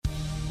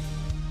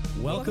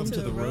Welcome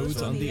to the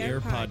Roads on the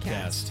Air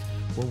podcast,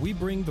 where we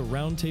bring the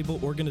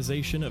roundtable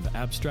organization of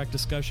abstract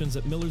discussions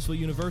at Millersville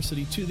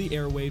University to the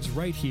airwaves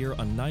right here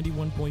on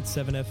 91.7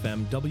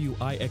 FM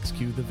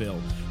WIXQ the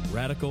Ville.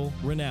 Radical,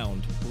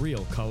 renowned,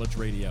 real college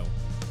radio.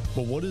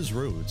 But what is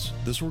Roads?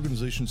 This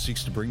organization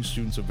seeks to bring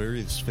students of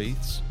various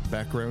faiths,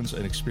 backgrounds,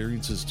 and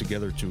experiences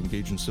together to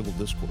engage in civil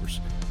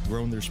discourse,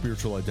 grow in their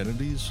spiritual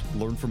identities,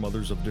 learn from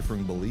others of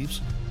differing beliefs,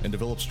 and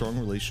develop strong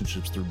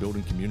relationships through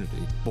building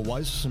community. But why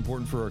is this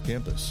important for our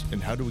campus?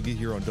 And how do we get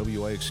here on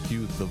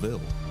WIXQ the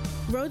Ville?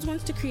 Rhodes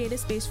wants to create a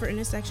space for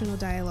intersectional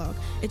dialogue,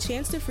 a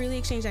chance to freely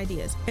exchange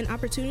ideas, an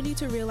opportunity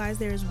to realize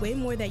there is way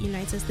more that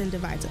unites us than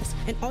divides us,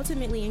 and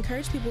ultimately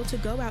encourage people to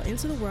go out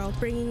into the world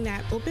bringing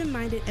that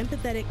open-minded,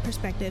 empathetic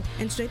perspective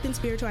and strengthen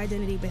spiritual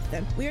identity with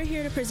them. We are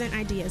here to present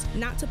ideas,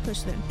 not to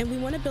push them, and we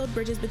want to build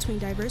bridges between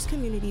diverse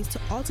communities to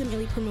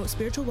ultimately promote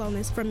spiritual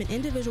wellness from an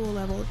individual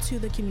level to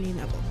the community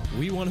level.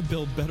 We want to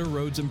build better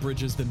roads and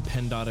bridges than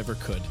PennDOT ever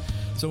could.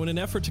 So in an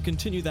effort to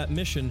continue that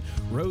mission,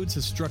 Rhodes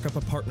has struck up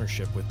a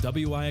partnership with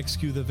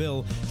WIXQ the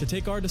Ville to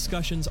take our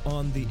discussions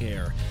on the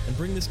air and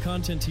bring this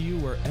content to you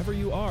wherever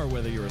you are,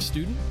 whether you're a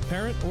student,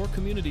 parent, or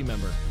community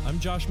member. I'm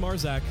Josh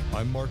Marzak.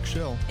 I'm Mark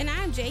Schell. And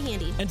I'm Jae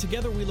Handy. And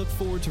together we look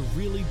forward to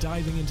really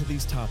diving into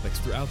these topics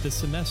throughout this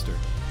semester,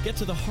 get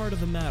to the heart of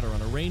the matter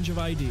on a range of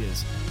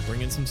ideas,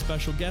 bring in some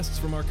special guests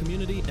from our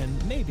community,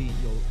 and maybe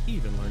you'll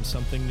even learn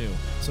something new.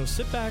 So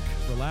sit back,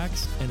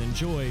 relax, and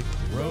enjoy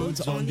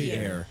Rhodes on the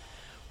Air.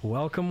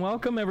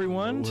 Welcome,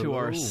 everyone, to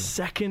our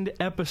second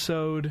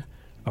episode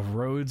of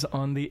Roads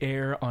on the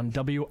Air on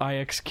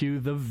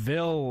WIXQ the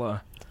Ville.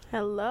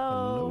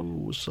 Hello.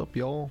 What's up,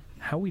 y'all?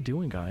 How we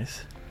doing,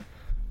 guys?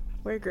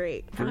 We're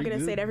great. Pretty I'm going to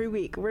good. say it every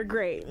week. We're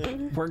great.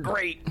 We're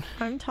great.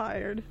 I'm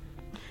tired.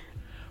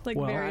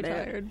 Well, Very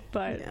tired,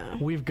 but Yeah.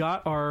 We've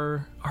got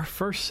our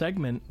first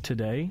segment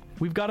today.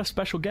 We've got a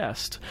special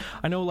guest.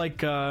 I know,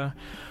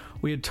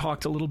 we had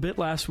talked a little bit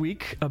last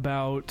week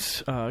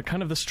about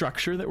kind of the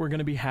structure that we're going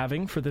to be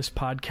having for this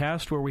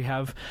podcast, where we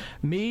have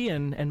me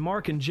and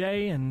Mark and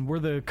Jay, and we're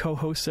the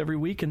co-hosts every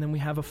week, and then we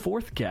have a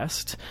fourth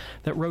guest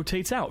that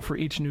rotates out for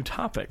each new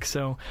topic.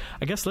 So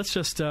I guess let's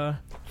just,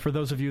 for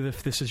those of you,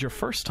 if this is your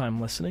first time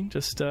listening,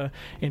 just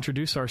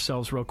introduce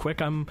ourselves real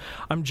quick. I'm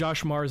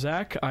Josh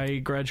Marzak. I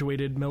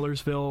graduated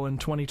Millersville in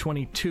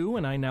 2022,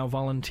 and I now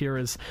volunteer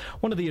as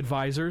one of the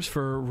advisors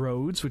for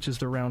Rhodes, which is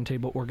the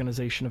roundtable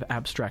organization of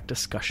abstract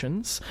discussion.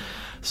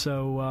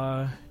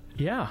 So,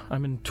 yeah,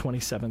 I'm in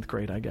 27th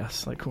grade, I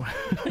guess.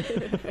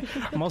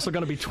 I'm also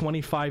going to be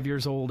 25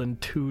 years old in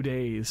 2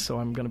 days, so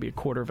I'm going to be a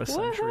quarter of a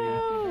century.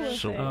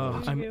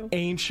 I'm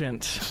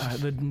ancient.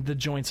 The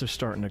joints are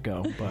starting to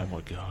go. But, Oh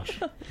my gosh.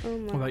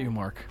 What about you,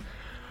 Mark?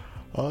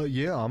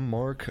 Yeah, I'm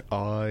Mark.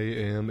 I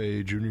am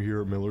a junior here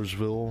at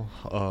Millersville.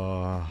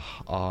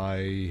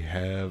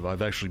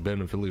 I've actually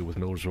been affiliated with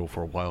Millersville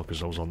for a while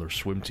because I was on their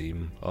swim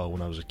team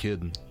when I was a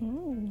kid.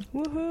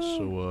 Woohoo.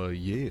 So,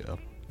 yeah.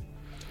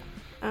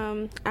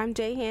 I'm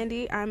Jae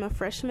Handy. I'm a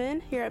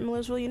freshman here at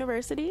Millersville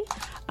University,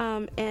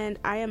 and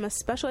I am a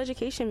special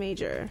education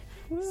major.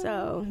 Woo.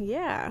 So,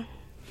 yeah.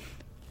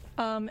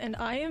 and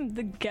I am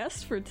the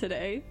guest for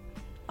today.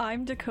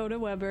 I'm Dakota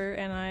Weber,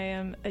 and I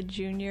am a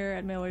junior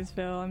at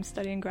Millersville. I'm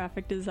studying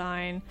graphic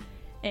design,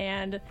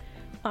 and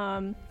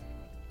do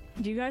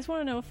you guys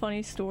want to know a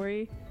funny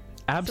story?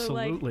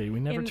 Absolutely.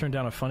 We never turn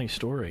down a funny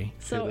story.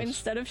 So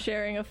instead of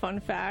sharing a fun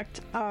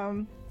fact,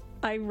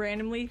 I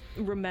randomly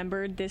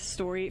remembered this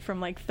story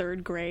from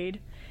third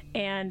grade,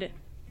 and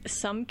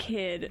some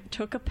kid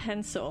took a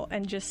pencil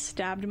and just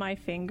stabbed my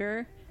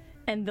finger,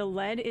 and the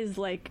lead is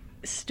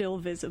still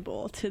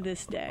visible to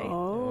this day.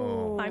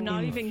 Oh. I'm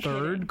not even kidding.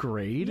 Third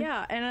grade?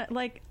 Yeah, and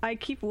I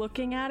keep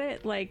looking at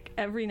it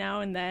every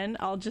now and then.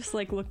 I'll just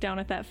look down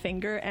at that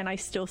finger, and I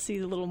still see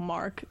the little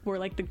mark where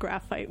the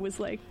graphite was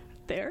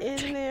there.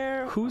 In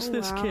there. Who's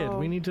this kid? Wow.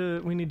 We need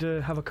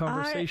to have a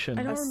conversation.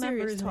 I don't A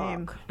remember serious his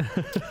name.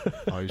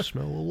 I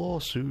smell a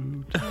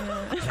lawsuit.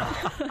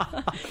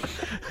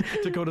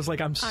 Dakota's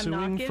I'm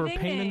suing for giving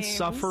pain and names.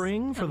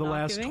 suffering for I'm the not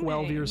last giving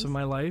 12 years names. of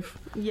my life.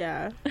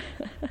 Yeah.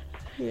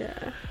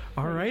 Yeah.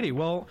 Alrighty,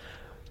 well,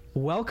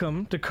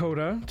 welcome,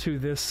 Dakota, to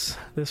this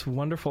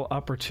wonderful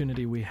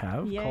opportunity we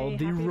have Yay, called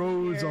the happy to be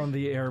Roads here. on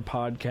the Air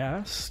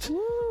podcast.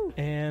 Woo.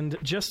 And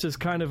just as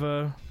kind of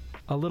a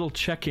little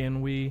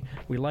check-in, we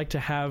like to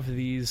have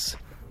these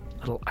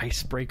little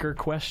icebreaker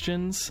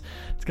questions.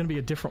 It's going to be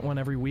a different one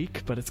every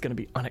week, but it's going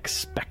to be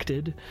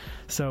unexpected.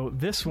 So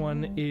this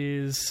one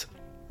is,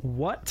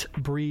 what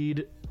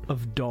breed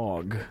of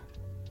dog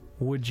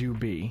would you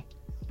be?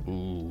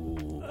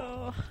 Ooh.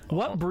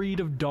 What breed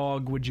of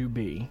dog would you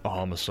be? Oh,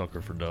 I'm a sucker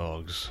for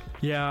dogs.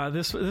 Yeah,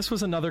 this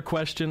was another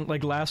question.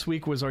 Last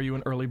week was, are you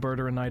an early bird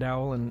or a night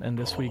owl? And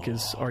this week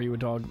is, are you a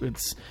dog?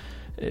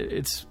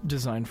 It's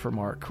designed for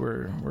Mark.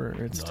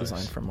 It's Nice.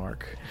 designed for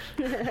Mark.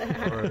 All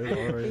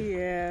right.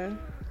 Yeah.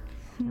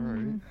 All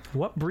right.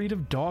 What breed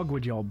of dog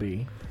would y'all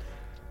be?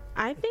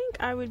 I think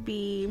I would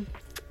be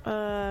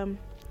a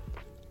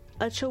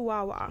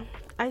Chihuahua.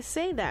 I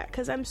say that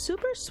because I'm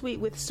super sweet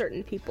with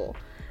certain people.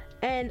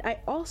 And I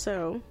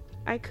also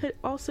I could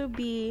also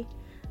be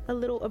a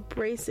little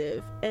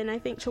abrasive, and I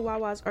think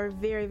Chihuahuas are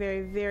very,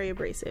 very, very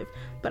abrasive.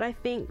 But I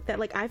think that,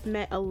 like, I've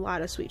met a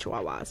lot of sweet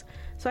Chihuahuas,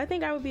 so I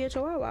think I would be a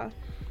Chihuahua.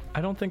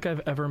 I don't think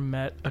I've ever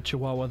met a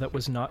Chihuahua that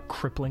was not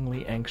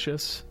cripplingly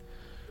anxious.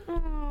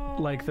 Aww.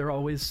 Like, they're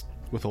always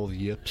with all the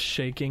yips,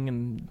 shaking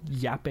and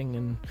yapping,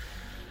 and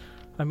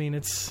I mean,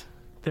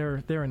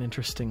 they're an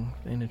interesting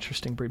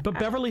breed. But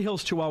Beverly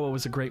Hills Chihuahua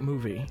was a great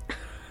movie.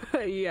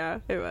 Yeah,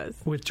 it was.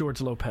 With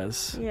George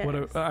Lopez.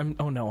 Yes.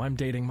 I'm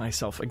dating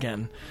myself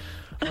again.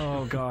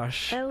 Oh,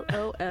 gosh.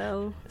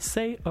 LOL.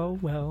 Say, oh,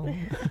 well.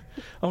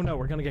 Oh, no,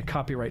 we're going to get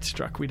copyright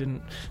struck. We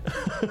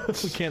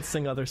can't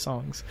sing other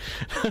songs.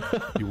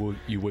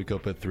 You wake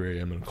up at 3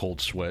 a.m. in a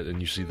cold sweat and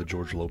you see the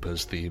George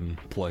Lopez theme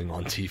playing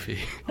on TV.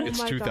 Oh, it's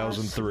my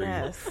 2003. Gosh,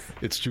 yes.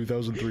 It's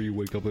 2003. You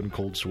wake up in a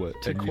cold sweat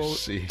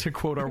To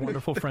quote our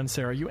wonderful friend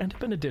Sarah, you end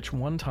up in a ditch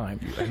one time.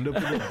 You end up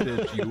in a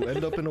ditch. You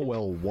end up in a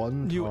well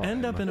one time. You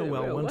end up in a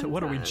well one time.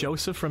 What are we, time.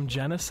 Joseph from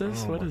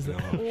Genesis? What is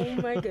that?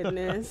 Oh, my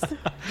goodness.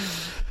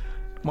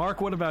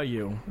 Mark, what about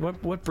you?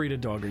 What breed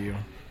of dog are you?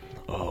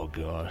 Oh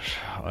gosh,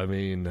 I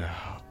mean,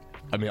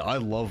 I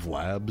love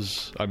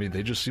labs. I mean,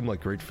 they just seem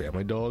like great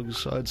family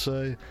dogs, I'd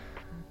say.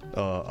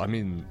 I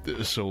mean,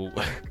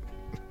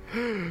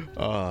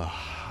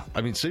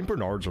 Saint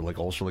Bernards are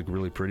also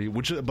really pretty.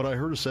 But I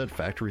heard a sad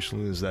fact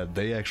recently is that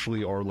they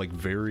actually are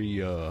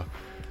very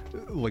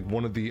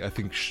one of the, I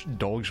think,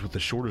 dogs with the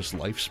shortest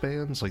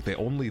lifespans. Like, they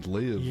only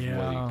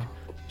live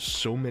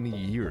so many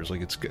years. Like,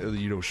 it's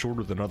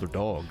shorter than other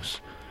dogs.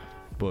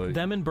 But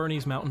them and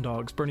Bernie's Mountain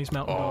Dogs. Bernie's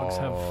Mountain Dogs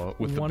have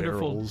with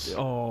wonderful. The barrels.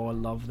 Oh, I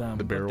love them.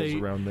 The barrels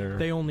around there.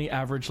 They only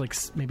average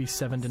maybe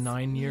 7 to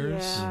 9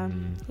 years.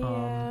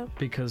 Yeah.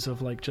 Because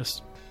of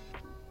just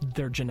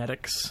their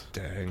genetics.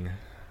 Dang.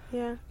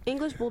 Yeah.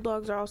 English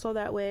Bulldogs are also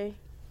that way.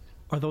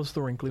 Are those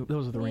the wrinkly?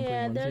 Those are the wrinkly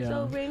ones. Yeah, they're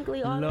so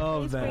wrinkly. All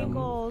love the them.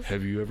 wrinkles.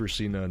 Have you ever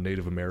seen a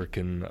Native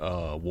American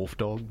wolf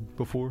dog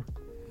before?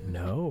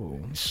 No.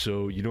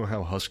 So, you know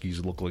how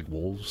huskies look like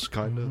wolves,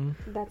 kind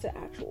of? That's an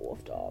actual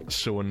wolf dog.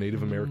 So, a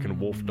Native American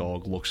wolf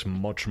dog looks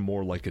much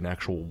more like an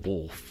actual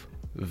wolf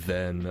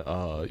than,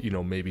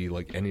 maybe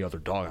like any other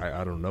dog.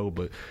 I don't know,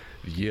 but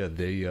yeah,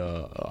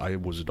 I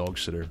was a dog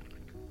sitter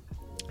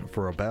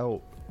for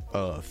about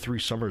 3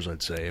 summers,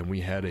 I'd say, and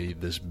we had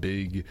this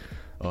big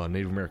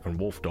Native American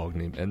wolf dog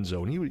named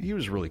Enzo, and he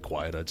was really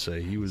quiet, I'd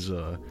say. He was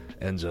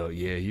Enzo.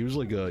 Yeah, he was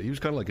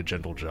kind of like a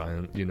gentle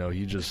giant.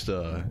 He just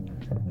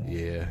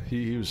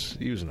he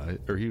was nice,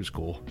 or he was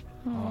cool.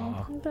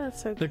 Aww.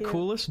 That's so The cute.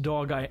 coolest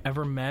dog I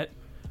ever met.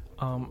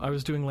 I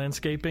was doing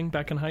landscaping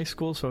back in high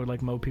school, so I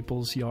would mow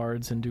people's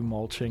yards and do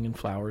mulching and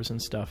flowers and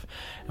stuff.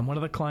 And one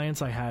of the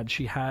clients I had,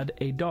 she had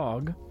a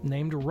dog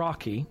named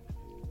Rocky,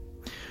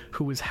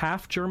 who was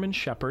half German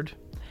Shepherd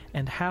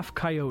and half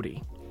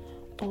Coyote.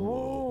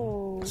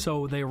 Oh.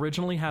 So they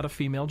originally had a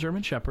female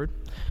German Shepherd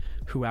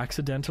who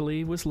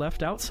accidentally was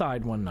left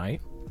outside one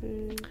night.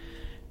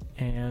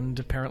 And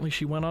apparently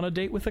she went on a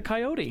date with a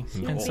coyote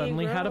and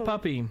suddenly had a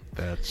puppy.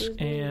 That's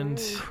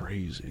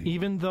crazy.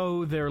 Even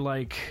though they're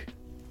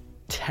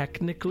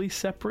technically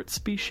separate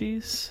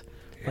species,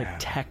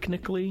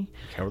 technically,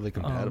 how are they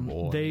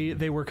compatible?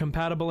 They were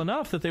compatible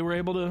enough that they were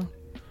able to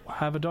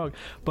have a dog.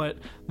 But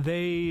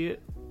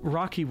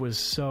Rocky was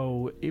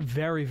so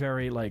very,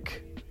 very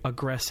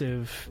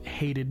aggressive,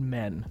 hated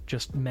men,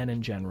 just men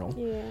in general.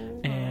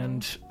 Yeah.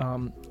 And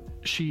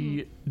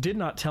she did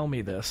not tell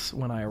me this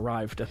when I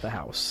arrived at the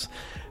house,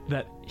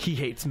 that he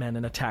hates men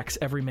and attacks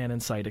every man in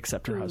sight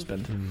except her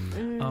husband.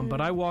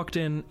 But I walked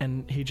in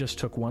and he just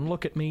took one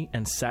look at me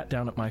and sat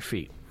down at my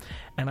feet.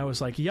 And I was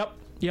like, yep,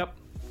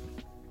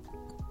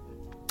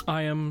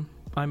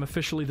 I'm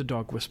officially the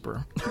dog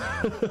whisperer.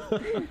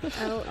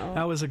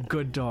 That was a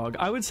good dog.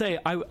 I would say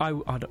I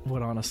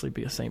would honestly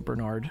be a Saint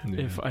Bernard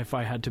if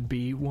I had to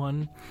be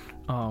one,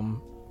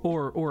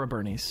 or a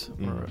Bernese,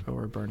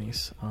 or a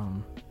Bernese.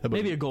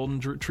 Maybe a golden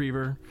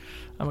retriever.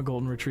 I'm a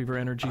golden retriever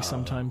energy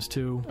sometimes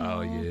too.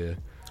 Oh yeah.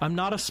 I'm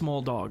not a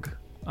small dog.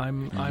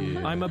 I'm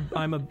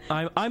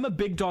a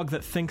big dog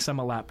that thinks I'm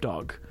a lap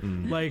dog.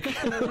 Basset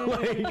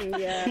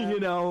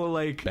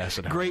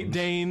Great Hounds.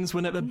 Danes.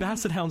 When the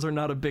Basset Hounds are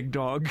not a big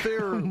dog.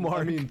 They're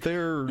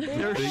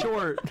They're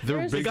short.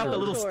 They're They got the bigger.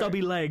 little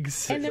stubby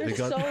legs. And they're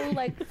so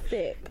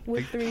thick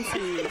with 3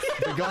 C's.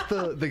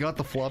 They got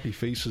the floppy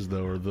faces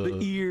though, or the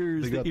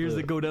ears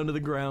that go down to the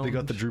ground. They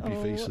got the droopy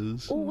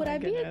faces. Oh, would I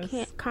be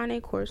goodness. a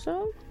Cane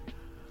Corso?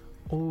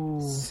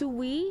 Oh,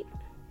 Sweet,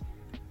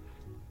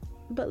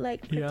 but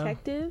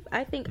protective.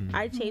 I think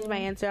I'd change my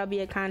answer. I'll be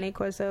a Cane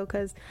Corso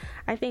because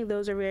I think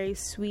those are very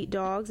sweet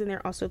dogs and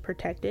they're also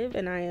protective,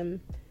 and I am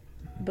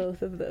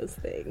both of those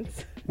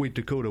things. Wait,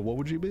 Dakota, what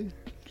would you be?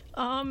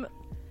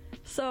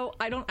 So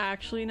I don't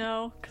actually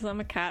know because I'm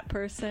a cat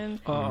person.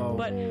 Oh.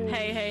 But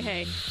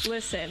hey,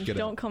 listen, Get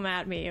don't out. come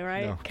at me, all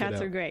right? No, get Cats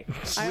out. are great.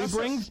 we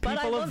bring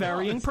people of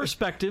varying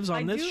perspectives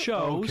on this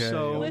show. Okay.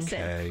 So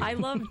Listen, I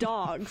love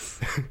dogs,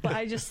 but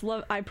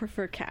I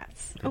prefer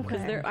cats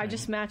because Okay. I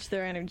just match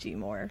their energy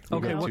more.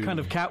 okay, got what two. kind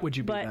of cat would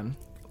you be But then?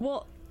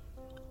 well,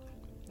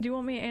 Do you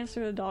want me to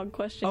answer the dog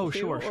question Oh, too?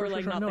 sure, Or sure,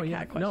 like sure. not No, the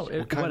yeah. cat No,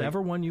 question?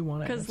 whatever one you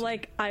want to Because answer.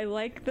 like I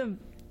like the,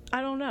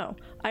 I don't know,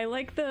 I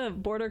like the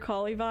border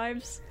collie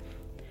vibes,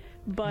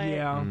 but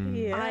Yeah.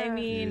 Yeah. I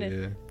mean,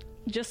 Yeah.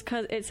 just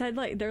because it said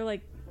like they're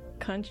like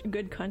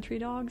good country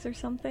dogs or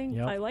something.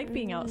 Yep. I like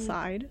being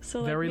outside, so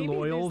like, Very maybe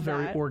loyal, there's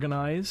very that.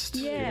 organized.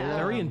 Yeah.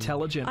 Very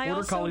intelligent. I Border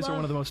also collies are one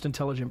love- of the most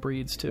intelligent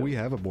breeds, too. We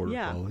have a border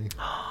Yeah. collie.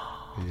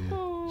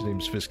 Yeah. His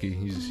name's Fisky.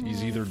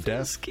 He's either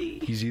deaf.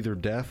 Fisky. He's either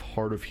deaf,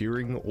 hard of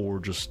hearing, or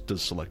just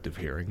does selective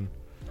hearing.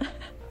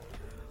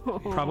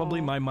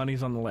 Probably my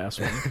money's on the last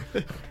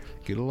one.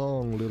 Get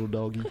along, little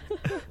doggy.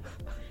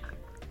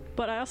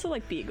 But I also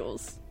like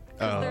beagles.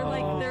 'Cause they're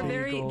like they're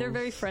very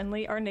Beagles.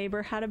 friendly. Our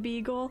neighbor had a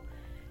beagle,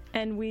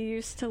 and we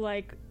used to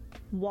like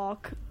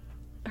walk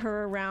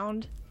her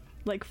around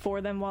like for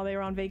them while they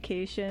were on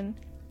vacation.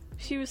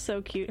 She was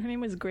so cute. Her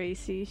name was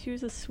Gracie. She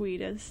was the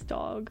sweetest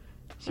dog.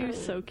 She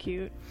was so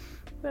cute.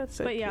 That's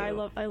so But yeah,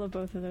 cute. I love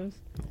both of those.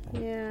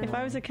 Yeah. If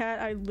I was a cat,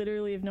 I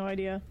literally have no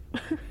idea.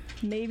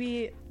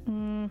 Maybe.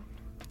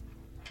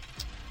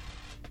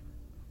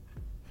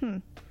 I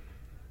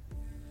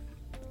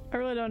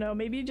really don't know.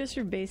 Maybe just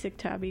your basic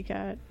tabby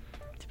cat,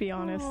 to be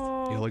honest.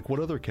 Yeah, like what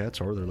other cats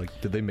are there?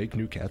 Like, did they make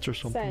new cats or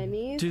something?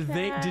 Siamese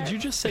Did you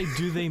just say,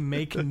 do they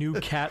make new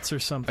cats or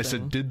something? I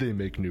said, did they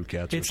make new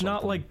cats? It's or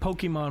not something? like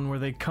Pokemon where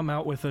they come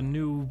out with a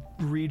new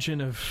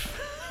region of...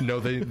 No,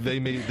 they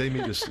made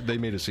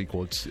a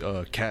sequel. It's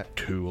Cat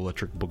 2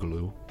 Electric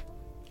Boogaloo.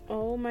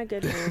 Oh my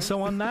goodness.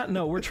 So on that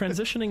note, we're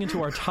transitioning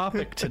into our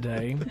topic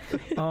today.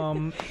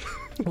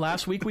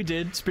 Last week we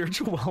did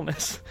spiritual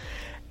wellness,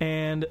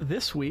 and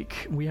this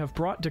week we have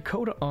brought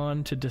Dakota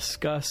on to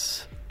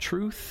discuss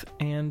truth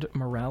and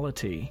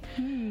morality.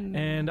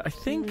 And I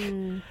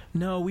think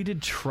no, we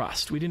did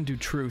trust. We didn't do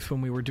truth when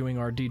we were doing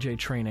our DJ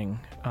training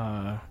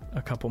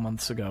a couple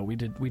months ago. We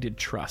did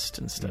trust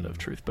instead of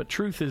truth. But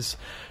truth is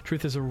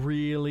a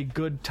really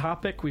good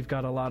topic. We've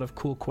got a lot of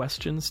cool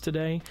questions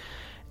today.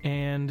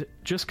 And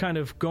just kind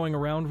of going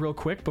around real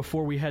quick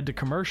before we head to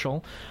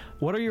commercial,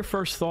 what are your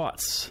first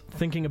thoughts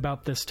thinking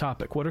about this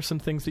topic? What are some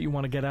things that you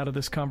want to get out of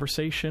this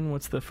conversation?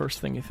 What's the first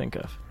thing you think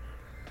of?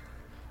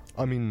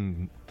 I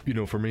mean,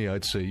 for me,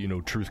 I'd say,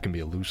 truth can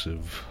be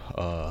elusive,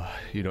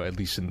 at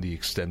least in the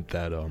extent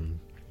that,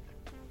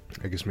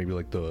 I guess maybe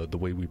like the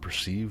way we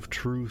perceive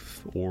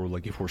truth, or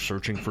like if we're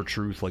searching for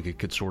truth, like it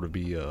could sort of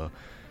be,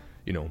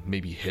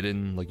 maybe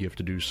hidden, like you have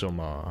to do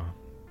some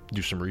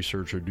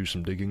research or do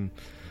some digging.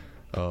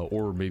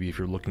 Or maybe if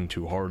you're looking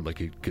too hard,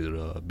 like it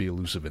could be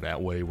elusive in that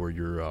way where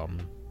you're,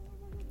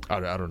 I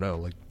don't know,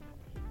 like,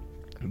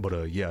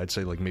 but yeah, I'd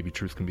say like maybe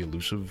truth can be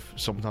elusive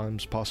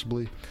sometimes,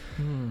 possibly.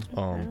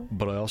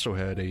 But I also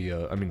had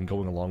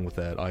going along with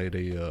that, I had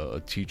a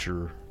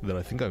teacher that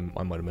I think I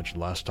might have mentioned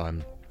last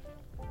time.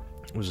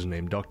 What was his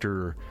name?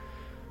 Dr.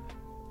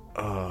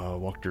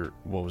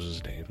 What was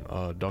his name?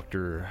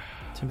 Dr.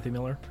 Timothy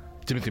Miller.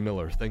 Timothy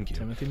Miller, thank you.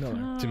 Timothy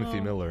Miller. Timothy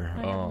Miller.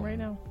 I have him right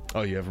now.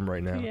 Oh, you have him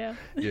right now? Yeah.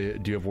 Yeah.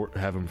 Do you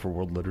have him for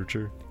world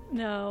literature?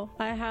 No,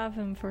 I have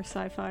him for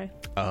sci-fi.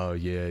 Oh,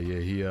 yeah.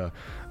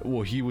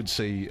 He would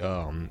say,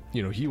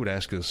 he would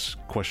ask us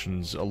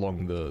questions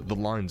along the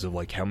lines of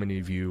like, how many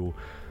of you,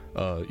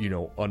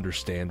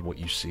 understand what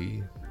you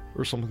see,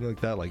 or something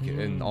like that. Like,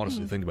 and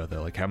honestly, think about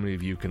that. Like, how many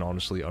of you can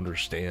honestly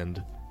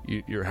understand?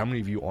 How many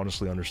of you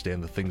honestly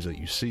understand the things that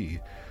you see?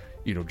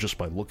 Just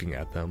by looking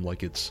at them.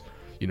 Like, it's,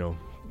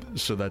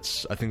 So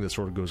I think that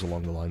sort of goes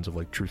along the lines of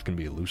like truth can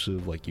be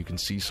elusive. Like you can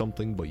see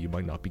something, but you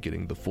might not be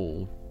getting the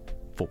full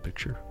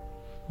picture.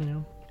 Yeah.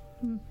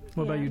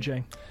 What about you,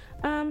 Jay?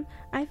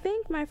 I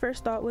think my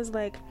first thought was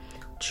like,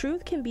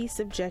 truth can be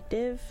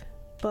subjective,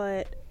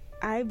 but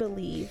I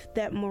believe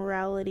that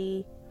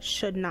morality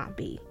should not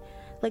be.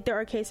 Like there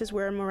are cases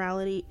where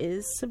morality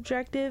is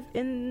subjective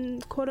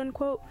in quote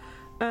unquote,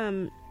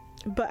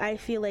 but I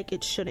feel like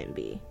it shouldn't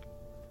be.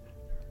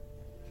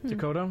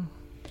 Dakota?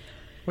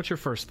 What's your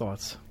first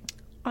thoughts?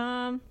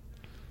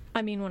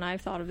 When I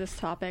thought of this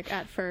topic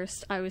at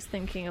first, I was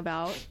thinking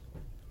about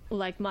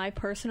like my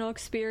personal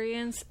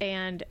experience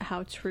and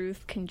how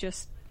truth can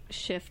just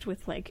shift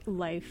with like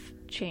life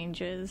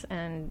changes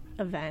and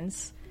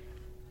events.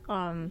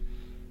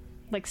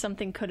 Like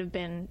something could have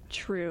been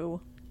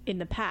true in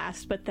the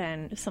past, but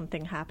then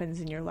something happens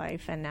in your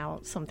life and now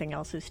something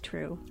else is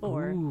true,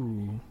 or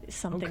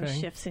something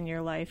shifts in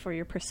your life or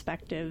your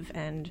perspective,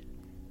 and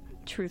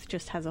truth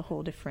just has a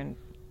whole different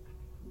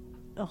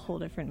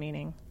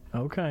meaning.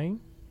 Okay.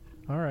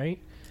 All right.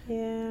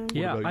 Yeah.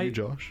 Yeah. What about you,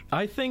 Josh?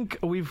 I think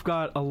we've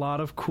got a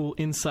lot of cool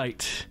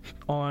insight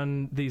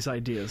on these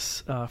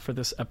ideas for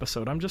this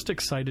episode. I'm just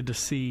excited to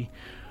see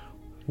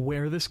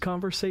where this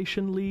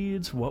conversation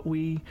leads, what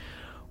we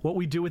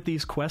do with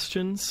these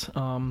questions.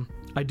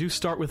 I do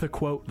start with a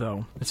quote,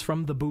 though. It's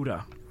from the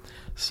Buddha.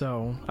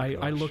 So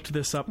I looked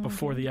this up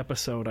before the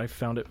episode. I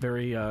found it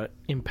very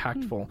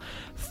impactful.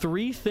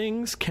 3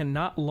 things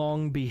cannot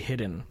long be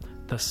hidden: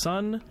 the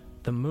sun,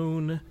 the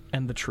moon,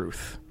 and the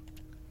truth.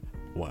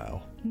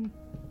 Wow.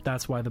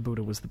 That's why the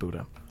Buddha was the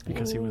Buddha,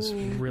 because he was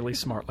really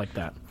smart like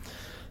that.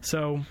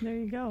 So There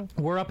you go.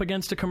 we're up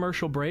against a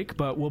commercial break,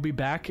 but we'll be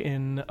back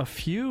in a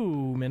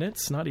few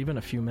minutes, not even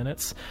a few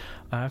minutes,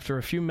 after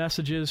a few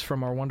messages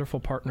from our wonderful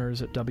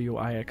partners at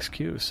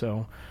WIXQ.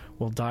 So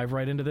we'll dive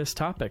right into this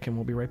topic, and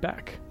we'll be right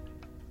back.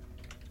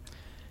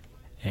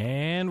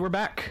 And we're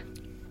back.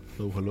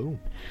 Hello.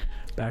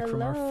 Back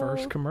from our Hello.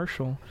 first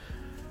commercial.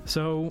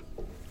 So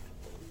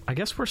I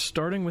guess we're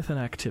starting with an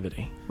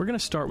activity. We're going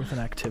to start with an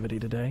activity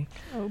today.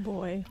 Oh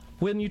boy.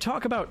 When you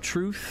talk about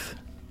truth,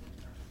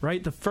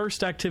 right, the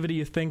first activity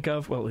you think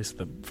of, well, at least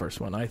the first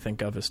one I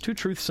think of, is two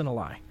truths and a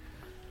lie.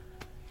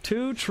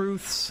 Two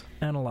truths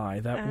and a lie.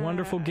 That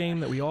wonderful game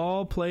that we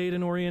all played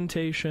in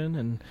orientation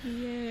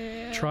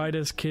and tried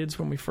as kids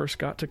when we first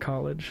got to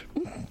college.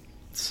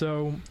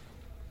 So,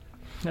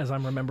 as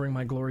I'm remembering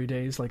my glory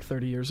days like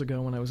 30 years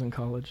ago when I was in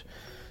college.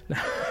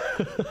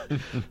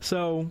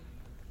 So,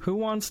 who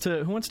wants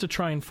to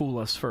try and fool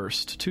us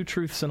first? Two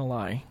truths and a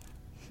lie.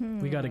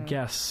 We got to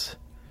guess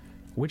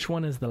which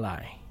one is the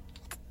lie.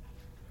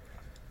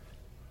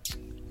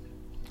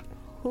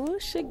 Who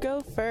should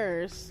go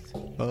first?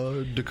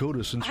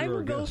 Dakota, since I you're will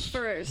our go guest.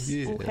 first.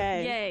 Yeah.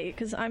 Okay. Yay,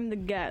 because I'm the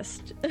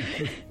guest.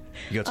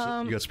 You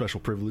got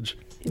special privilege.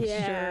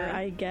 Yeah. Sure,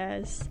 I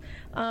guess.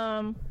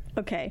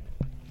 Okay.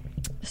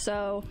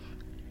 So,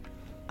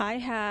 I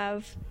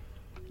have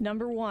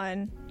number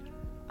 1,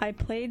 I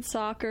played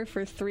soccer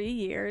for 3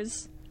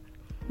 years.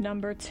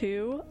 Number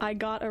 2, I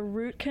got a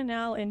root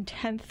canal in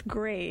 10th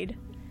grade.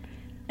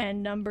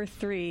 And number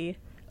 3,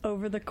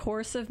 over the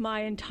course of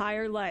my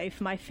entire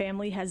life, my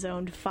family has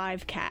owned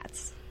 5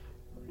 cats.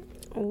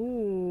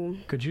 Ooh.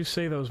 Could you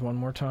say those one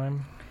more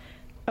time?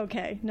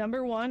 Okay,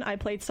 number 1, I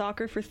played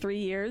soccer for 3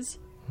 years.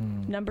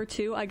 Number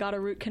 2, I got a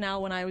root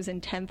canal when I was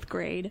in 10th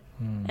grade.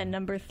 And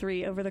number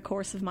 3, over the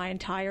course of my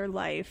entire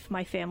life,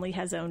 my family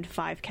has owned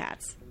 5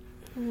 cats.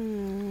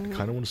 Kind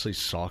of want to say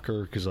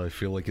soccer because I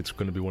feel like it's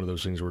going to be one of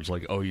those things where it's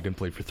like, oh, you didn't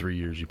play for 3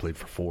 years, you played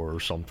for 4 or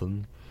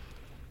something.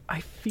 I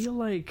feel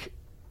like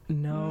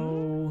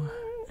no,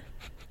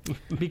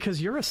 because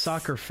you're a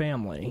soccer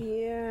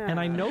family. Yeah. And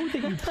I know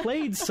that you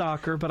played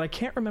soccer, but I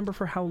can't remember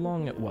for how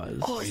long it was.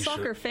 Oh, you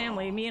Soccer should-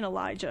 family, me and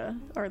Elijah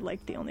are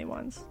like the only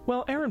ones.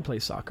 Well, Aaron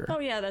plays soccer. Oh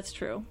yeah, that's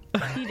true.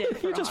 He did.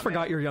 For You a just hot forgot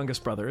minute. your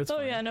youngest brother. It's Oh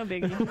fine. yeah, no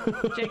biggie.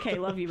 JK,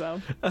 love you,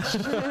 Bo.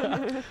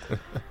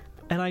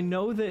 And I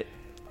know that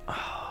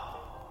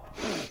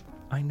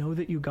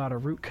you got a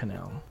root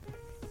canal.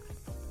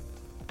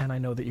 And I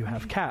know that you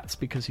have cats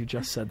because you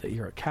just said that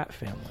you're a cat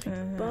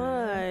family.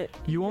 But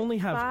You only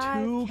have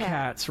 5 2 cats.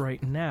 cats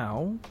right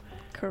now,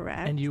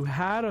 Correct. and you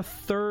had a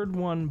third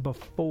one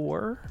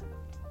before,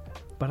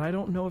 but I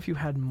don't know if you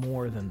had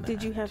more than that.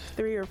 did you have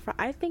 3 or 5?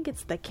 I think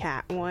it's the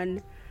cat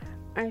one.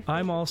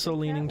 I'm also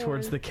leaning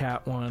towards the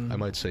cat one. I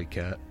might say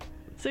cat.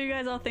 So you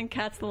guys all think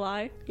cat's the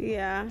lie?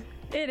 Yeah.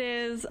 It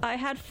is. I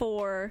had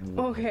 4.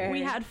 Okay.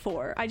 We had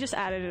 4. I just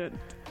added an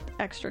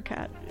extra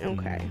cat.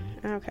 Okay.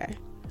 Okay.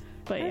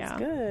 But That's yeah.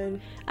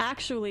 good.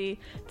 Actually,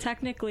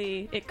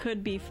 technically, it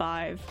could be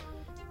 5.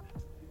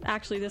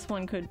 Actually, this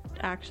one could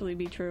actually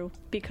be true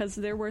because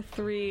there were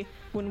 3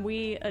 when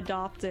we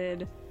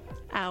adopted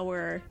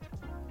our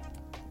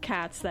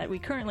cats that we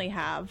currently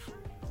have.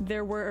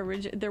 There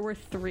were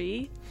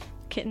 3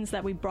 kittens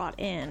that we brought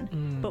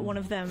in, but one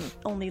of them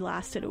only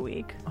lasted a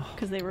week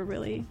because they were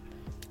really.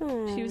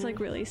 She was like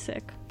really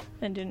sick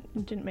and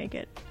didn't make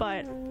it.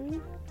 But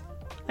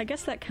I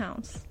guess that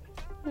counts.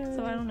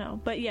 So I don't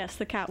know. But yes,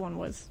 the cat one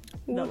was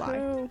the lie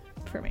Woohoo.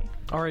 for me.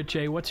 All right,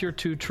 Jay, what's your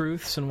 2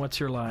 truths and what's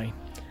your lie?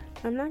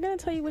 I'm not going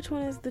to tell you which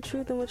one is the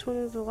truth and which one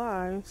is the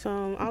lie.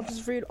 So I'll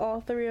just read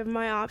all 3 of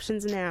my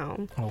options now.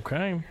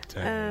 Okay.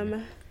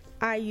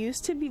 I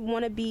used to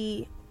want to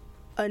be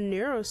a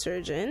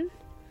neurosurgeon.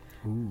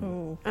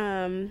 Oh.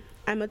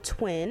 I'm a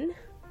twin,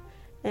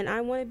 and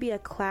I want to be a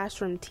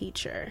classroom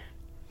teacher.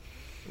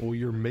 Well,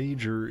 your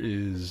major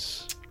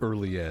is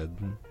early ed.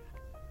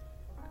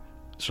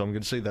 So I'm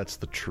going to say that's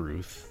the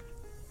truth.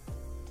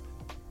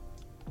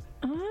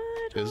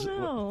 I Is don't it-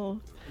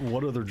 know.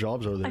 What other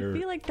jobs are I there?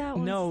 feel like that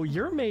was No,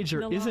 your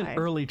major the isn't lie.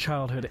 early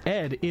childhood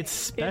ed, it's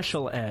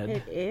special ed.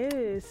 It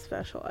is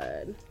special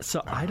ed.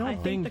 So I don't I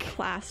think the think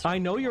class. I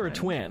know you're a one.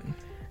 twin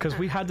because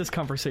we had this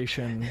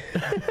conversation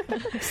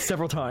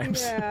several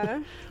times.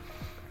 Yeah.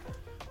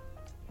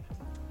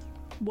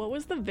 What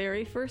was the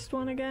very first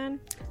one again?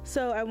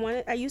 So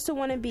I used to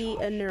want to be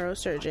a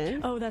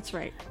neurosurgeon. Oh, that's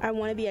right. I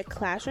want to be a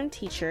classroom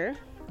teacher,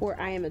 or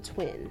I am a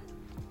twin.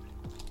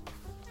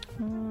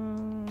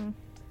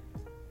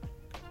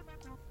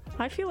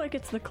 I feel like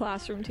it's the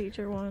classroom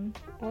teacher one.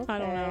 I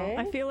don't know. Okay.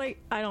 I feel like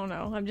I don't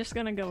know. I'm just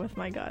gonna go with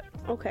my gut.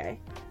 Okay.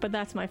 But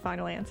that's my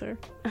final answer.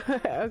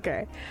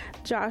 Okay.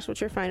 Josh,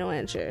 what's your final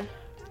answer?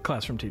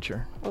 Classroom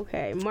teacher.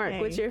 Okay. Mark, Hey.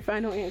 what's your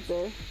final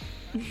answer?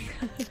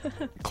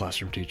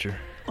 Classroom teacher.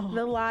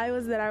 The lie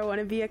was that I want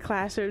to be a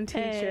classroom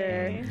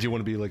teacher. Hey. Do you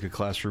want to be like a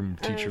classroom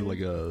teacher, like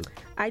a...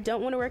 I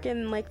don't want to work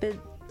in like the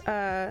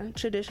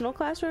traditional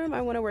classroom.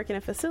 I want to work in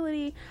a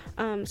facility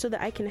so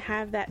that I can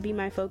have that be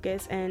my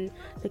focus, and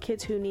the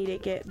kids who need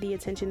it get the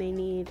attention they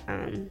need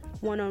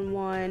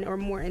one-on-one or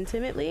more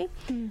intimately.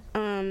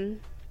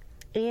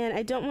 And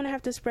I don't want to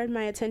have to spread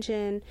my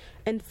attention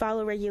and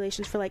follow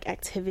regulations for like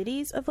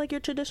activities of like your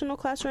traditional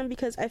classroom,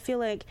 because I feel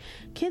like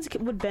kids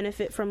would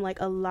benefit from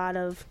like a lot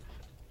of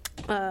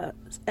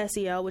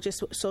SEL, which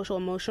is social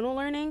emotional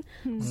learning.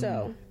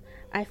 So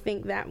I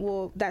think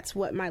that's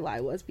what my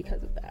lie was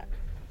because of that.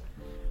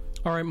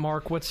 All right,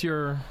 Mark, what's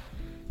your...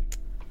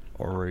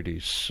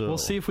 Alrighty, so... We'll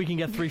see if we can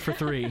get 3 for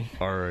 3.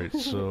 Alright,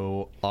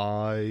 so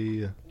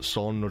I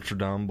saw Notre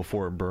Dame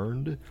before it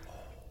burned.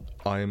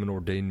 I am an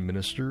ordained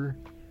minister.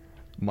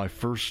 My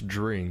first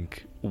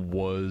drink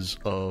was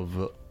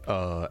of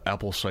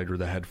apple cider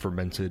that had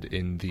fermented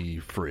in the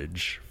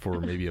fridge for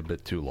maybe a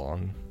bit too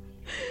long.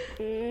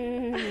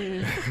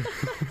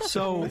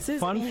 So,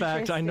 fun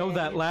fact, I know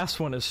that last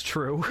one is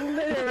true.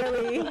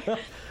 Literally.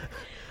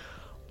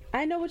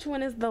 I know which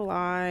one is the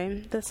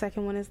lie. The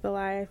second one is the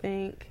lie, I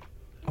think.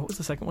 What was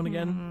the second one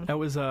again? That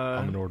was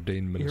I'm an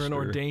ordained minister. You're an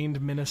ordained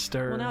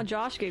minister. Well, now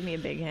Josh gave me a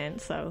big hint,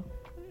 so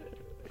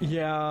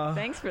yeah.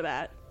 thanks for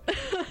that.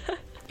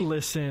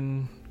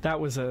 Listen,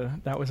 that was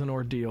an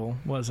ordeal,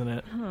 wasn't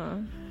it? Huh.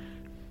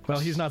 Well,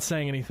 he's not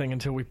saying anything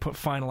until we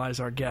finalize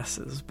our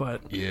guesses,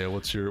 but yeah.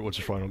 What's your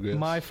final guess?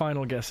 My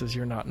final guess is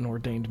you're not an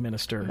ordained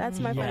minister. That's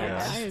my final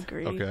guess. I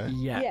agree. Okay.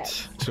 Yet.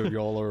 Yes. So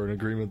y'all are in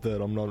agreement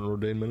that I'm not an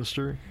ordained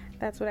minister?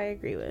 That's what I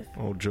agree with.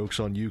 Oh,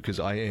 joke's on you, because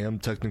I am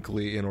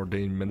technically an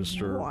ordained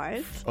minister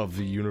What? of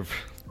the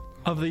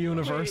Of the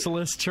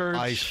Universalist Church.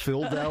 I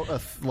filled out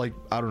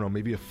I don't know,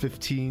 maybe a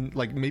 15,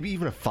 like maybe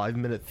even a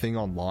 5-minute thing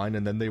online,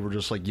 and then they were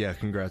just like, "Yeah,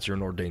 congrats, you're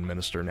an ordained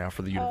minister now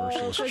for the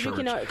Universalist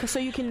Church." So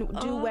you can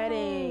do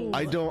weddings.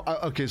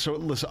 Okay, so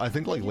listen, I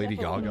think like Lady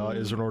Gaga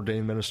is an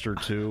ordained minister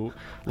too.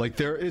 Like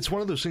it's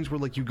one of those things where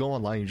like you go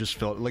online, you just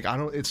feel like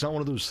it's not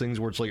one of those things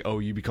where it's like, oh,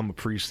 you become a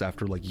priest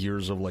after like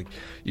years of like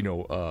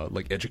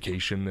like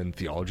education and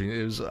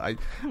theology.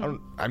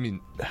 I mean,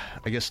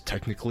 I guess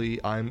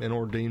technically I'm an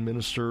ordained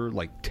minister,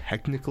 like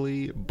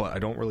technically, but I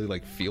don't really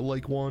like feel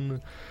like one.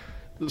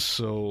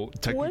 So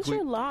technically, what's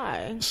your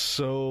lie?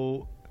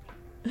 So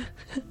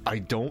I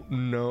don't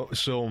know.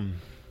 So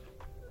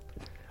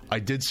I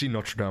did see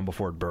Notre Dame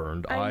before it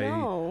burned. I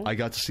know. I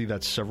got to see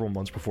that several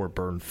months before it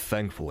burned.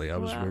 Thankfully, I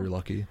was very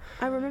lucky.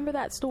 I remember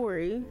that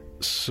story.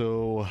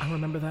 So I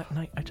remember that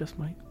night. I just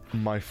might.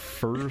 My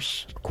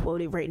first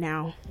quote it right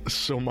now.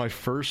 So my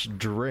first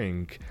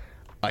drink,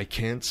 I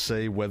can't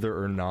say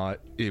whether or not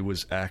it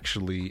was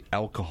actually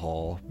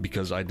alcohol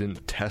because I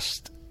didn't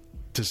test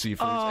to see if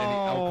there was any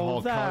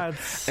alcohol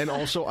content. And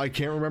also, I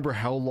can't remember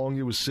how long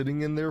it was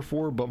sitting in there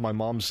for, but my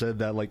mom said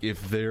that like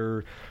if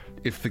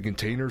the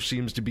container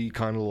seems to be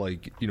kind of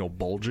like,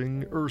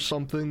 bulging or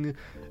something,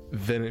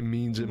 then it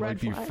means it might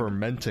be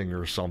fermenting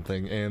or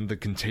something. And the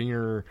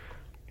container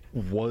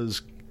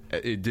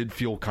it did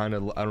feel kind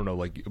of, I don't know,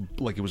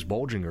 like it was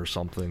bulging or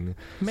something.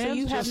 Man, so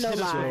you have no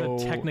lie.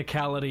 The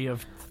technicality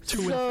of 2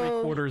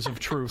 3/4 of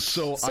truth.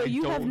 So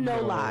you have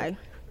no lie.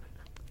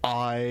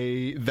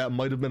 That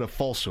might have been a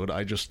falsehood.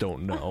 I just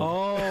don't know.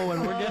 Oh,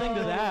 and we're getting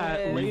to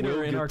that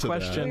later in our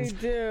questions. We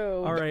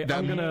do. All right,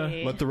 I'm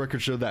gonna let the record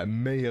show that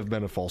may have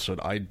been a falsehood.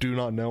 I do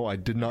not know. I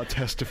did not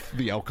test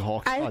the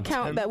alcohol content. I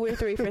count that we're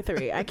 3 for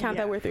 3. I count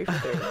that we're 3 for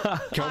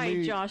 3. All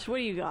right, Josh, what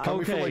do you got? Count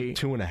me for like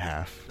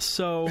 2.5.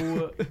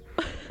 So,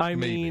 I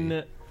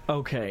mean,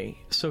 okay.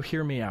 So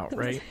hear me out,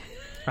 right?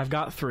 I've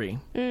got 3.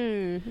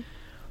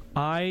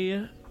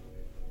 I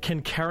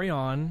can carry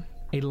on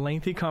a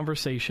lengthy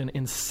conversation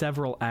in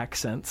several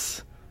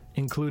accents,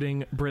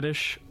 including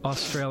British,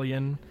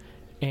 Australian,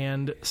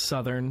 and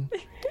Southern,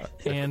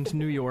 and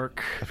New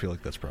York. I feel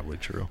like that's probably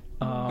true.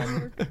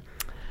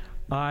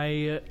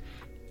 I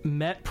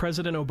met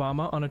President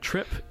Obama on a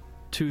trip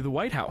to the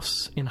White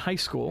House in high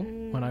school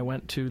when I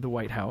went to the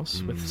White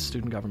House with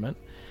student government,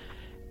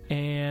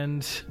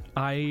 and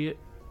I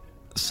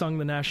sung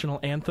the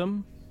national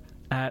anthem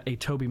at a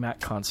Toby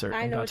Mac concert.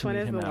 I know which one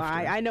is the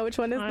lie. I know which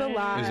one is the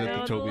lie. Is it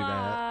the Toby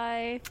Mac?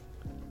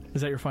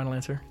 Is that your final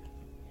answer?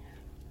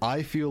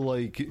 I feel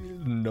like,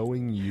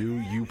 knowing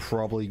you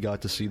probably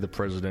got to see the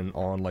president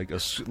on like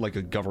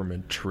a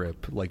government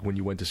trip, like when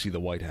you went to see the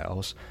White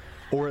House,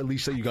 or at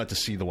least that you got to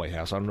see the White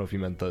House. I don't know if you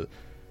meant the.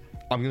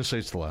 I'm gonna say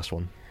it's the last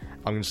one.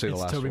 I'm gonna say the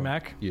last Toby one.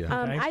 Mac.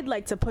 Yeah. Okay. I'd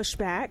like to push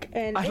back,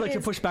 and I'd like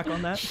to push back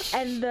on that.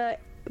 And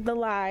the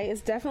lie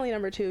is definitely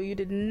number 2. You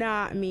did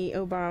not meet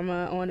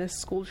Obama on a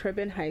school trip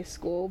in high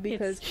school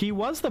because he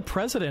was the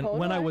president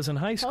when I was in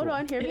high school. Hold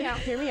on, hear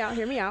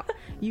me out.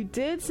 You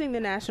did sing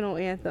the national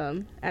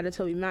anthem at a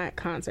Toby Mac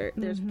concert.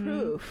 There's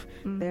proof.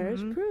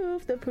 There's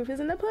proof. The proof is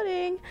in the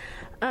pudding.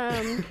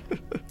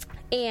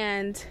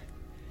 And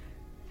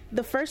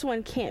the first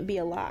one can't be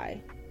a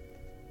lie.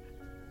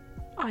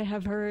 I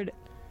have heard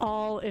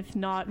all, if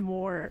not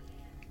more,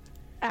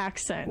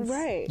 accents.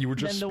 Right. You were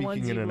just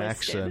speaking in an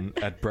listed.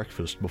 accent at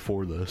breakfast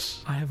before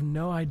this. I have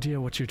no idea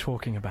what you're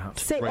talking about.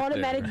 Say Right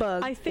automatic there.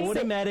 bug. I think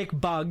Automatic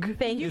bug.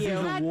 Thank you. Is you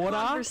it had water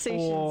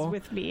conversations or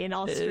with me in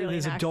Australian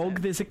there's a accent.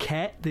 dog, there's a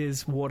cat,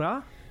 there's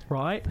water.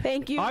 right?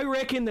 Thank you. I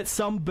reckon that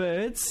some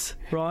birds,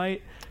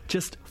 right,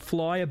 just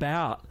fly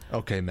about.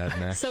 Okay, Mad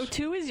Max. So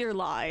 2 is your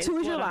lie. 2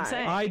 is your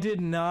lie. I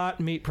did not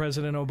meet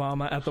President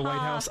Obama at the White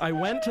House. I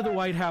went to the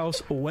White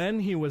House when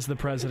he was the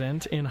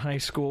president in high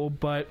school,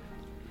 but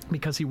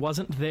because he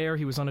wasn't there,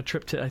 he was on a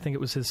trip to, I think it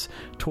was his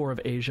tour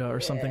of Asia or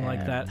something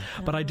like that.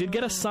 But I did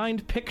get a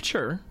signed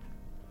picture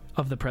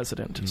of the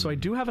president. So I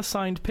do have a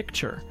signed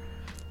picture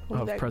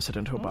of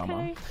President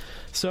Obama. Okay.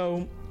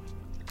 So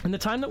in the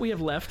time that we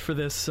have left for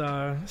this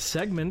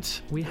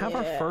segment, we have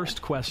our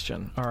first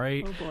question, all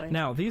right? Oh, boy.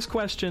 Now, these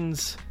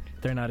questions,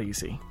 they're not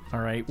easy, all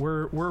right?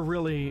 We're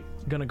really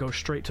going to go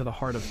straight to the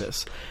heart of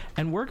this.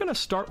 And we're going to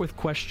start with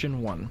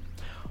question 1.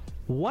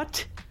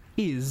 What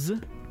is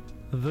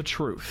the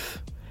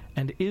truth?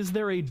 And is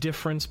there a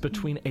difference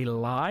between a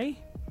lie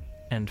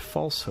and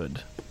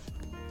falsehood?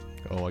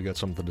 Oh, I got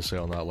something to say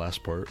on that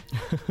last part.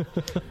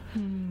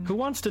 Who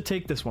wants to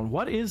take this one?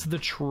 What is the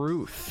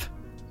truth?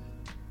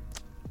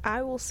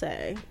 I will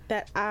say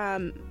that,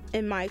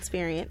 in my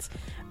experience,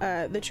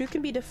 the truth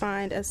can be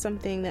defined as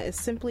something that is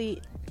simply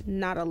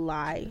not a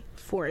lie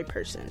for a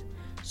person.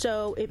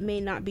 So it may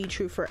not be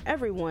true for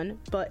everyone,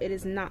 but it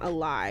is not a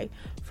lie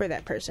for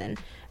that person.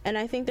 And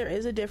I think there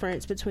is a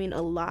difference between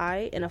a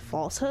lie and a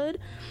falsehood.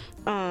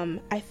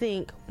 I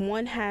think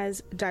one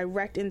has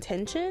direct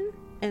intention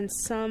and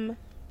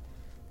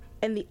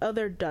the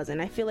other doesn't.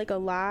 I feel like a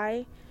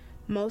lie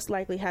most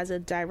likely has a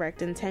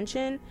direct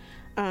intention,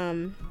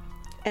 and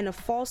a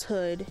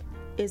falsehood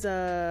is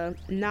a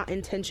not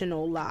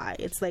intentional lie.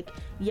 It's like,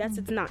 yes,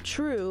 it's not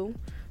true,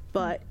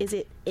 but is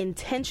it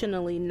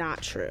intentionally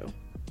not true?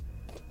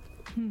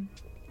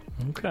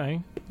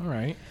 Okay, all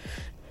right.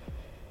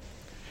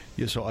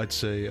 Yeah, so I'd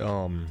say,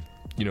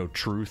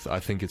 truth, I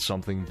think it's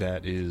something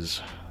that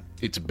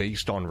it's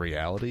based on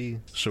reality.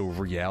 So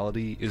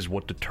reality is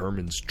what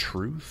determines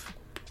truth.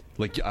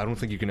 Like, I don't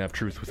think you can have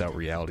truth without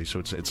reality. So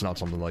it's not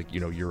something like,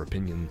 your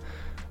opinion.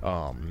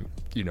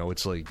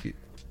 It's like,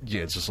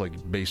 it's just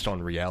like based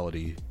on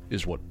reality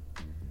is what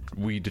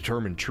we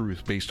determine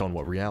truth based on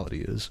what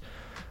reality is.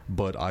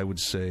 But I would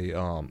say,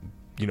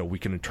 we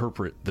can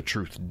interpret the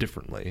truth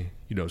differently,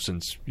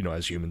 since,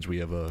 as humans, we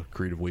have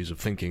creative ways of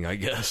thinking, I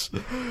guess.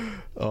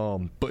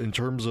 But in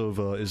terms of,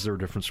 is there a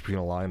difference between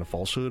a lie and a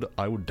falsehood?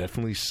 I would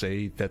definitely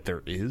say that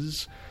there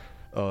is.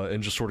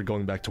 And just sort of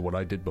going back to what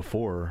I did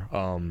before,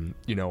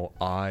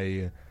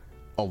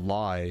 a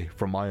lie,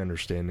 from my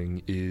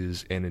understanding,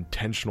 is an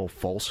intentional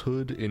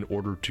falsehood in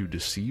order to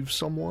deceive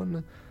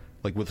someone,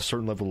 like with a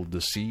certain level of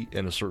deceit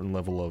and a certain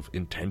level of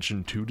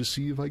intention to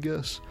deceive, I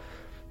guess.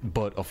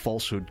 But a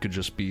falsehood could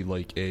just be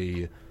like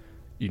you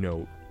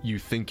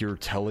think you're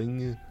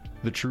telling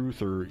the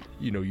truth, or,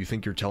 you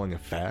think you're telling a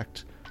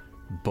fact,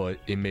 but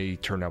it may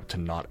turn out to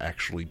not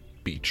actually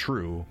be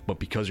true. But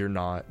because you're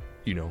not,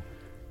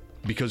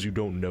 because you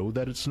don't know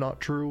that it's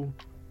not true,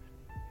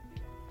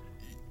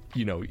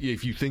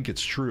 if you think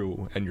it's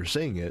true and you're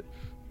saying it,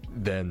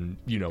 then,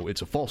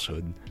 it's a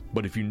falsehood.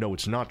 But if you know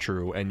it's not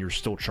true and you're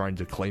still trying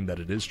to claim that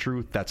it is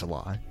true, that's a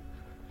lie.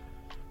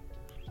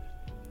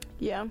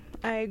 Yeah,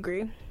 I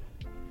agree.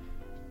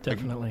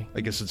 Definitely.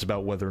 I guess it's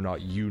about whether or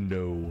not you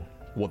know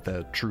what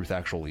the truth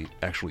actually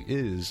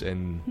is,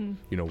 and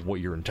what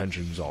your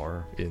intentions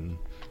are in,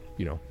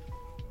 yeah.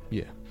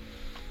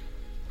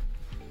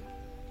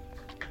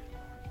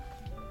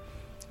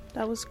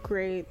 That was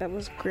great. How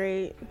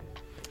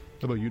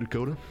about you,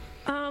 Dakota?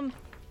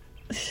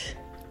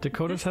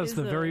 Dakota has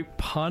the very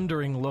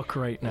pondering look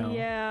right now.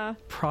 Yeah.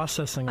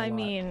 Processing a lot.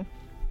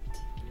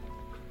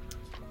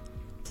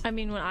 I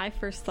mean, when I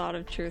first thought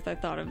of truth, I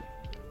thought of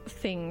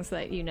things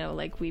that,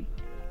 like we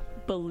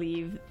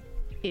believe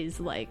is,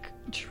 like,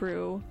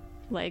 true,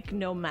 like,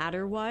 no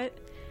matter what.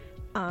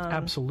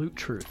 Absolute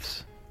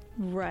truths.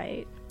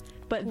 Right.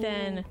 But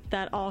then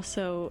that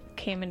also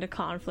came into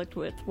conflict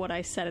with what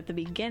I said at the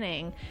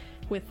beginning,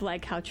 with,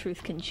 like, how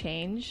truth can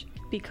change.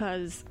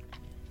 Because,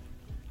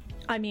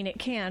 it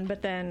can,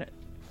 but then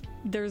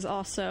there's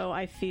also,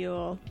 I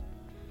feel,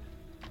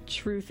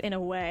 truth in a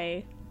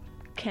way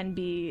can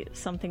be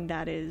something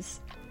that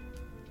is,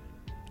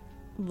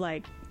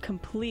 like,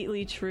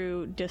 completely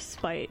true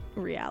despite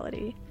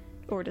reality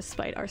or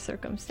despite our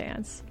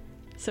circumstance.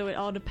 So it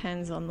all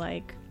depends on,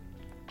 like,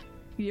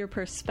 your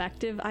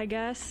perspective, I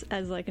guess,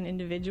 as, like, an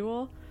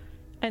individual.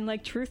 And,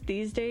 like, truth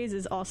these days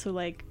is also,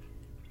 like,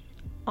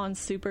 on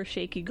super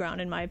shaky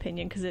ground, in my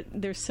opinion, because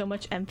there's so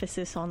much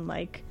emphasis on,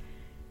 like,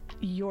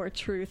 your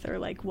truth, or,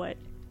 like, what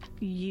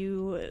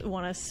you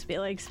want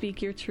to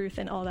speak your truth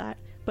and all that.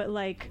 But,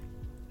 like,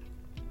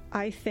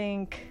 I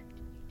think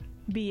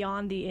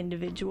beyond the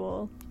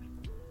individual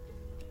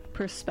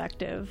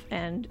perspective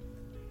and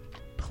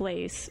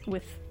place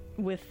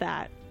with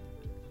that,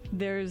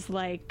 there's,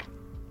 like,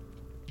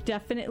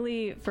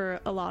 definitely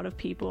for a lot of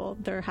people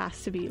there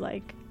has to be,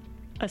 like,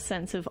 a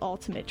sense of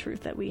ultimate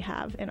truth that we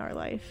have in our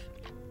life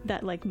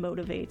that, like,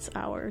 motivates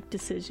our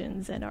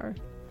decisions and our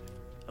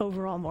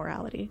overall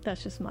morality.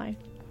 That's just my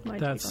take on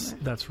that.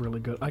 That's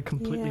really good. I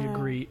completely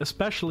agree,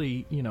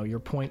 especially, your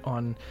point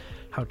on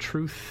how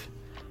truth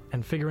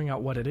and figuring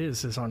out what it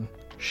is on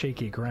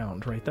shaky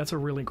ground, right? That's a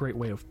really great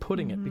way of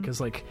putting it,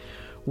 because like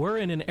we're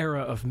in an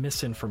era of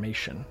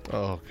misinformation.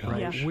 Oh God.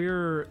 Right? Yeah.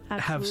 We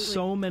have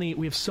so many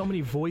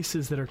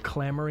voices that are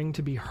clamoring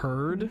to be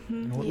heard. You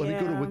know what, let me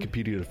go to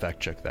Wikipedia to fact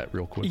check that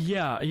real quick.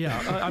 Yeah.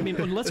 I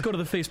mean, let's go to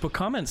the Facebook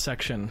comment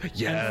section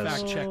and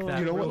fact check that.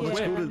 You know what?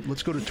 real quick.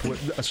 Let's go to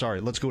Twitter.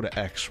 Sorry, let's go to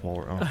X while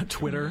we're on.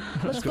 Twitter.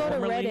 Let's go to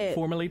Reddit.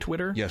 Formerly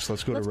Twitter. Yes,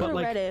 let's go to go Reddit. to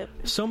Like, Reddit.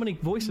 so many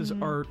voices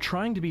are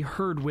trying to be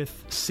heard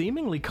with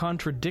seemingly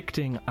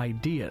contradicting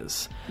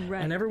ideas.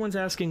 Right. And everyone's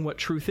asking what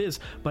truth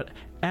is, but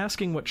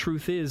asking what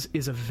truth is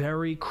a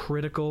very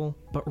critical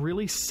but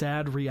really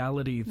sad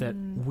reality that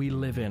we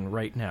live in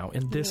right now,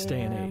 in this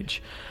day and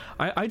age.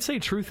 I'd say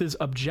truth is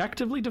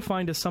objectively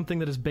defined as something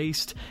that is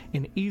based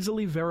in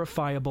easily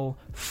verifiable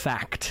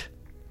fact.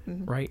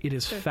 Right? It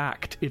is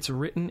fact. It's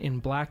written in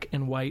black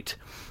and white.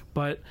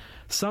 But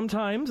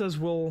sometimes, as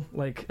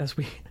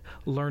we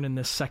learn in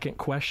this second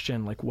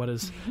question, like what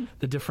is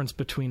the difference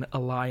between a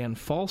lie and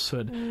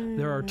falsehood,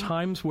 there are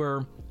times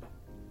where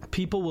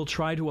people will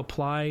try to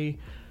apply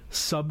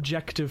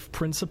subjective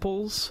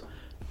principles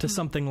to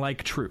something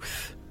like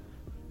truth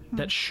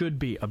that should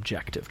be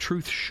objective.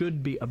 Truth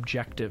should be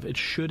objective. It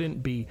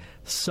shouldn't be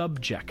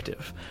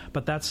subjective.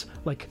 But that's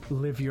like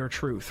live your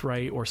truth,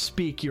 right? Or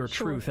speak your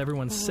truth.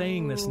 Everyone's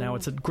saying this now.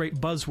 It's a great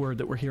buzzword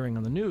that we're hearing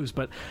on the news,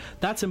 but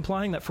that's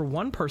implying that for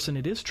one person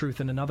it is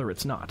truth and another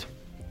it's not.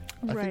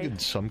 I think in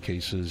some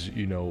cases,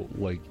 you know,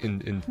 like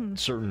in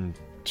certain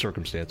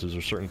circumstances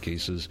or certain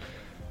cases,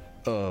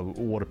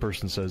 what a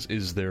person says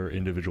is their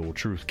individual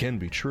truth can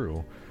be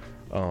true.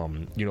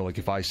 You know, like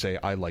if I say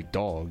I like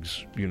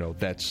dogs, you know,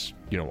 that's,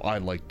 you know, I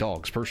like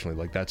dogs personally.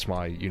 Like that's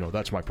my, you know,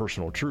 that's my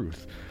personal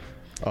truth.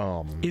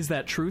 Is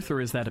that truth or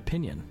is that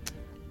opinion?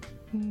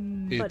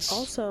 But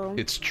also,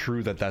 it's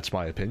true that that's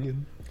my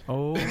opinion.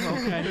 Oh,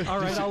 okay. All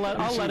right. I'll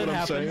let it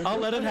happen. I'll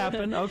let it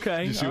happen.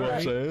 Okay. You see what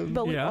I'm saying?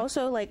 but we Yeah.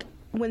 also like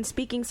when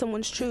speaking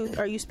someone's truth,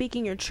 are you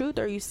speaking your truth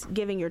or are you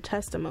giving your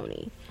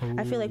testimony?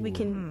 I feel like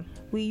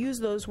we use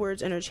those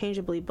words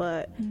interchangeably,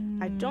 but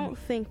I don't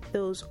think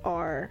those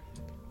are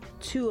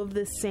two of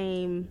the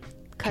same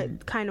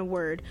kind of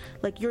word.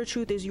 Like your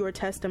truth is your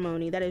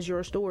testimony, that is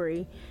your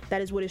story,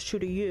 that is what is true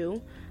to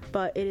you,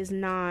 but it is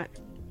not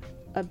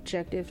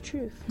objective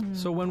truth.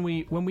 So when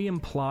we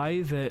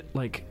imply that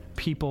like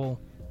people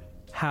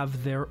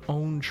have their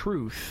own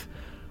truth,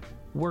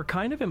 we're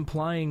kind of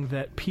implying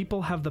that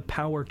people have the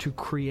power to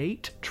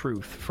create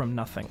truth from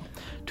nothing,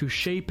 to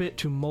shape it,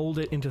 to mold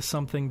it into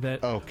something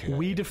that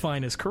we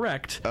define as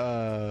correct.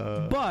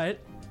 But,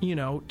 you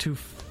know, to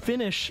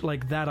finish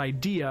like that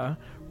idea,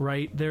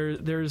 right,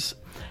 there's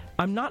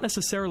I'm not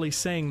necessarily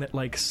saying that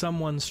like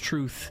someone's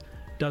truth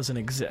doesn't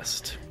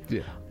exist.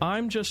 Yeah.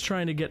 I'm just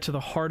trying to get to the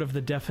heart of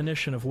the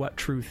definition of what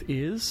truth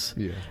is.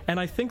 Yeah. And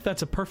I think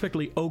that's a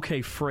perfectly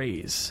okay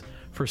phrase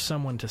for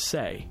someone to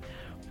say.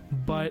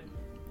 But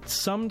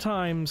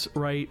sometimes,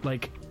 right,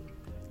 like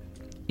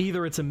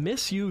either it's a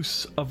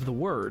misuse of the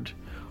word,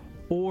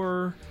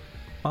 or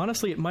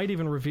honestly, it might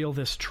even reveal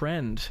this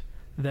trend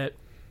that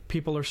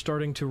people are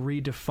starting to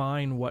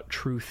redefine what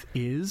truth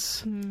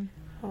is.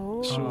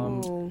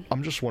 So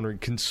I'm just wondering,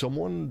 can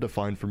someone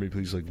define for me,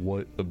 please, like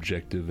what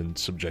objective and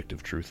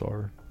subjective truth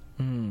are?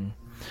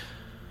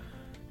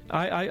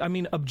 I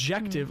mean,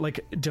 objective, like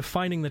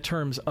defining the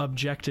terms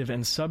objective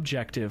and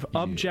subjective.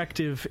 Yeah.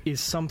 Objective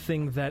is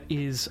something that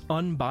is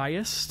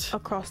unbiased.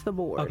 Across the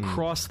board.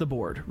 Across the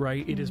board,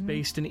 right? It is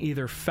based in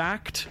either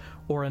fact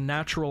or a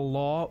natural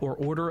law or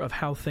order of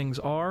how things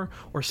are,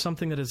 or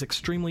something that is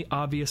extremely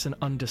obvious and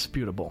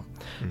undisputable.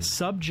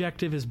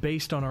 Subjective is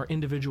based on our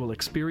individual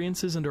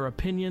experiences and our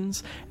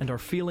opinions and our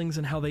feelings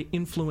and how they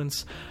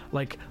influence,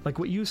 like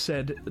what you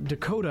said,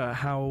 Dakota,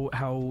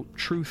 how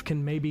truth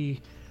can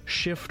maybe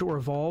shift or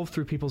evolve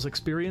through people's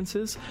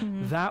experiences.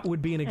 That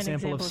would be an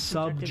example of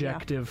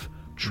subjective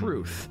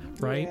truth,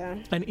 right? Yeah.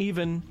 And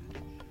even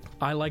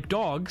I like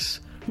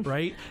dogs,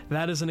 right?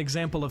 That is an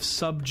example of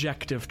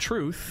subjective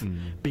truth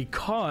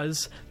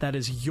because that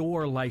is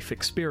your life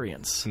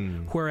experience.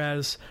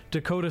 Whereas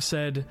Dakota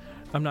said,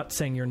 I'm not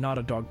saying you're not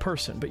a dog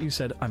person, but you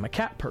said, I'm a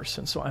cat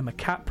person. So I'm a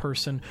cat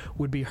person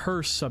would be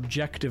her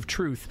subjective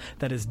truth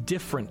that is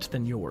different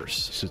than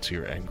yours. Sits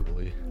here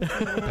angrily,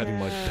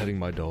 petting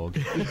my dog.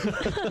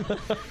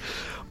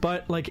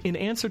 But like in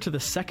answer to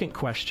the second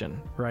question,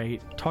 right,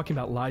 talking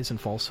about lies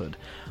and falsehood,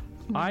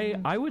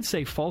 I would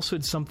say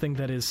falsehood is something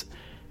that is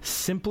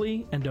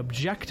simply and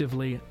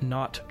objectively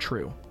not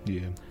true.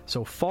 Yeah.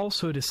 So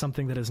falsehood is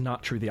something that is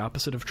not true, the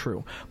opposite of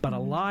true. But a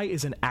lie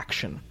is an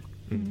action.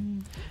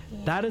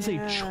 That is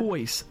a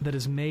choice that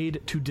is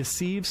made to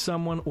deceive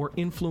someone or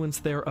influence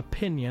their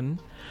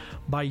opinion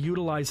by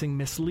utilizing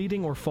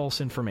misleading or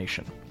false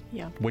information.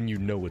 Yeah. When you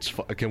know it's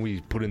can we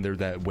put in there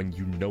that when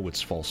you know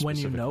it's false? When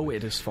you know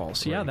it is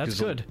false. Right? Yeah, that's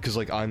good. Because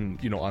like I'm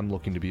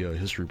looking to be a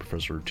history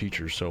professor or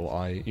teacher, so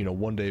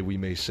one day we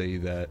may say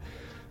that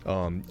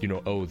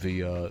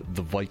the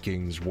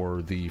Vikings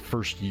were the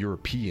first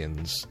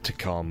Europeans to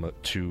come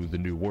to the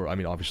New World. I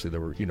mean, obviously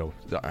there were,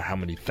 how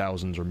many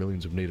thousands or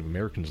millions of Native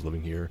Americans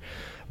living here,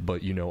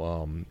 but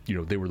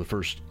they were the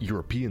first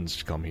Europeans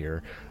to come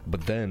here.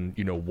 But then,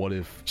 what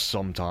if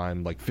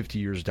sometime like 50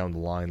 years down the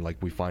line, like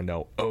we find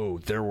out,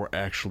 there were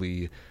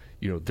actually,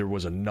 there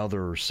was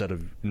another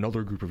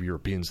group of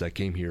Europeans that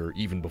came here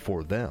even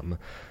before them.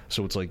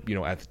 So it's like,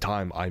 at the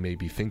time I may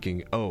be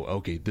thinking,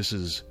 okay, this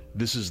is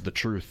the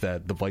truth,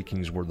 that the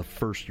Vikings were the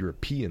first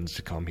Europeans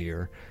to come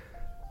here.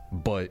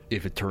 But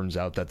if it turns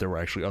out that there were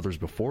actually others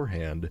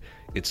beforehand,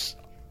 it's,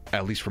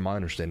 at least from my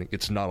understanding,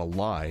 it's not a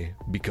lie,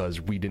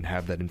 because we didn't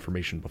have that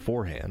information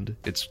beforehand.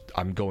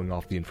 I'm going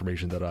off the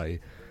information that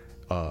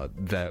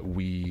that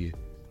we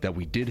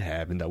did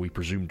have and that we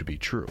presumed to be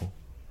true.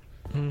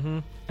 Mm-hmm.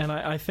 And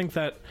I think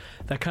that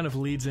kind of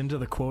leads into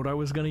the quote I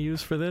was going to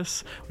use for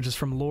this, which is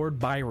from Lord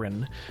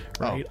Byron,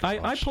 right?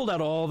 I pulled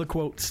out all the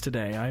quotes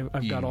today.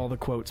 I've got all the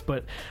quotes.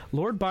 But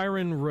Lord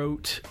Byron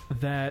wrote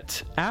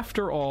that,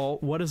 after all,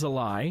 what is a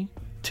lie?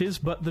 'Tis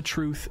but the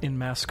truth in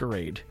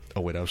masquerade.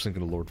 Oh, wait, I was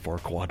thinking of Lord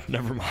Farquaad.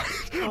 Never mind.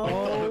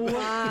 Oh,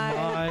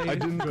 my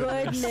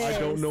goodness. I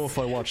don't know if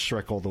I watched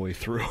Shrek all the way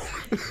through.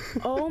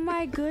 Oh,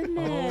 my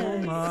goodness. Oh,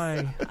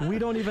 my. We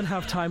don't even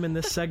have time in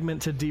this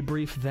segment to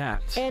debrief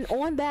that. And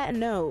on that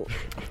note.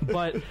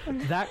 But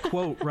that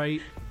quote,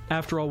 right?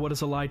 After all, what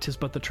is a lie? 'Tis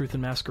but the truth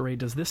in masquerade.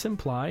 Does this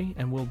imply,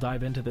 and we'll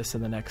dive into this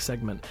in the next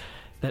segment,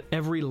 that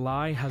every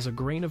lie has a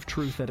grain of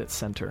truth at its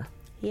center?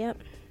 Yep.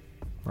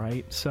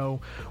 Right?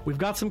 So we've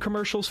got some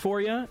commercials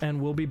for you,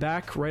 and we'll be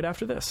back right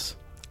after this.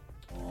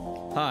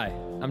 Hi,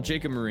 I'm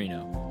Jacob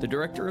Marino, the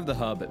director of the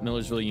Hub at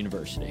Millersville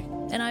University.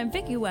 And I'm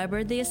Vicki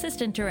Weber, the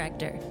assistant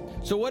director.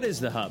 So what is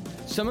the Hub?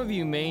 Some of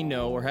you may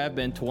know or have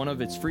been to one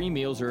of its free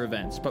meals or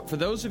events, but for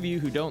those of you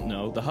who don't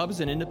know, the Hub is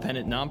an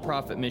independent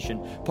nonprofit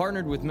mission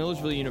partnered with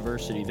Millersville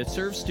University that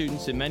serves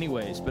students in many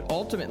ways, but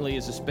ultimately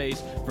is a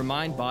space for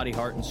mind, body,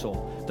 heart, and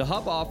soul. The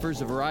Hub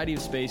offers a variety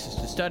of spaces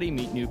to study,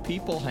 meet new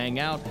people, hang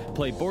out,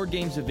 play board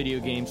games and video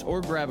games,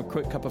 or grab a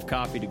quick cup of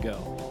coffee to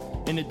go.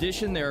 In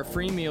addition, there are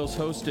free meals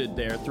hosted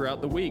there throughout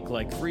the week,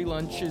 like free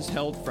lunches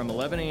held from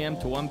 11 a.m.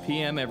 to 1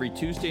 p.m. every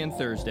Tuesday and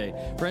Thursday,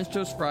 French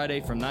Toast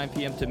Friday from 9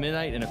 p.m. to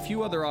midnight, and a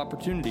few other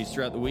opportunities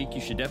throughout the week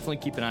you should definitely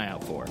keep an eye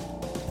out for.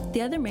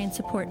 The other main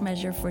support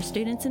measure for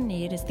students in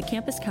need is the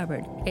Campus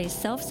Cupboard, a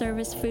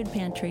self-service food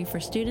pantry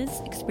for students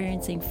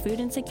experiencing food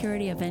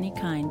insecurity of any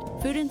kind.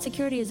 Food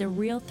insecurity is a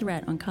real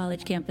threat on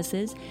college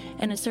campuses,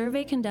 and a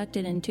survey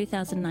conducted in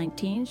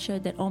 2019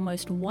 showed that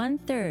almost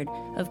 1/3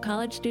 of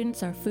college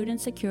students are food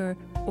insecure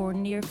or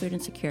near food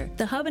insecure.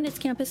 The Hub and its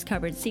Campus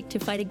Cupboard seek to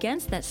fight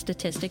against that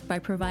statistic by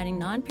providing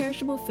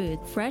non-perishable food,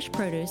 fresh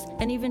produce,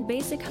 and even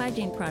basic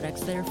hygiene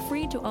products that are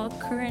free to all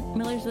current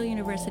Millersville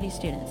University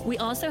students. We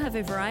also have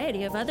a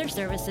variety of other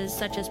services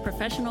such as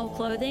professional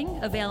clothing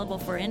available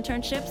for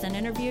internships and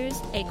interviews,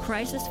 a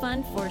crisis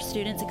fund for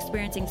students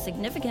experiencing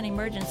significant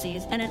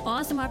emergencies, and an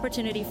awesome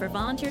opportunity for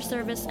volunteer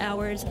service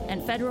hours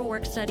and federal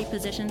work-study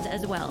positions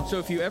as well. So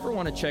if you ever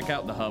want to check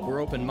out the Hub, we're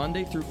open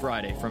Monday through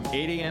Friday from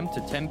 8 a.m.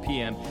 to 10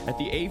 p.m. at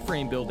the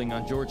A-Frame building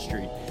on George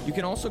Street. You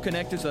can also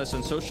connect with us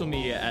on social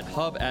media at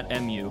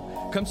hub@MU.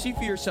 Come see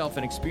for yourself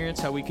and experience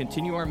how we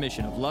continue our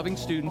mission of loving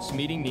students,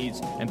 meeting needs,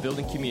 and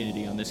building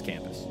community on this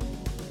campus.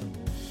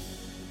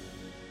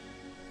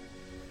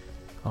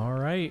 All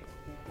right,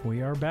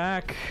 we are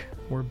back.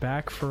 We're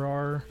back for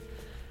our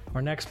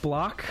next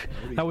block.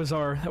 That was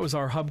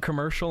our Hub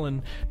commercial,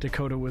 and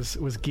Dakota was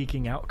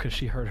geeking out because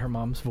she heard her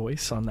mom's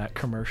voice on that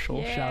commercial.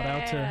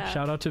 Yeah.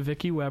 Shout out to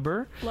Vicki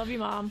Weber. Love you,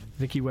 Mom.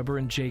 Vicki Weber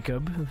and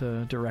Jacob,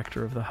 the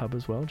director of the Hub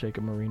as well,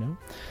 Jacob Marino.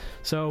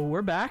 So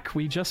we're back.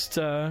 We just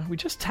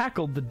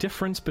tackled the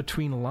difference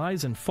between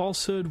lies and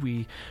falsehood.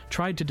 We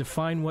tried to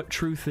define what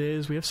truth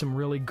is. We have some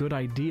really good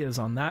ideas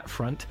on that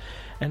front.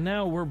 And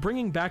now we're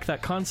bringing back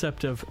that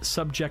concept of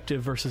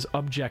subjective versus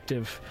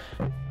objective,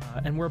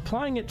 and we're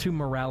applying it to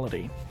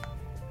morality.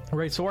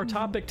 Right, so our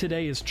topic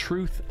today is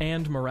truth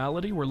and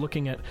morality. We're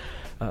looking at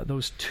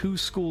those two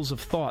schools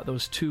of thought,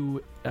 those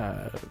two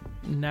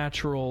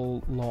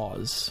natural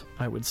laws,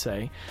 I would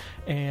say.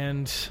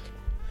 And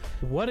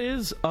what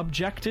is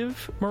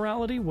objective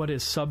morality? What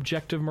is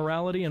subjective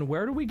morality? And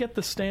where do we get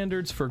the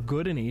standards for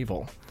good and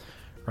evil?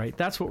 Right,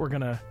 that's what we're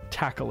going to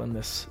tackle in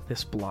this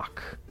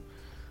block.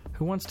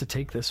 Who wants to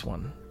take this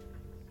one?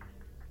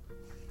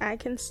 I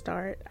can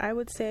start. I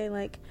would say,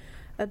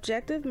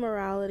 objective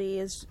morality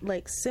is,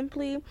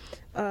 simply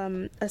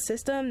a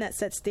system that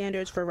sets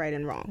standards for right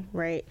and wrong,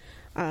 right?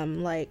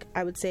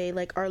 I would say,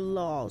 our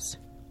laws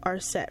are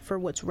set for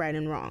what's right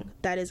and wrong.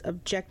 That is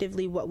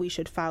objectively what we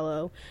should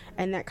follow,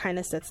 and that kind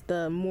of sets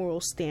the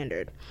moral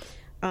standard.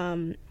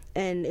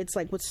 And it's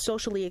what's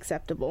socially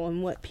acceptable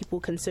and what people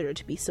consider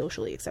to be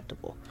socially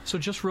acceptable. So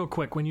just real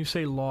quick, when you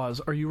say laws,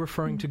 are you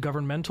referring to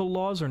governmental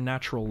laws or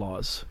natural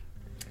laws?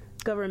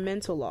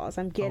 Governmental laws.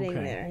 I'm getting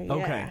there.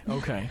 Yeah.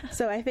 Okay.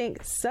 So I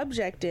think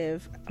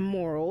subjective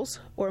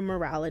morals or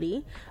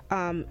morality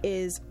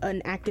is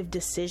an active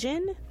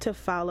decision to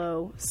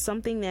follow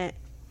something that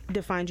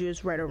defines you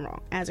as right or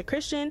wrong. As a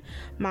Christian,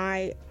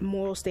 my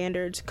moral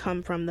standards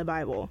come from the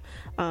Bible.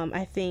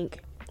 I think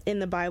in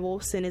the Bible,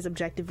 sin is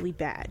objectively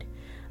bad.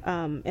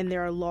 And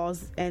there are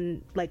laws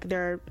and like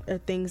there are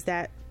things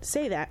that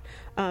say that.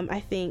 I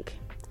think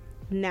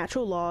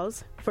natural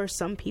laws for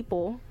some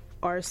people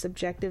are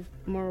subjective,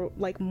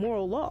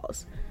 moral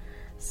laws.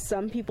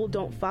 Some people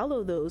don't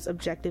follow those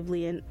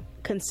objectively and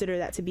consider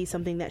that to be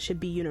something that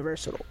should be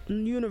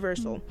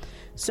universal.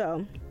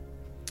 So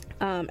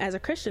as a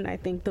Christian, I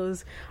think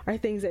those are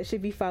things that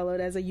should be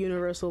followed as a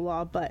universal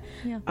law, but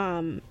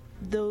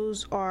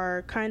those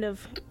are kind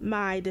of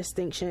my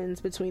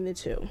distinctions between the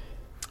two.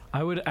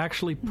 I would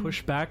actually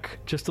push back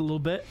just a little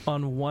bit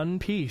on one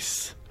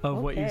piece of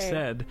what you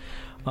said.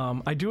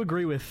 I do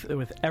agree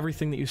with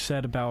everything that you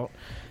said about,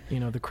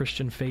 the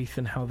Christian faith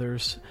and how there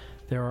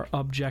are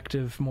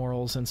objective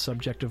morals and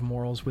subjective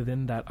morals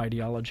within that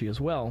ideology as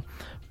well.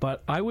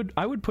 But I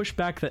would push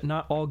back that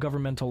not all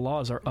governmental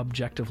laws are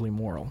objectively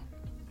moral.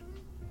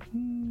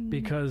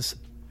 Because,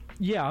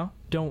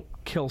 don't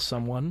kill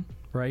someone,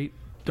 right?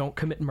 Don't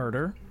commit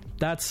murder.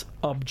 That's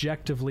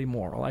objectively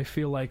moral. I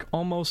feel like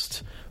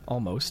almost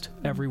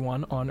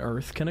everyone on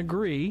Earth can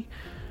agree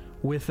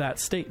with that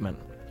statement,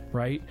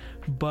 right?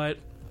 But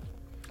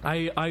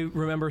I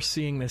remember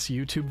seeing this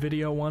YouTube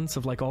video once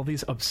of like all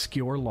these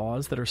obscure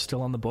laws that are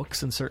still on the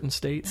books in certain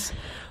states.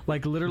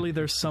 Like literally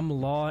there's some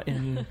law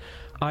in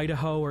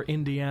Idaho or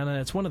Indiana,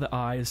 it's one of the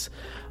I's,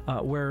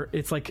 where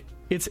it's like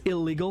it's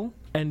illegal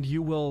and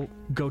you will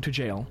go to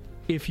jail.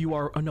 If you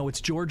are, it's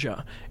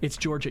Georgia. It's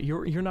Georgia.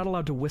 You're not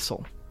allowed to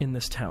whistle in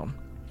this town.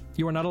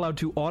 You are not allowed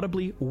to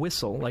audibly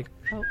whistle. Like,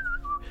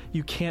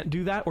 you can't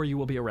do that or you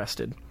will be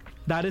arrested.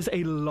 That is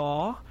a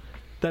law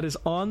that is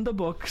on the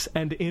books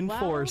and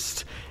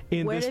enforced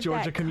in this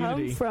Georgia community. Where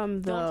did that come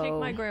from, though? Don't take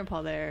my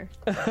grandpa there.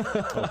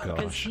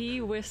 Because he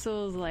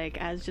whistles like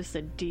as just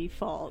a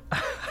default.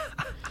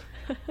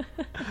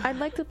 I'd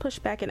like to push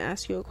back and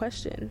ask you a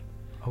question.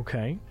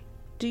 Okay.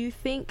 Do you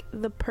think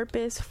the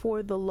purpose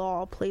for the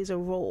law plays a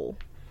role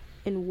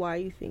in why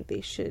you think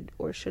they should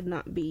or should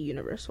not be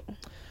universal?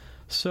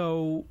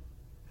 So,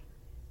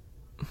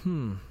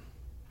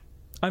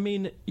 I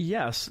mean,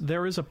 yes,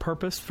 there is a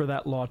purpose for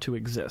that law to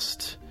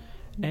exist.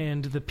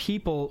 And the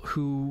people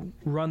who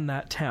run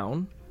that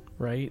town,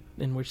 right,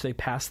 in which they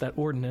passed that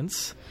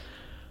ordinance,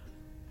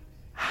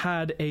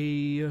 had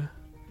a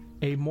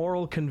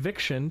moral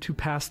conviction to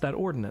pass that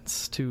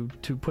ordinance, to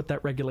put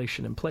that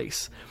regulation in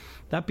place.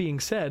 That being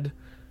said,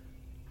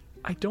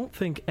 I don't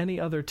think any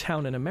other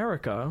town in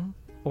America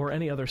or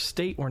any other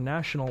state or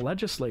national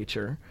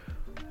legislature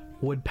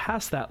would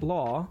pass that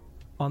law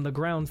on the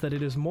grounds that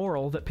it is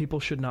moral that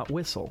people should not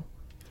whistle.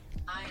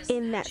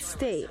 In that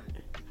state.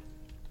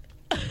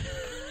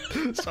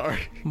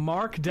 Sorry.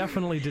 Mark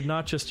definitely did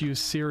not just use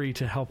Siri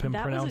to help him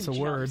pronounce a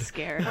word.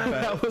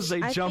 That was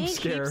a jump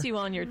scare. Keeps you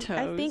on your toes.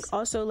 I think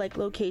also like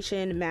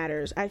location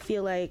matters. I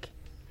feel like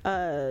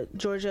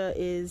Georgia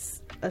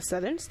is a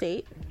southern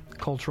state.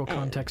 Cultural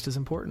context is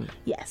important.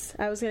 Yes,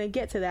 I was going to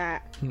get to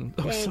that.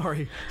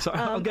 Sorry.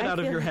 I'll get out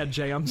of your head,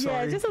 Jay. I'm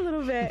sorry. Yeah, just a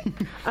little bit.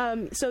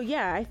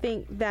 I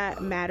think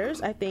that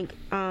matters. I think,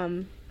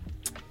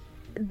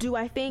 do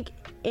I think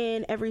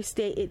in every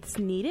state it's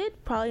needed?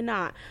 Probably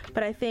not.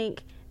 But I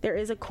think there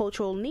is a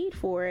cultural need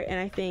for it, and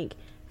I think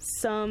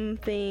some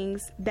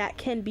things that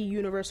can be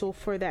universal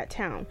for that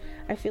town.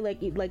 I feel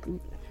like it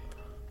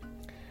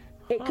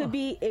could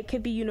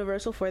be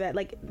universal for that.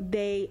 Like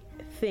they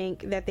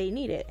think that they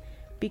need it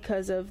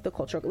because of the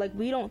culture. Like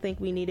we don't think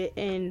we need it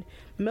in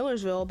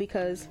Millersville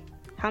because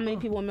how many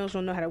people in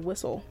Millersville know how to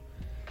whistle?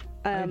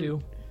 I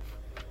do.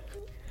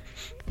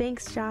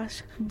 Thanks,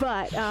 Josh.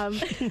 But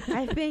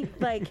I think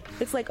like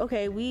it's like,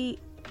 okay, we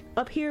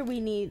up here we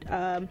need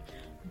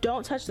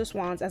don't touch the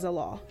swans as a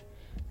law.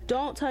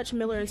 Don't touch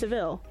Miller and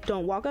Seville.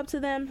 Don't walk up to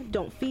them.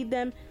 Don't feed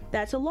them.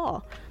 That's a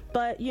law.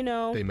 But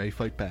they may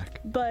fight back.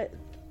 But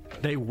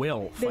they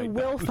will fight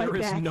back. There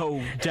is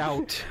no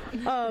doubt.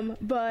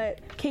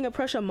 But King of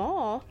Prussia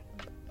Mall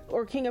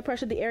or King of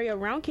Prussia, the area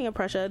around King of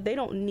Prussia, they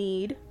don't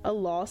need a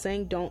law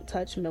saying don't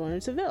touch Miller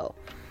and Seville.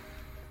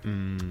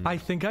 I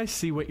think I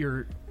see what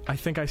you're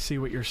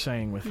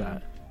saying with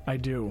that. I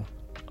do.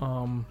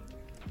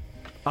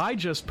 I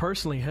just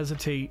personally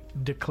hesitate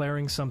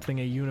declaring something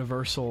a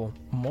universal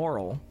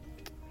moral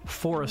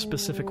for a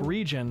specific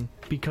region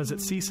because it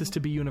ceases to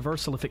be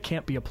universal if it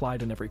can't be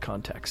applied in every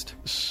context.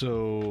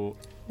 So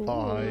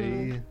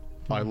I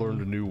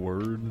learned a new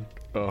word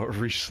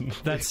recently.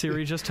 That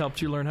Siri just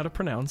helped you learn how to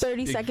pronounce.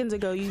 30 seconds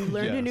ago, you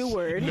learned a new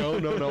word. No.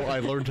 I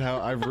learned how.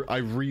 I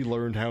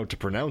relearned how to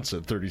pronounce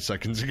it 30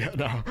 seconds ago.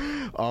 Now,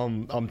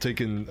 I'm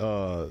taking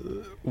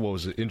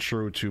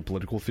Intro to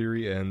Political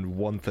Theory, and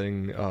one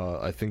thing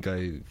I think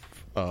I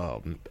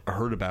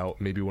heard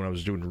about maybe when I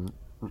was doing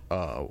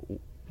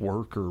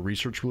work or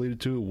research related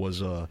to it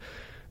was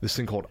this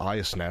thing called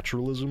IS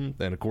naturalism,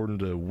 and according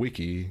to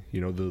Wiki,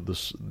 you know,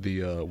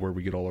 the where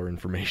we get all our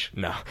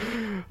information now.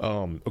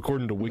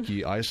 According to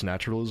Wiki, IS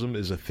naturalism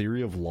is a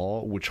theory of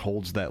law which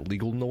holds that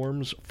legal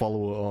norms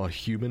follow a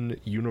human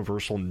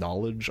universal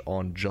knowledge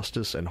on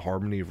justice and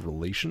harmony of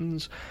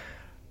relations.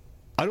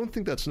 I don't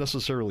think that's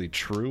necessarily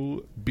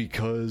true,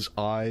 because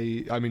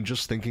I mean,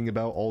 just thinking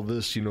about all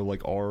this, you know,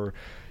 like our,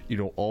 you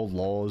know, all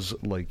laws,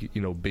 like,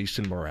 you know, based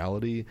in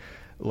morality.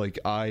 Like,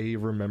 I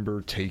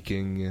remember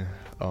taking,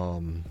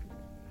 what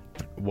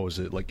was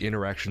it, like,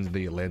 Interactions in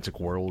the Atlantic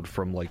World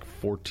from, like,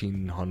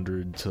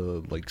 1400 to,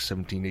 like,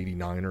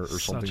 1789 or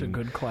something. Such a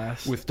good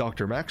class. With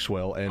Dr.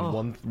 Maxwell,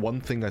 and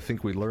one thing I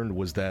think we learned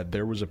was that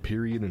there was a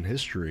period in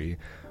history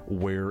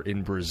where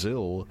in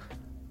Brazil,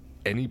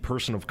 any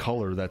person of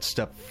color that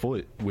stepped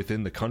foot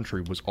within the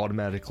country was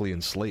automatically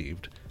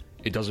enslaved.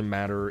 It doesn't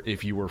matter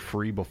if you were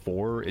free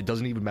before. It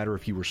doesn't even matter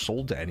if you were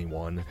sold to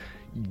anyone.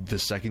 The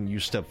second you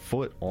step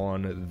foot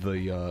on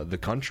the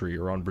country,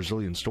 or on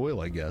Brazilian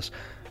soil, I guess,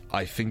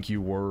 I think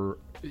you were,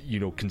 you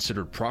know,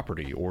 considered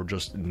property, or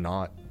just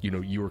not, you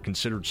know, you were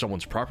considered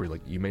someone's property.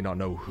 Like, you may not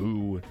know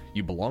who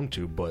you belong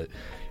to, but,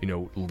 you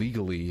know,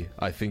 legally,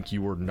 I think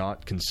you were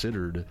not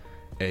considered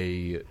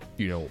a,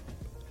 you know,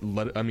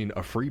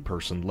 a free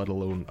person, let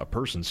alone a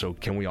person. So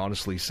can we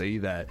honestly say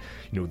that,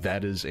 you know,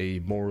 that is a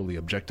morally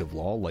objective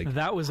law? Like,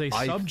 that was a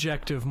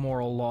subjective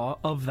moral law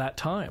of that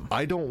time.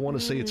 I don't want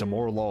to say it's a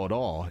moral law at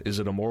all. Is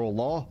it a moral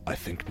law? I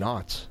think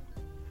not.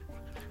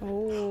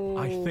 Oh.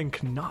 I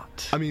think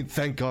not. I mean,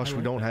 thank gosh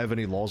we don't have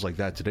any laws like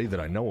that today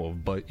that I know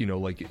of, but, you know,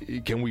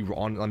 like, can we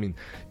I mean,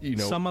 you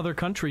know, some other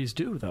countries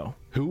do, though.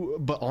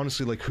 But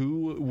honestly, like,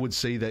 who would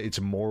say that it's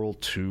moral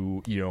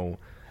to, you know,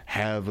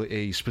 have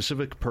a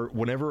specific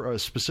whenever a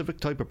specific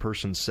type of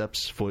person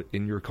steps foot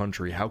in your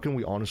country? How can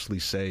we honestly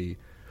say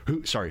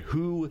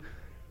who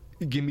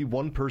give me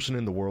one person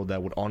in the world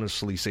that would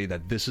honestly say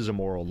that this is a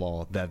moral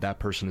law, that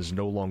person is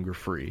no longer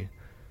free?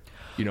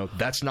 You know,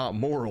 that's not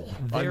moral.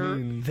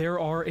 There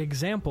are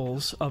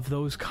examples of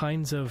those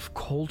kinds of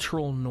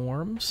cultural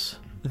norms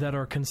that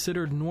are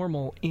considered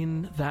normal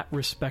in that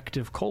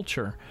respective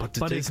culture,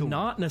 but is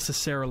not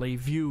necessarily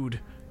viewed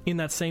in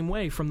that same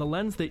way from the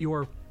lens that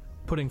you're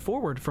putting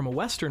forward from a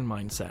Western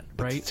mindset,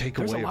 right?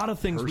 There's a lot of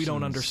things we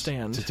don't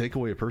understand. To take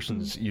away a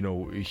person's, you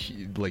know,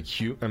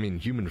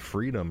 human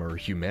freedom or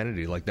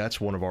humanity, like, that's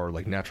one of our,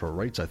 like, natural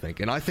rights, I think.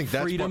 And I think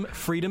that's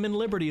freedom and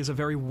liberty is a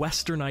very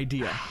Western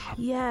idea.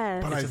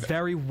 Yes. But it's a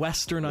very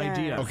Western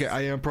idea. Okay,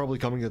 I am probably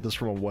coming at this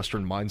from a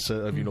Western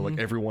mindset of, you know, like,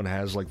 everyone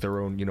has, like,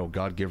 their own, you know,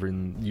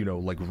 God-given, you know,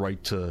 like,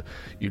 right to,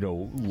 you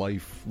know,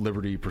 life,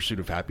 liberty, pursuit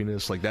of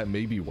happiness. Like, that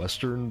may be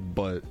Western,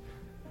 but,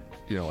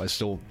 you know, I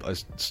still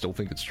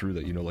think it's true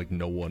that, you know, like,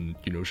 no one,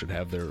 you know, should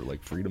have their,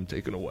 like, freedom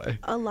taken away.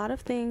 A lot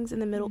of things in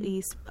the Middle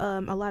East, a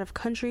lot of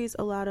countries,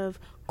 a lot of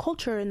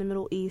culture in the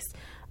Middle East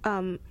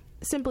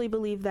simply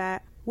believe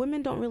that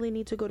women don't really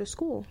need to go to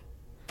school.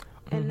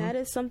 And that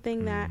is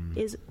something that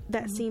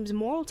seems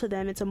moral to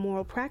them. It's a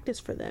moral practice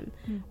for them.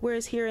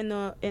 Whereas here in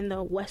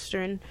the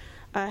Western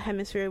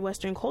hemisphere,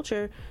 Western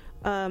culture,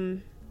 I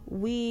know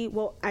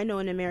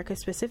in America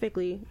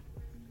specifically,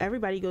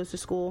 everybody goes to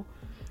school.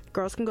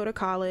 Girls can go to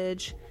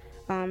college.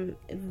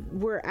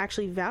 We're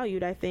actually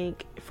valued, I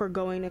think, for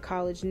going to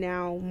college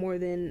now more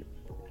than,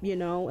 you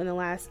know, in the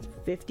last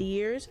 50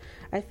 years.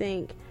 I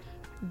think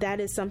that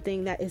is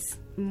something that is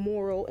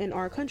moral in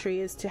our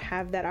country, is to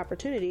have that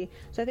opportunity.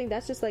 So I think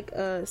that's just like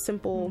a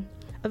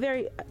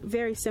very,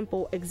 very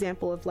simple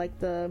example of, like,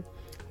 the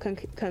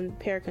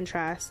compare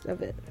contrast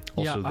of it.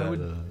 Also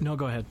no,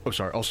 go ahead. Oh,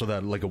 sorry. Also,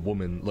 that, like, a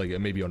woman, like,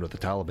 maybe under the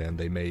Taliban,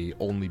 they may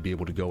only be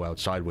able to go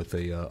outside with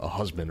a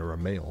husband or a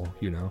male,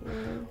 you know,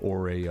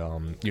 or a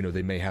you know,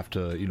 they may have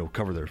to, you know,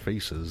 cover their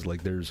faces.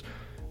 Like, there's,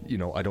 you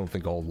know, I don't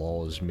think all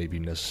laws maybe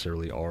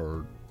necessarily are,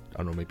 I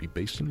don't know, maybe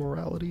based in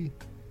morality.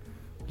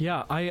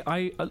 Yeah,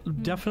 I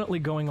definitely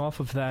going off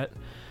of that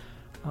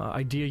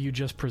idea you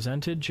just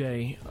presented,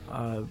 Jay.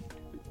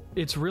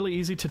 It's really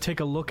easy to take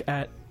a look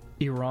at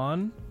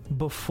Iran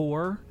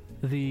before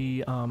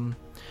the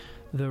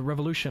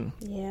revolution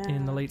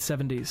in the late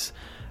 70s.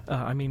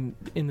 I mean,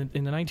 in the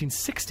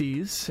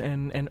 1960s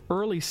and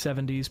early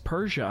 70s,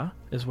 Persia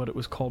is what it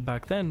was called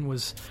back then,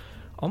 was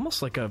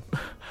almost like a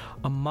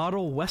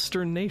model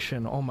Western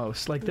nation,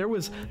 almost. Like, there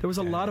was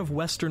a lot of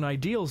Western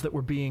ideals that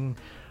were being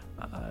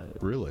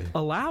really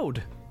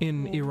allowed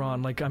in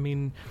Iran. Like, I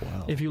mean,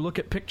 if you look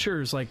at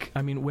pictures, like,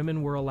 I mean,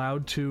 women were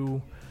allowed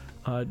to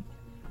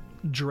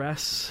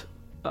dress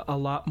a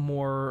lot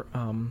more,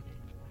 I'm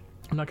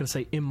not going to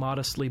say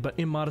immodestly, but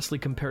immodestly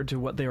compared to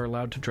what they are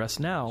allowed to dress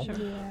now. Sure.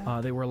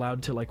 Yeah. They were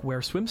allowed to, like,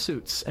 wear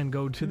swimsuits and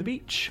go to the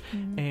beach.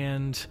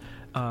 And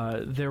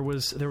there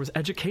was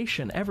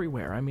education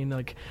everywhere. I mean,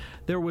 like,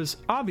 there was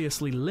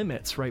obviously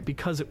limits, right,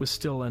 because it was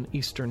still an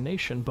Eastern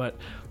nation, but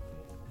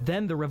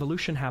then the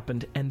revolution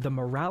happened and the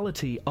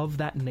morality of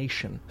that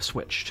nation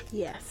switched.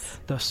 Yes.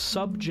 The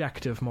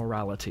subjective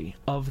morality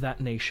of that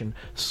nation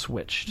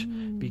switched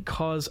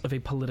because of a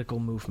political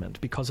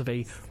movement, because of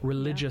a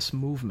religious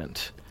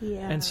movement.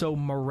 Yeah. And so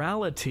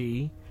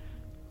morality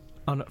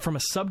from a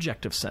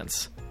subjective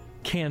sense,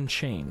 can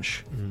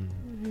change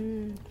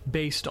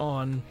based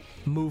on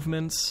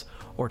movements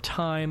or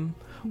time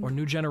or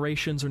new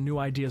generations or new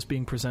ideas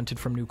being presented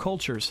from new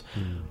cultures.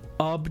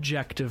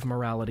 Objective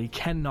morality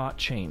cannot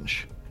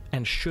change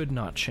and should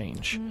not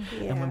change.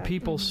 And when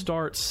people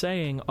start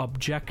saying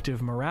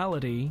objective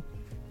morality,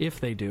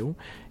 if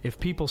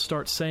people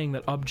start saying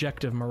that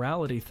objective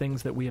morality,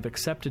 things that we have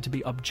accepted to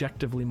be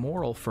objectively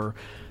moral for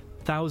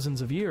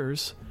thousands of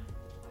years,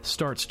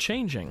 starts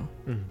changing,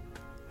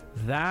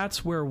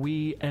 that's where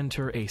we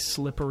enter a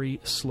slippery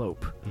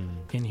slope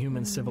in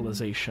human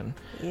civilization.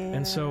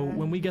 And so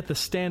when we get the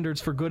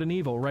standards for good and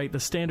evil, right, the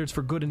standards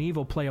for good and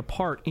evil play a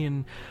part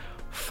in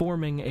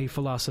forming a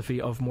philosophy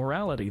of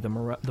morality, the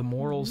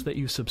morals that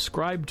you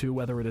subscribe to,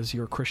 whether it is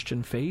your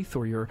Christian faith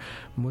or your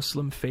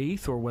Muslim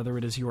faith, or whether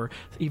it is your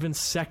even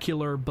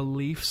secular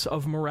beliefs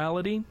of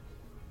morality.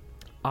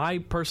 I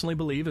personally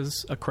believe,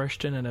 as a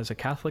Christian and as a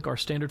Catholic, our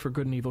standard for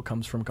good and evil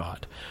comes from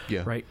God.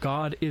 Yeah. Right?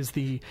 God is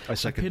the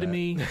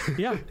epitome.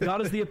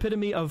 God is the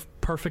epitome of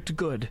perfect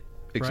good.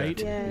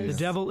 Exactly. Right? Yes. The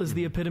devil is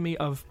the epitome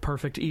of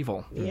perfect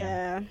evil.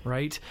 Yeah.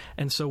 Right?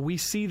 And so we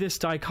see this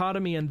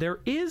dichotomy, and there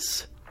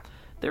is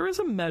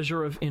a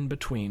measure of in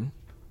between.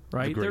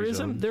 Right? There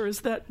is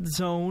that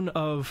zone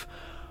of,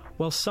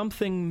 well,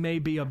 something may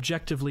be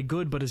objectively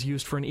good but is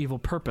used for an evil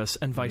purpose,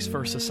 and vice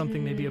versa.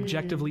 Something may be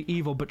objectively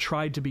evil but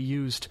tried to be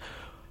used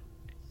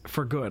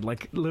for good.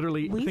 Like,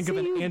 literally, think of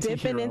an anti-hero.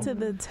 Dipping into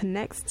the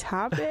next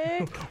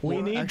topic.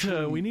 we need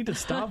to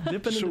stop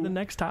dipping into the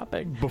next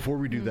topic. Before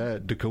we do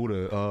that,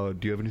 Dakota,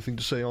 do you have anything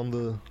to say on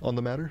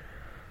the matter?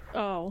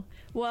 Oh,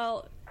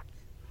 well,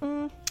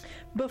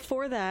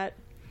 before that,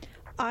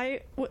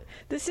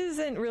 this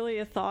isn't really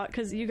a thought,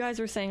 because you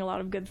guys were saying a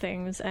lot of good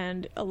things,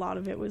 and a lot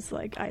of it was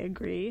like, I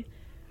agree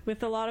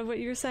with a lot of what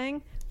you're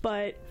saying,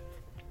 but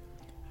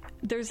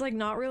there's like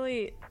not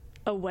really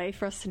a way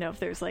for us to know if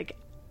there's like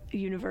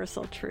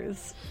universal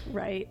truths,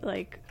 right?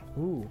 Like,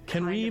 ooh,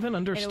 can we even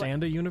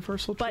understand a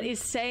universal truth? But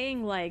is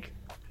saying like,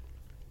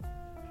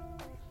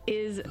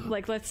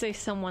 let's say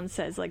someone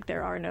says like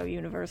there are no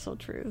universal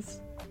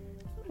truths,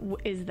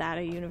 is that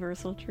a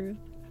universal truth?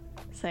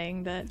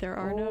 Saying that there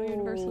are no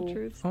universal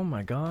truths? Oh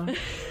my god.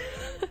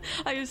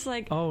 I just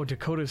like, oh,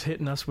 Dakota's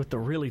hitting us with the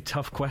really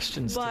tough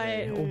questions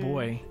today. Oh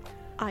boy.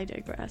 I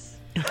digress.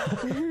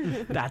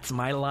 That's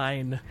my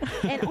line.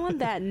 And on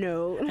that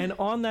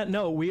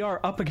note, we are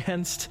up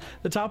against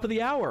the top of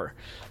the hour.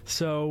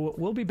 So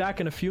we'll be back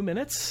in a few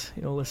minutes.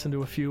 You'll listen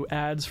to a few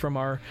ads from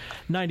our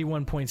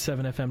 91.7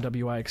 FM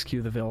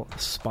WIXQ the Ville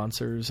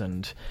sponsors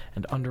and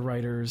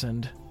underwriters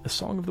and the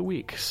song of the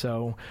week.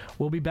 So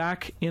we'll be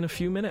back in a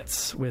few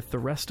minutes with the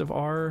rest of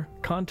our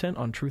content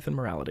on truth and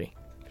morality.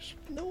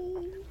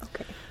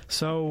 Okay.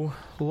 So,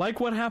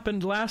 like what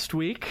happened last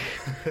week,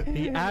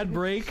 the ad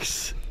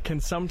breaks can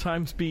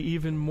sometimes be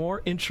even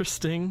more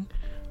interesting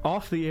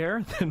off the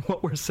air than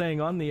what we're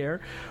saying on the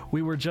air.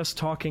 We were just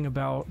talking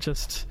about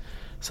just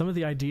some of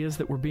the ideas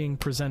that were being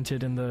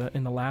presented in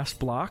the last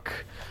block,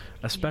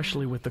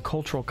 especially with the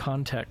cultural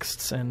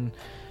contexts. And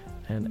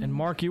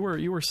Mark, you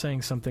were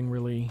saying something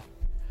really,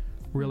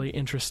 really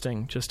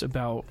interesting just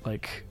about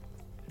like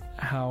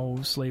how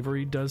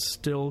slavery does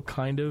still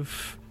kind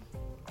of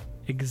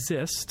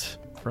exist,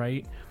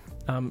 right?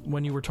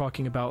 When you were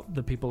talking about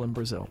the people in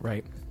Brazil,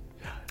 right?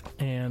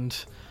 And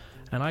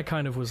I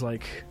kind of was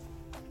like,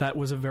 that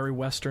was a very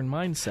Western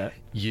mindset.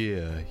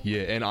 Yeah,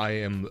 and I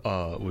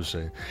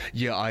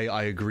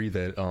agree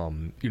that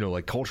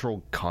like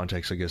cultural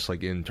context, I guess,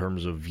 like in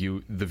terms of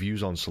the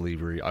views on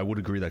slavery, I would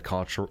agree that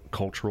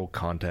cultural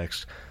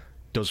context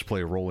does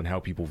play a role in how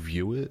people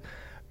view it.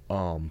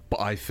 But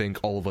I think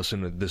all of us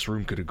in this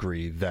room could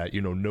agree that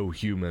no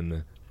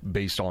human,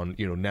 based on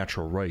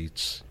natural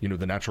rights,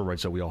 the natural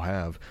rights that we all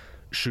have,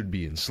 should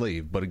be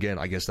enslaved. But again,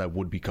 I guess that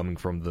would be coming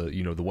from the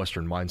the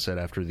Western mindset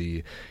after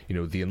the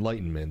the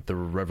Enlightenment, the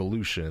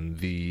Revolution,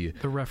 the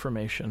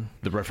Reformation.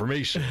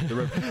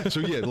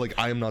 So yeah, like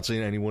I am not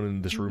saying anyone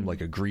in this room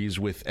like agrees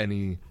with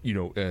any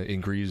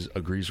agrees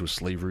with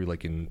slavery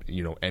like in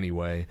any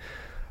way.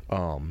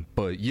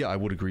 But yeah, I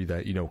would agree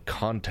that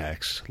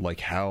context, like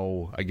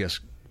how I guess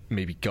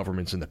maybe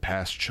governments in the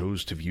past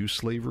chose to view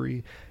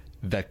slavery,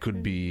 that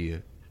could be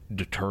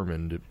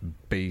determined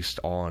based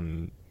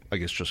on, I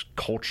guess, just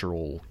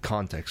cultural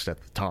context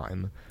at the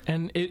time,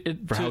 and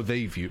how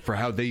they viewed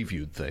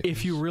things.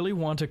 If you really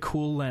want a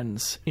cool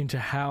lens into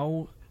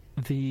how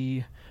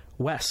the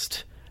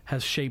West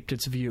has shaped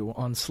its view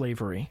on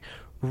slavery,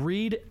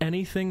 read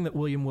anything that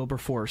William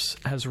Wilberforce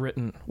has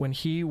written when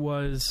he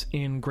was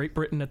in Great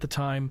Britain at the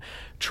time,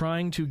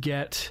 trying to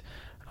get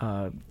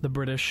the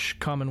British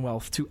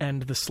Commonwealth to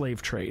end the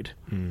slave trade.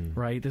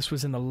 Right? This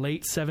was in the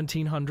late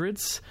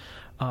 1700s.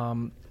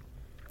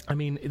 I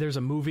mean, there's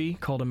a movie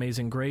called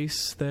Amazing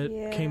Grace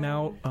that came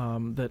out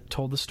that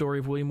told the story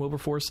of William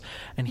Wilberforce,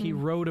 and he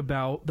wrote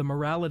about the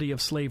morality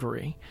of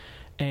slavery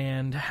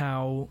and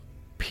how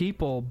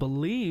people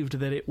believed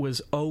that it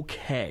was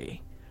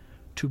okay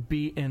to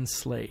be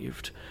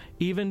enslaved.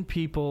 Even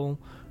people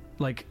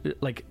like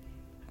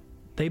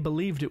they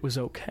believed it was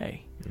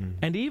okay.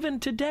 And even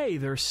today,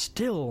 there's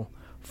still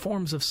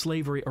forms of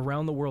slavery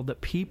around the world that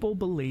people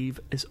believe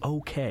is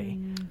okay.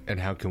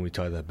 And how can we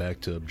tie that back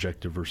to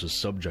objective versus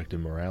subjective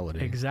morality?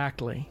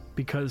 Exactly.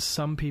 Because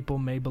some people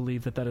may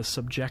believe that is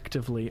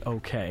subjectively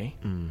okay.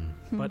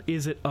 But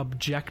is it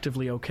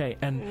objectively okay?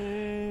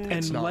 And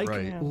It's not like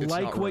right. It's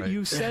like not what right.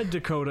 you said,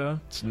 Dakota,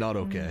 It's not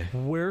okay.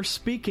 we're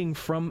speaking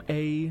from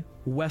a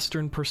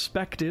Western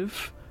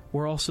perspective.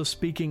 We're also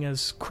speaking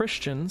as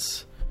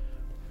Christians.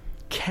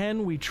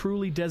 Can we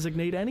truly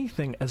designate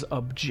anything as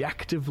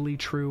objectively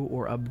true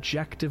or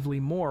objectively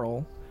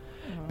moral?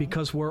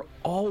 Because we're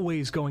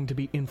always going to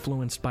be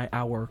influenced by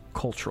our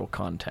cultural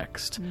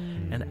context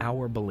and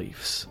our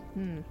beliefs.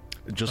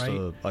 Just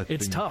Right?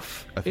 it's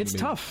tough. I think It's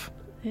maybe- tough.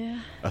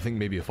 Yeah. I think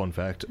maybe a fun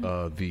fact,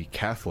 the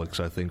Catholics,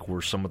 I think,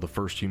 were some of the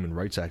first human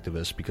rights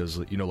activists because,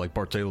 like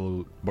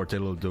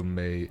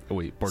Bartolomé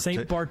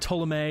Saint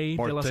Bartolomé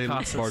de las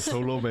Casas.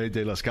 Bartolomé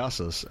de las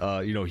Casas,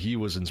 he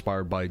was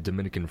inspired by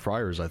Dominican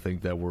friars, I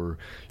think, that were,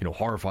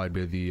 horrified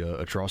by the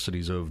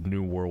atrocities of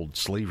New World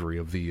slavery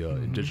of the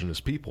indigenous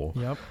people.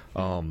 Yep.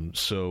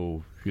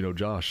 So,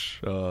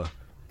 Josh,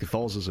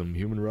 Catholicism,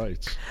 human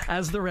rights.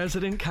 As the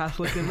resident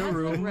Catholic in the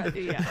room.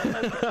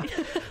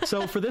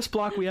 So for this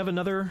block, we have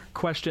another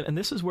question, and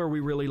this is where we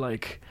really I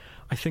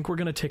think we're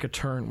going to take a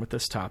turn with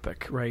this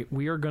topic, right?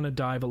 We are going to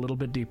dive a little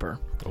bit deeper.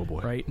 Oh, boy.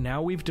 Right?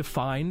 Now we've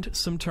defined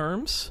some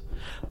terms.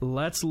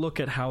 Let's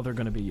look at how they're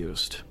going to be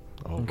used.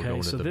 Oh, we're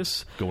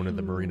going in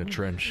the Marina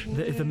Trench.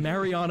 The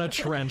Mariana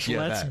Trench. Yeah,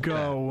 Let's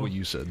go. Well,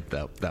 you said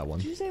that one.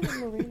 Did you say the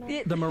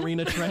Marina? The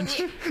Marina Trench.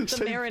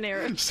 The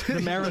marinara.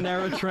 The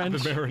Marinara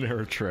Trench. The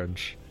Marinara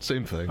Trench.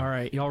 Same thing. All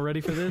right, y'all ready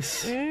for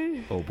this?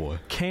 Oh, boy.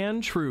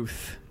 Can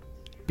truth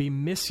be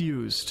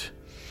misused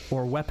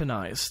or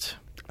weaponized?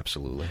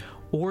 Absolutely.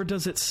 Or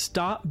does it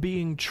stop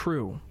being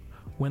true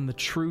when the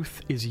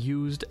truth is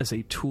used as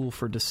a tool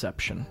for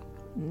deception?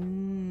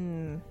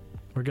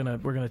 We're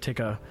gonna take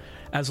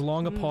as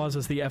long a pause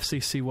as the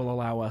FCC will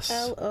allow us.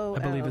 LOL. I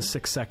believe is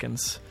 6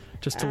 seconds,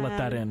 just to let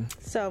that in.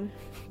 So,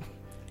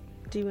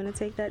 do you want to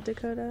take that,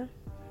 Dakota?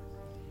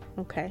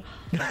 Okay.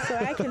 So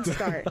I can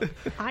start.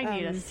 I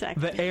need a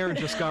second. The air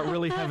just got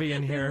really heavy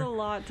in There's here. a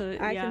lot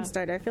to. I can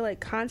start. I feel like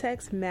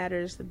context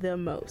matters the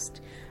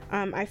most.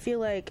 I feel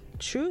like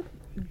truth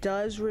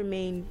does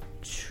remain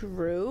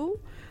true.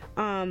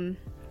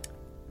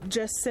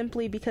 Just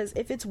simply because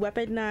if it's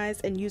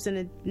weaponized and used in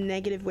a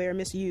negative way or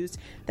misused,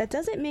 that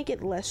doesn't make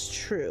it less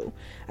true.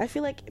 I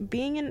feel like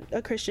being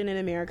a Christian in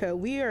America,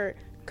 we are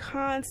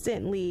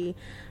constantly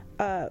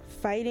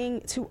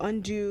fighting to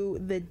undo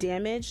the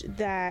damage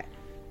that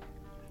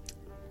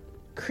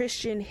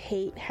Christian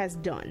hate has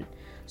done.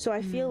 So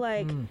I feel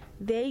like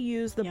they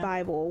use the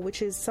Bible,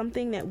 which is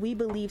something that we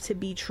believe to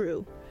be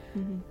true.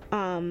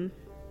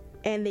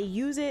 And they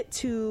misuse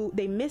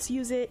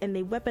it and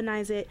they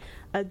weaponize it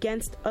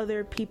against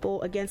other people,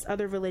 against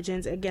other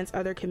religions, against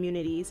other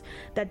communities.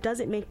 That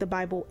doesn't make the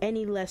Bible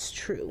any less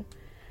true.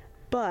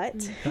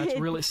 But That's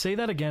really say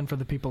that again for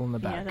the people in the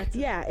back.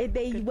 They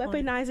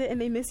weaponize it and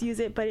they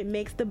misuse it, but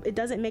it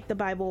doesn't make the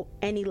Bible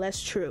any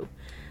less true.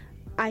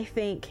 I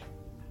think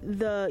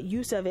the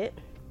use of it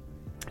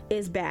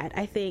is bad.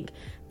 I think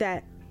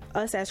that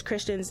us as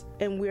Christians,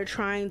 and we're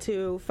trying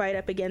to fight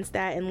up against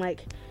that, and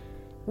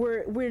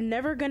we're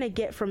never gonna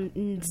get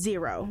from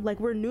zero.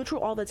 We're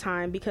neutral all the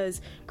time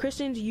because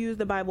Christians use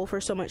the Bible for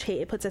so much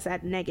hate, it puts us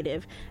at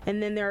negative.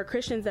 And then there are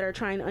Christians that are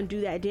trying to undo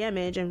that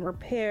damage and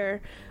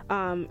repair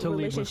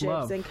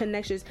relationships and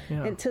connections.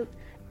 And to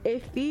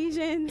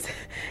Ephesians,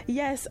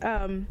 yes,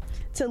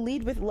 to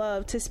lead with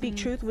love, to speak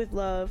truth with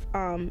love,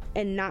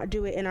 and not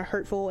do it in a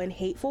hurtful and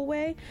hateful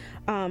way.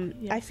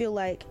 I feel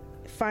like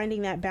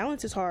finding that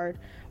balance is hard.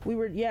 We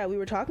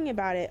were talking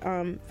about it.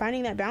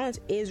 Finding that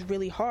balance is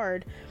really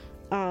hard.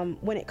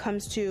 When it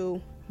comes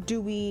to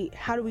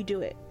how do we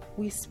do it?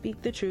 We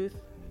speak the truth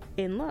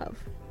in love.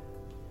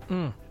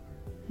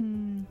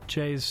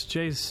 Jay's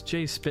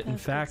spitting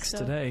facts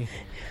today.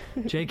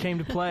 Jay came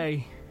to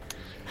play.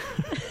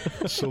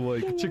 So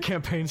It's your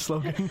campaign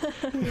slogan.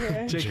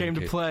 Jay came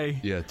to play.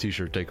 Yeah,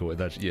 t-shirt takeaway.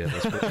 That's good.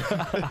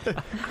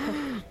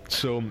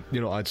 So,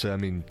 I'd say,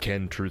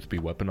 can truth be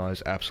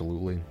weaponized?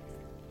 Absolutely.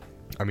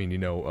 I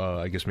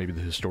guess maybe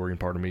the historian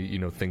part of me,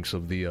 thinks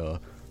of the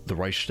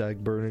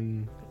Reichstag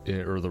burning,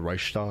 or the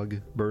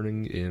Reichstag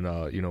burning in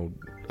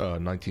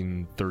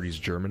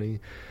 1930s Germany.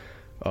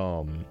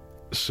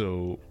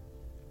 So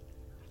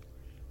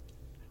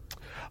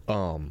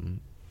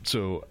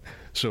the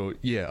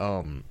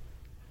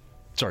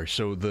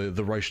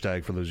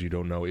Reichstag, for those of you who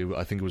don't know,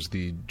 I think it was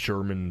the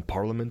German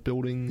Parliament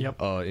building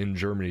in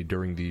Germany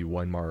during the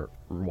Weimar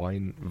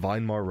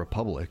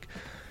Republic,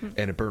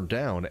 and it burned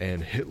down.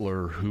 And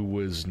Hitler, who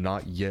was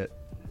not yet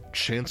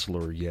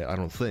chancellor yet, I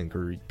don't think,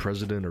 or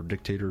president or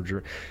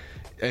dictator,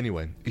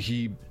 anyway,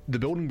 the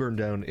building burned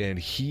down, and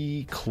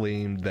he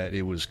claimed that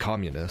it was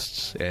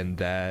communists, and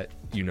that,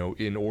 you know,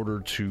 in order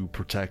to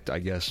protect, I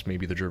guess,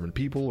 maybe the German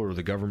people or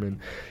the government,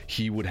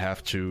 he would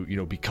have to, you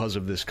know, because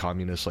of this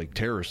communist, like,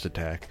 terrorist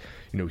attack,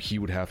 you know, he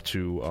would have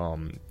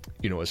to,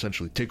 you know,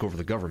 essentially take over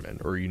the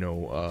government, or, you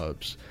know,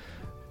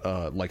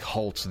 like,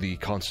 halt the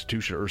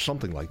Constitution or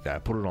something like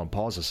that, put it on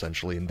pause,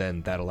 essentially, and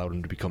then that allowed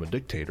him to become a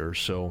dictator.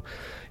 So,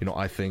 you know,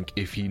 I think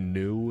if he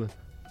knew...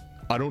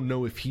 I don't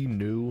know if he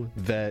knew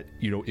that,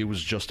 you know, it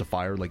was just a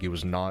fire, like it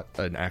was not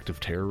an act of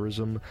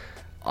terrorism.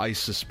 I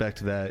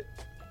suspect that,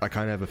 I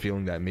kind of have a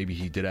feeling that maybe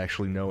he did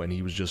actually know, and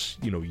he was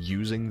just, you know,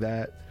 using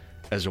that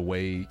as a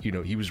way, you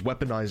know, he was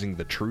weaponizing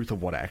the truth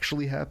of what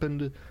actually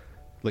happened.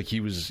 Like,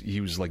 he was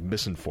like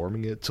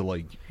misinforming it to,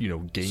 like, you know,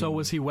 gain... So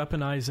was he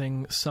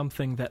weaponizing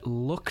something that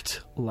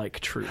looked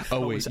like truth,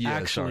 but was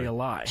actually a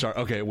lie? Sorry,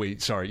 okay,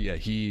 wait, sorry, yeah,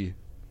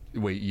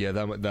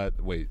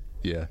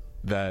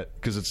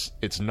 because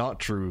it's not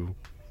true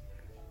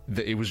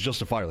that it was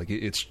just a fire. Like,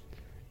 it's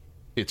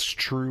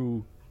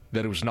true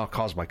that it was not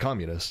caused by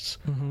communists,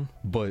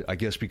 but I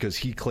guess because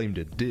he claimed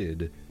it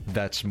did,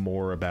 that's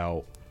more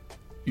about,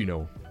 you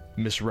know,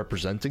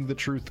 misrepresenting the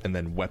truth and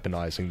then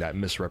weaponizing that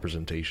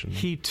misrepresentation.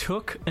 He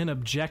took an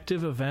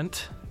objective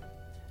event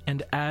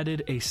and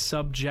added a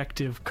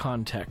subjective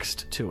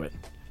context to it.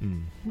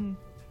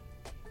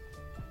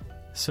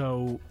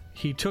 So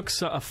he took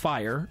a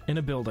fire in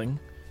a building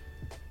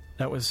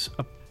that was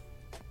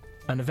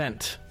an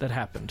event that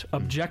happened.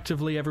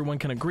 Objectively, everyone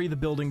can agree the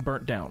building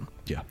burnt down.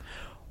 Yeah.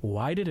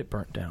 Why did it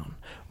burn down?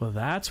 Well,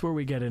 that's where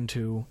we get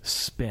into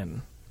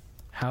spin.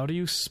 How do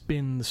you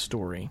spin the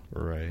story?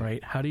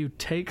 Right? How do you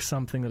take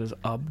something that is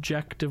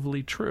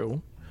objectively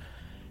true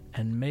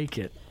and make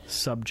it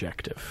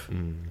subjective?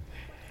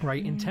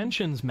 Right?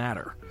 Intentions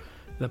matter.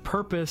 The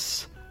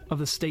purpose of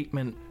the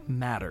statement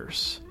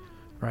matters.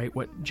 Right?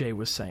 What Jay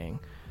was saying.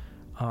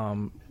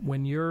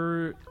 When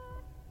you're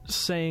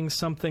saying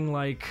something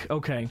like,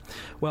 okay,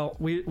 well,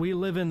 we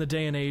live in the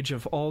day and age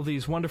of all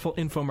these wonderful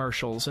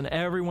infomercials and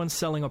everyone's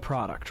selling a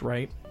product,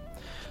 right?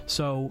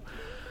 So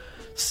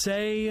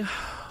say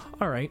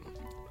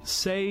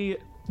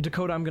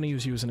Dakota, I'm going to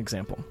use you as an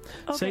example.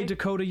 Okay. Say,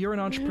 Dakota, you're an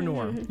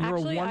entrepreneur. You're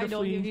Actually, a wonderfully... I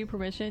don't give you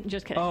permission.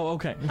 Just kidding. Oh,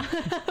 okay.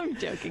 I'm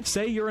joking.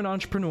 Say you're an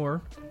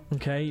entrepreneur,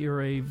 okay?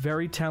 You're a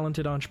very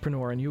talented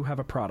entrepreneur and you have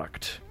a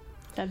product.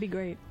 That'd be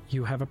great.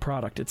 You have a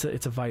product. It's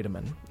a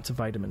vitamin. It's a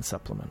vitamin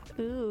supplement.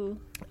 Ooh.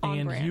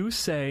 And brand. you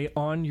say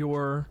on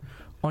your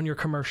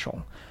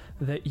commercial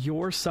that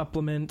your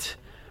supplement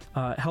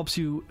helps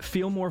you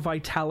feel more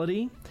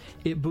vitality,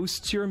 it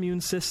boosts your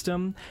immune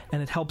system,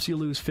 and it helps you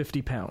lose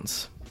 50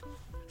 pounds.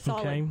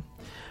 Solid. Okay?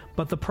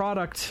 But the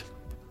product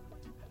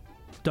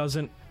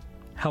doesn't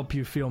help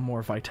you feel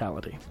more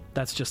vitality.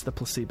 That's just the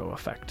placebo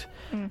effect.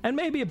 And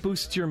maybe it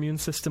boosts your immune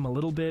system a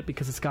little bit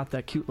because it's got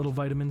that cute little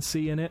vitamin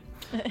C in it.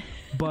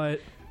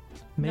 But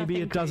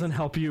maybe it doesn't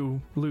help you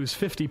lose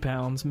 50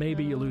 pounds.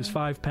 Maybe you lose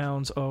 5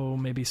 pounds. Oh,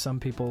 maybe some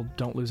people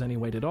don't lose any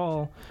weight at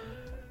all.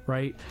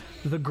 Right?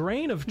 The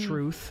grain of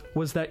truth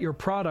was that your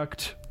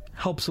product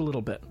helps a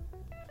little bit.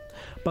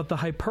 But the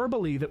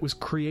hyperbole that was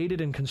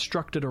created and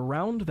constructed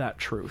around that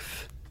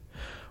truth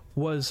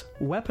was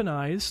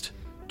weaponized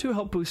to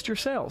help boost your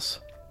sales.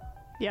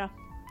 Yeah.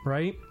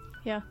 Right?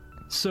 Yeah.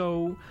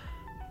 So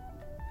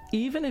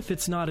even if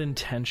it's not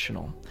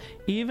intentional,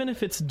 even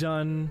if it's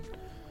done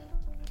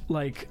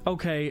like,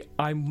 okay,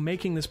 I'm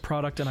making this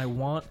product and I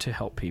want to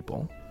help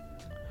people,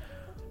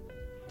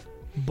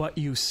 but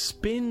you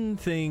spin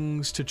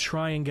things to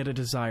try and get a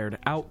desired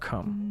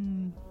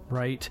outcome,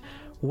 right?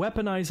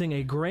 Weaponizing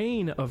a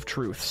grain of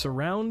truth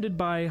surrounded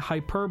by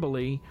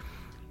hyperbole,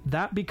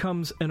 that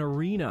becomes an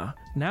arena.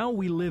 Now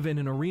we live in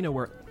an arena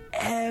where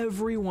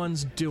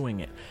everyone's doing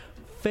it.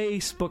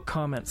 Facebook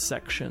comment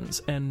sections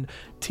and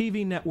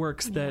TV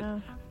networks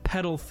that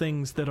peddle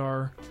things that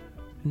are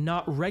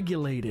not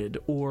regulated,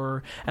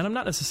 and I'm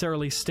not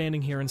necessarily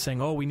standing here and saying,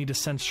 oh, we need to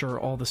censor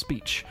all the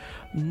speech.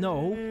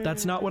 No,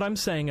 that's not what I'm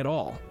saying at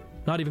all.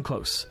 Not even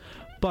close.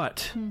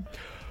 But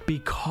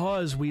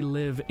because we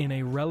live in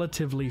a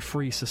relatively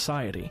free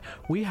society,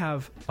 we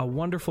have a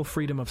wonderful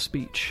freedom of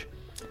speech.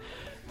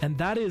 And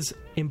that is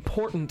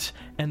important,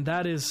 and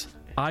that is,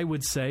 I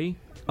would say,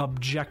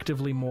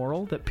 objectively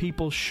moral, that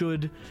people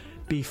should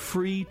be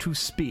free to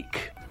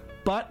speak.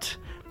 But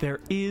there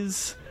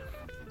is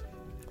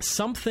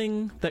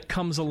something that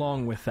comes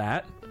along with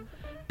that,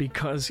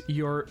 because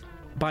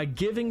by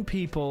giving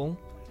people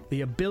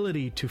the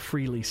ability to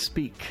freely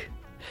speak,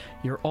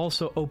 you're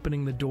also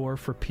opening the door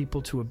for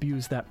people to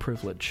abuse that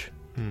privilege.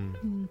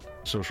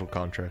 Social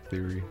contract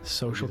theory.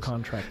 Social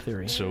contract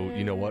theory. So,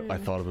 you know what? I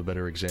thought of a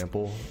better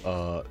example.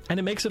 And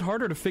it makes it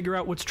harder to figure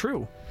out what's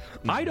true.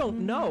 I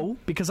don't know,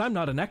 because I'm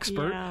not an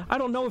expert. Yeah. I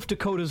don't know if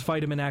Dakota's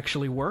vitamin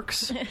actually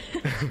works.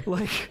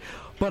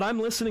 But I'm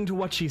listening to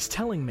what she's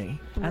telling me,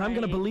 and I'm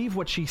going to believe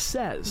what she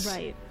says.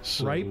 Right.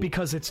 Right?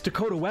 Because it's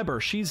Dakota Weber.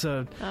 She's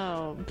a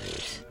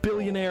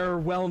billionaire,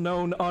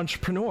 well-known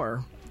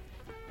entrepreneur.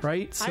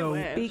 right? So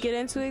wish. Speak it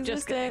into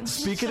existence.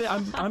 speak it.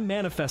 I'm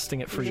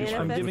manifesting it for you.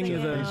 I'm giving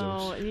you the.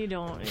 No, you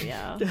don't.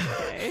 Yeah.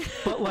 Okay.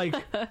 But like,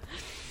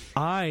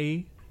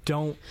 I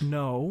don't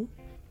know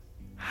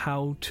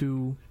how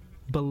to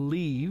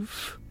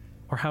believe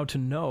or how to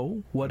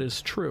know what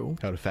is true.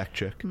 How to fact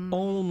check.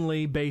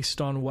 Only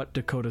based on what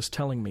Dakota's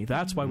telling me.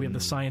 That's why we have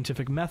the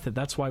scientific method.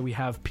 That's why we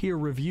have peer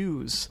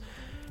reviews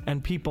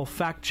and people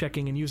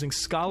fact-checking and using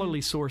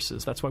scholarly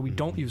sources. That's why we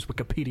don't use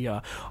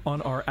Wikipedia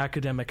on our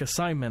academic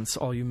assignments,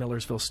 all you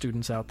Millersville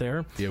students out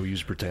there. Yeah, we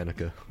use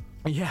Britannica.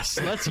 Yes,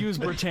 let's use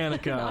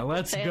Britannica.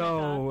 Let's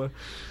go.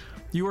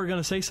 You were going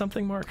to say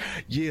something, Mark?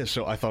 Yeah,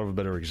 so I thought of a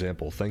better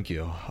example. Thank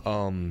you.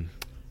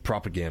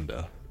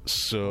 Propaganda.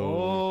 So,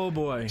 oh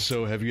boy.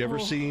 So, have you ever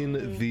seen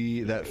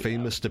that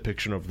famous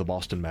depiction of the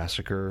Boston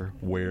Massacre,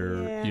 where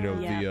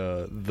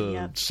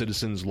the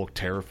citizens look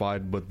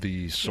terrified, but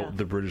the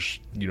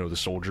British, the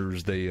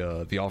soldiers,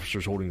 the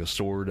officer's holding a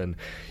sword, and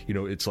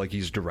it's like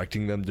he's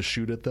directing them to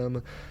shoot at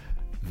them.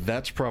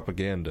 That's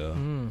propaganda.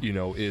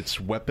 It's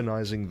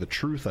weaponizing the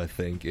truth, I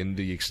think, in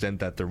the extent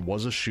that there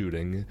was a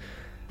shooting,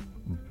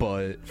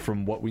 but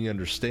from what we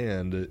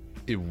understand,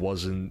 it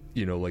wasn't,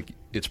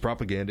 it's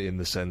propaganda in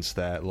the sense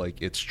that,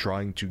 like, it's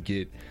trying to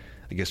get,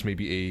 I guess,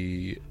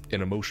 maybe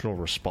an emotional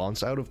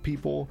response out of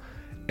people,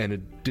 and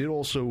it did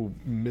also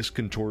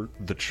miscontort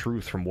the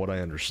truth from what I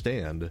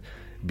understand,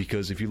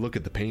 because if you look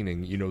at the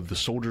painting, the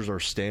soldiers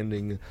are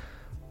standing,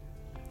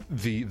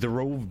 the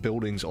row of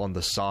buildings on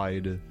the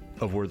side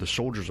of where the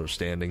soldiers are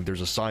standing,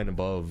 there's a sign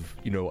above,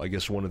 I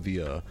guess one of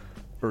the,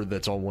 or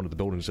that's on one of the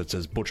buildings that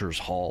says Butcher's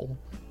Hall.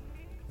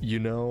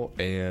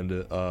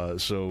 And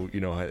so,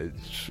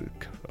 it's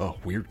a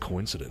weird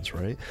coincidence,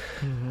 right?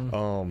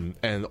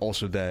 And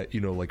also that,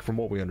 like, from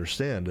what we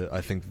understand,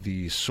 I think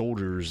the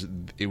soldiers,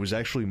 it was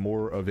actually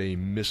more of a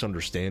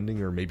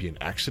misunderstanding or maybe an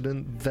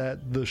accident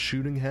that the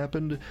shooting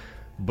happened,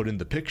 but in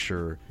the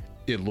picture,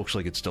 it looks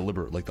like it's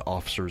deliberate, like the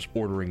officers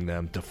ordering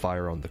them to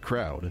fire on the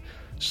crowd.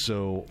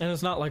 So, and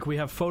it's not like we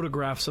have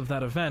photographs of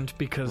that event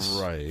because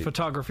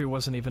photography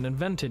wasn't even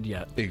invented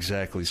yet.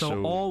 Exactly.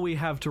 So all we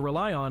have to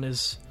rely on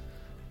is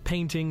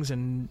paintings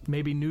and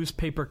maybe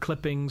newspaper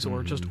clippings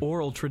or just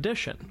oral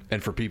tradition.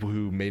 And for people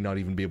who may not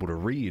even be able to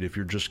read, if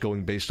you're just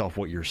going based off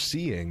what you're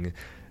seeing,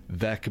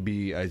 that could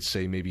be, I'd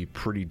say, maybe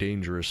pretty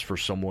dangerous for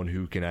someone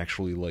who can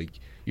actually, like,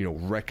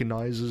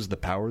 recognizes the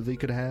power they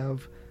could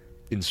have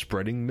in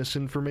spreading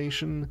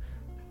misinformation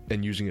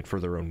and using it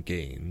for their own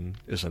gain,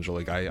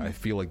 essentially. Like, I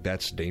feel like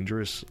that's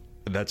dangerous.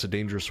 That's a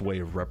dangerous way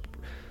of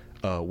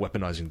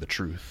weaponizing the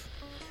truth.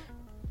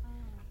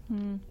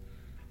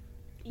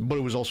 But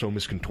it was also a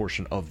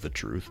miscontortion of the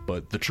truth.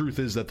 But the truth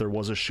is that there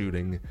was a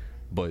shooting,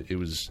 but it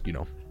was,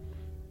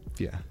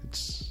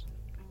 it's...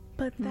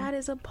 But that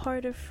is a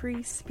part of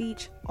free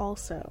speech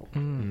also.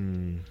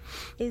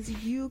 Is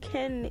you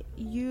can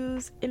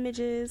use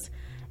images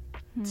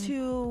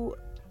to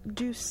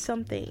do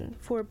something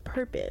for a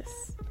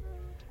purpose.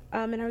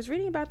 And I was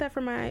reading about that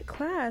for my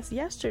class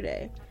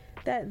yesterday.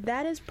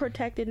 That is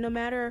protected no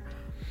matter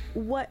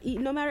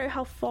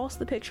how false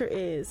the picture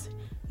is.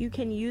 You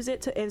can use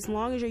it as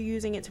long as you're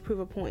using it to prove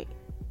a point.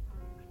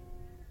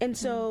 And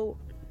so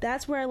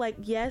that's where, like,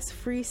 yes,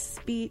 free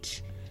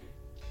speech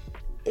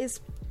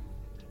is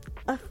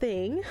a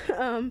thing.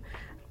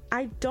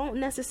 I don't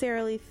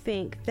necessarily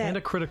think that... And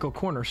a critical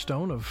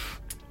cornerstone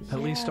of at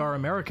least our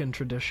American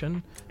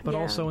tradition, but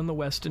also in the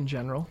West in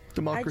general.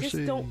 Democracy. I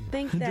just don't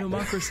think that...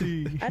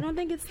 Democracy. I don't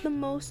think it's the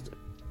most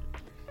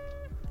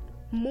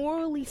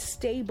morally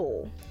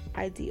stable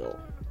ideal.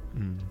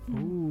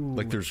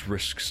 Like, there's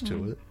risks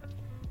to it.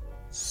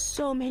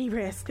 So many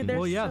risks.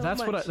 There's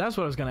that's what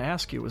I was going to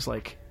ask you, was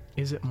like,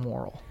 is it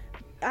moral?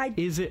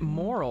 Is it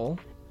moral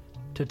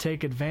to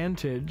take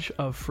advantage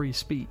of free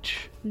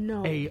speech?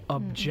 No. A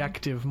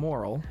objective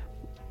moral,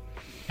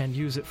 and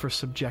use it for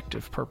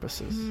subjective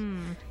purposes?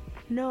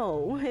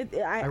 No.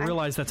 I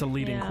realize that's a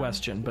leading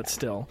question, but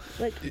still.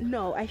 Like,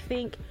 no, I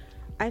think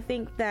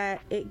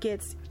that it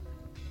gets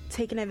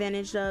taken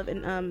advantage of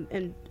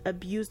and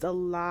abused a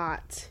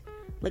lot.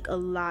 Like, a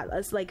lot.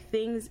 It's like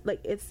things, like,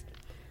 it's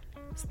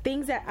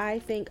things that I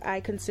think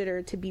I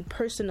consider to be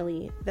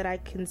personally, that I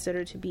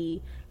consider to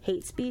be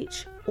hate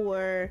speech,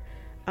 or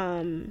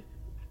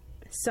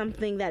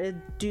something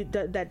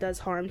that does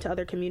harm to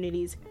other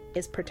communities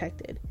is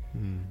protected.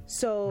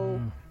 So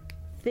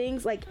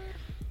things like,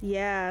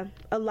 a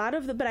lot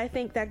of but I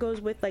think that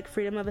goes with, like,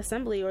 freedom of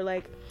assembly or,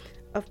 like,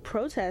 of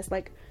protest.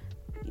 Like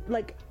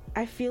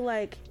I feel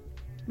like,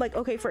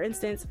 okay, for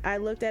instance, I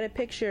looked at a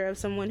picture of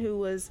someone who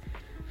was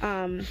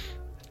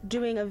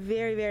doing a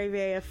very, very,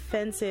 very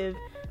offensive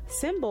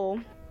symbol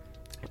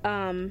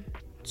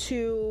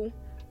to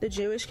the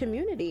Jewish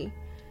community,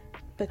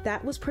 but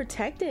that was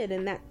protected,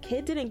 and that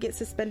kid didn't get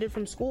suspended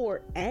from school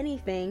or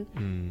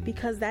anything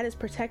because that is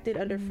protected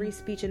under free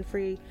speech and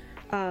free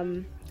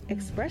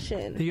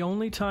expression. The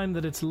only time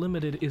that it's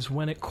limited is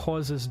when it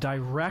causes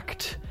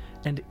direct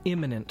and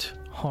imminent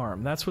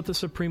harm. That's what the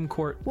Supreme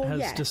Court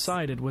has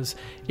decided, was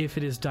if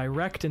it is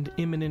direct and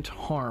imminent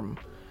harm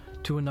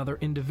to another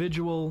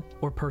individual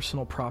or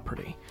personal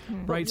property,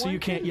 right? So you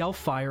can't yell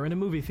fire in a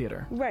movie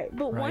theater. Right,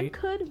 but right?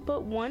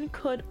 one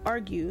could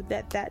argue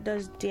that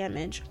does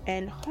damage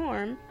and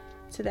harm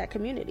to that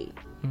community.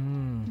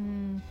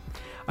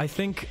 I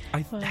think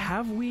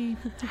have we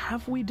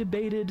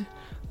debated,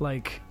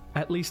 like,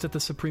 at least at the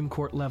Supreme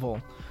Court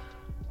level,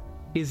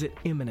 is it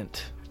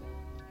imminent?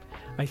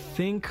 I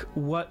think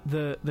what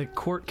the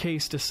court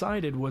case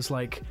decided was,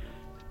 like,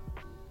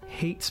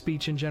 hate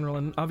speech in general,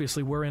 and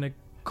obviously we're in a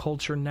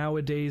culture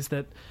nowadays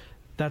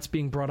that's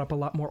being brought up a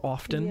lot more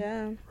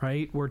often,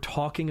 right? We're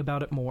talking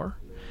about it more.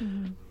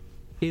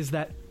 Is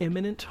that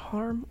imminent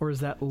harm or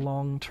is that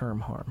long-term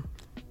harm?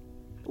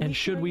 And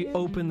should we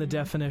open the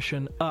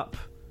definition up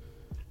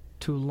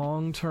to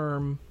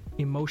long-term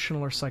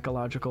emotional or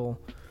psychological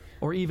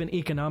or even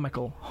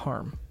economical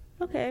harm?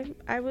 Okay,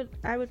 I would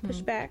push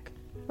back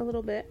a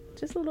little bit,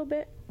 just a little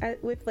bit,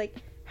 with, like,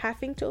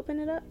 having to open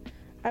it up.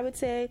 I would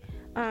say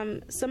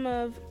some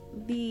of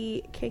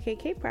the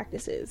KKK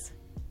practices,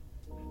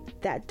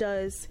 that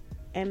does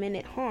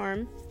imminent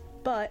harm,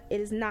 but it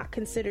is not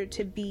considered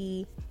to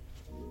be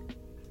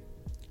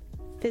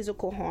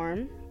physical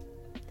harm,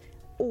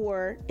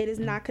 or it is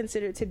not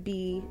considered to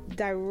be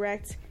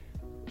direct,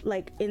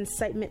 like,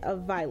 incitement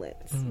of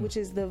violence, which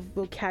is the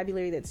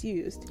vocabulary that's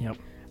used.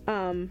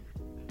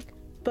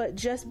 But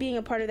just being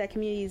a part of that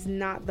community is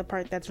not the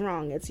part that's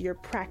wrong. It's your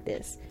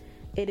practice.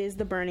 It is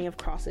the burning of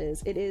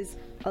crosses. It is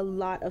a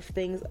lot of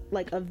things,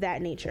 like, of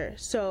that nature.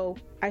 So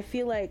I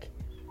feel like,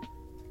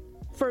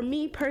 for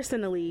me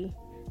personally,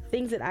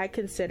 things that I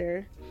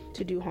consider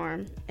to do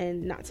harm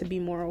and not to be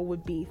moral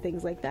would be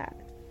things like that.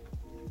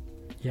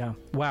 Yeah.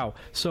 Wow.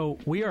 So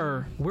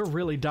we're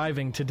really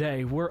diving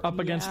today. We're up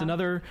against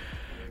another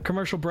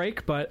commercial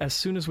break, but as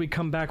soon as we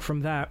come back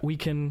from that, we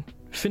can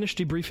finish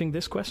debriefing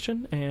this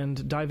question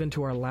and dive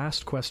into our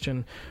last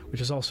question,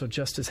 which is also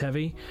just as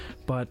heavy,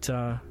 but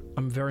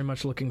I'm very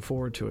much looking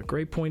forward to it.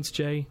 Great points,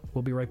 Jay.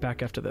 We'll be right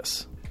back after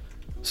this.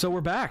 So we're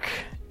back,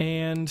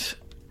 and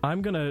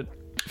I'm going to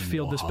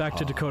field this back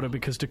to Dakota,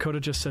 because Dakota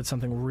just said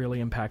something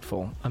really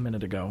impactful a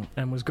minute ago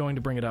and was going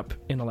to bring it up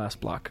in the last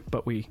block,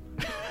 but we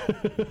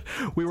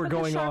were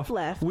going off.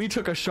 Left. We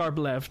took a sharp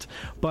left.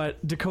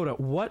 But Dakota,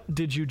 what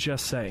did you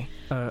just say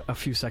a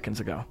few seconds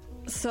ago?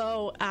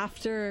 So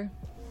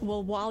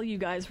while you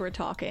guys were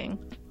talking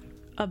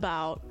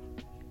about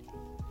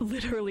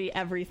literally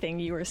everything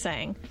you were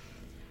saying,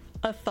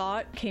 a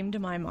thought came to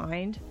my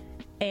mind,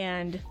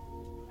 and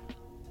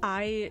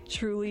I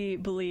truly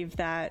believe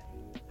that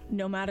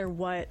no matter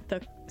what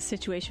the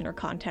situation or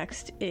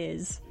context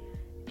is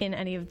in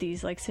any of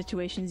these, like,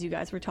 situations you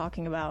guys were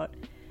talking about,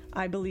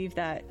 I believe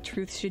that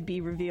truth should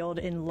be revealed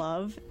in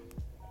love,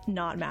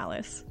 not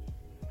malice.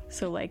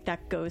 So, like,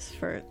 that goes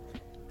for,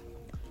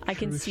 I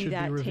can see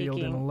that should be revealed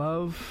taking in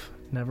love,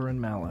 never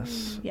in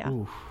malice.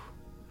 Ooh.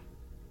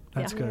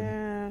 That's good.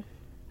 Yeah.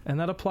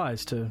 And that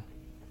applies to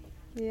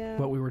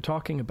what we were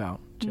talking about,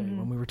 Jay,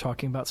 when we were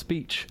talking about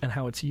speech and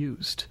how it's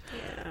used.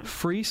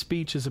 Free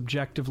speech is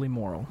objectively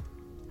moral,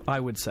 I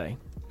would say.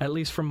 At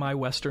least from my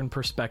Western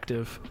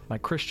perspective, my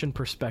Christian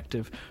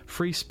perspective,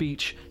 free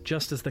speech,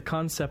 just as the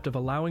concept of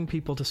allowing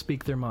people to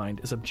speak their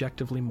mind, is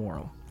objectively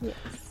moral.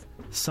 Yes.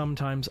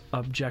 Sometimes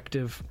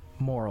objective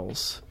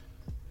morals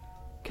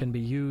can be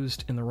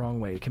used in the wrong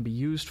way. It can be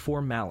used for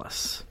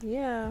malice,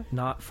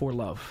 not for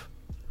love.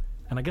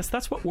 And I guess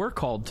that's what we're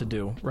called to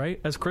do,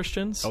 right? As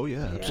Christians. Oh,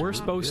 yeah. We're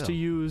supposed to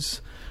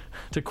use,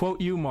 to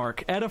quote you,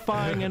 Mark,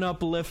 edifying and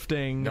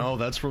uplifting. No,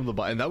 that's from the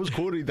Bible. And that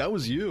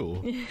was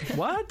you.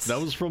 What? That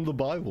was from the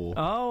Bible.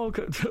 Oh,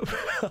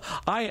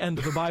 I and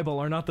the Bible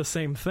are not the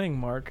same thing,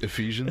 Mark.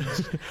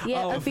 Ephesians?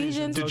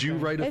 Ephesians. Did you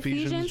write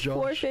Ephesians,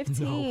 Josh?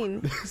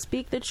 4:15. No.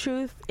 Speak the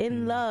truth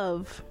in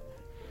love.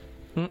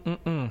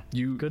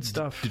 Good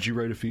stuff. Did you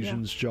write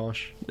Ephesians,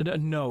 Josh?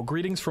 No,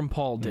 greetings from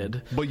Paul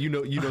did. But you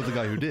know the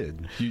guy who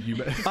did.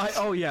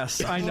 Oh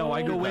yes, I know.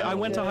 I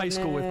went to high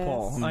school with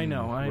Paul. I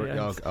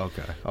know.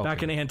 Okay.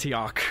 Back in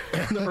Antioch,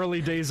 in the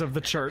early days of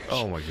the church.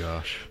 Oh my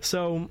gosh.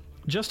 So,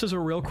 just as a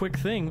real quick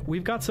thing,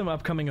 we've got some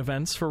upcoming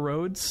events for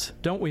Rhodes,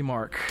 don't we,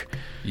 Mark?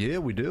 Yeah,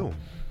 we do.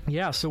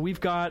 Yeah, so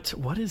we've got,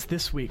 what is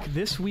this week?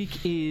 This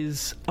week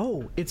is,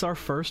 it's our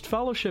first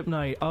fellowship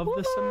night of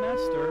the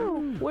semester.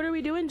 What are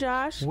we doing,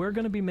 Josh? We're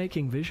going to be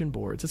making vision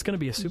boards. It's going to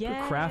be a super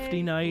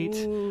crafty night.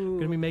 We're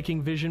going to be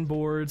making vision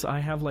boards. I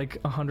have like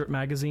 100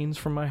 magazines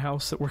from my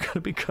house that we're going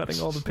to be cutting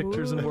all the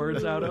pictures and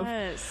words out of.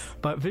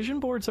 But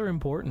vision boards are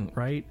important,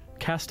 right?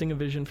 Casting a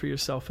vision for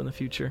yourself in the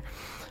future.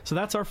 So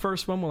that's our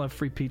first one. We'll have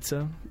free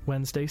pizza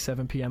Wednesday,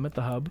 7 p.m. at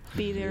the Hub.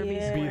 Be there or be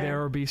square. Be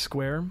there or be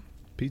square.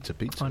 Pizza.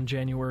 On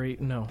January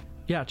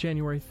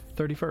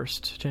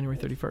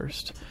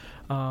 31st.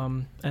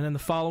 And then the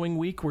following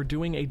week, we're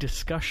doing a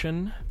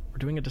discussion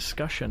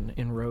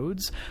in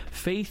Rhodes,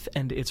 faith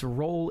and its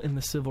role in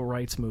the civil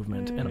rights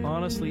movement. And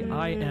honestly,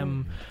 I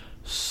am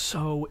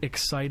so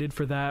excited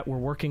for that. We're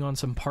working on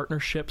some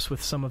partnerships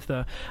with some of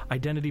the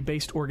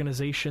identity-based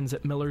organizations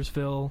at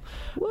Millersville,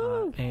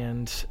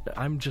 and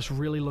I'm just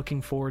really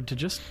looking forward to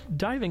just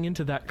diving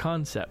into that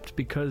concept,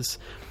 because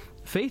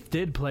faith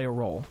did play a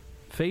role.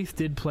 Faith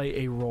did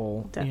play a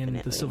role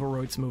in the civil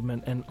rights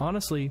movement, and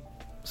honestly,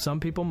 some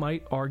people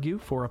might argue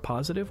for a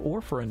positive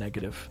or for a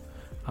negative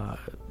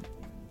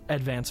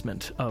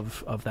advancement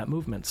of that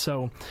movement.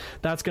 So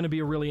that's going to be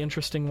a really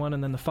interesting one.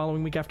 And then the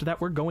following week after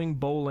that, we're going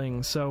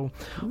bowling. So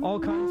all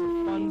kinds of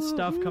fun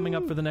stuff coming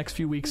up for the next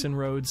few weeks in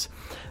Rhodes.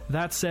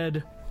 That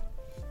said,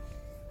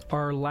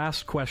 our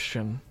last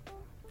question,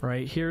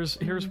 right? Here's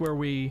where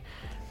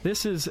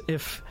this is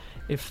if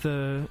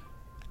the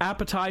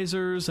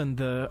appetizers and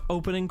the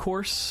opening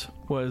course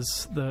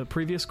was the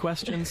previous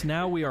questions,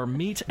 now we are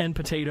meat and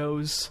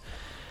potatoes,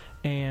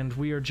 and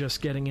we are just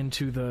getting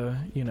into the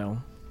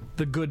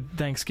good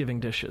Thanksgiving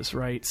dishes,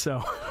 right?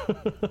 So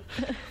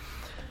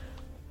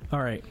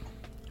all right,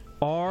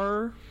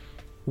 are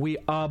we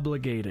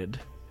obligated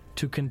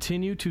to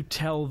continue to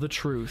tell the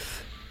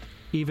truth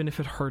even if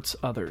it hurts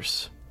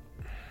others?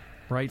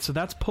 Right? So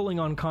that's pulling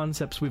on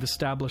concepts we've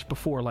established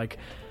before, like,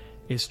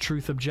 is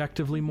truth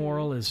objectively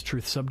moral? Is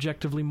truth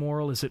subjectively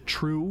moral? Is it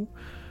true?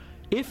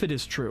 If it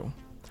is true,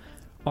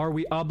 are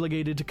we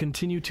obligated to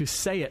continue to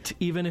say it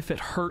even if it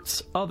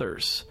hurts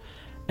others?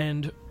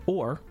 And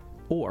or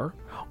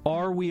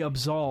are we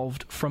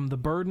absolved from the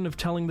burden of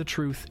telling the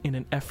truth in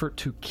an effort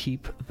to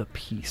keep the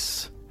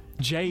peace?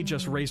 Jay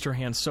just raised her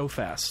hand so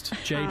fast.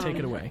 Jay, take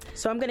it away.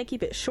 So I'm going to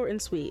keep it short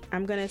and sweet.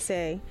 I'm going to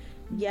say,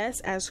 yes,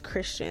 as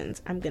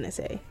Christians,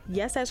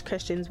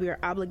 we are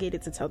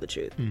obligated to tell the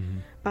truth.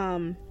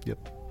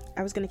 Yep.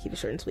 I was going to keep it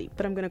short and sweet,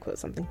 but I'm going to quote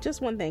something.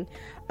 Just one thing.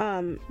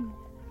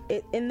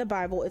 In the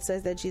Bible, it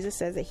says that Jesus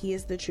says that he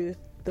is the truth,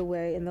 the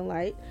way, and the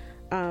light.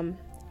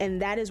 And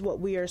that is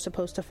what we are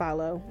supposed to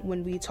follow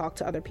when we talk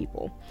to other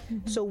people.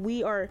 So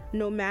we are,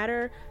 no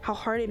matter how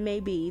hard it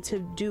may be to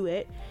do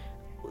it,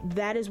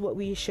 that is what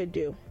we should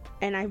do.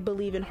 And I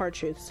believe in hard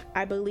truths.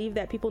 I believe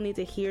that people need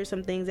to hear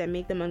some things that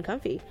make them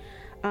uncomfy.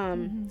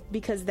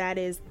 Because that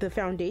is the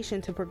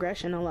foundation to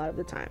progression a lot of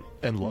the time.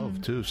 And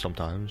love, too,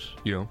 sometimes,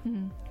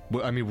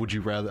 But, I mean, would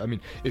you rather... I mean,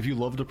 if you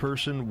loved a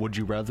person, would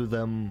you rather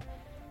them...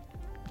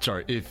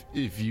 Sorry,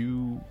 if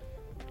you...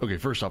 Okay,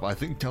 first off, I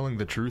think telling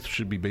the truth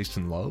should be based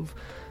in love.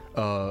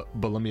 But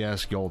let me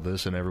ask y'all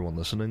this and everyone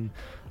listening.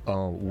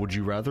 Would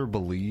you rather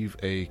believe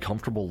a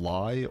comfortable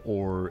lie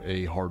or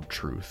a hard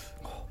truth?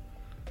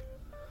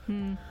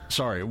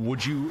 Sorry,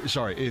 would you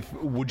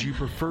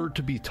prefer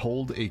to be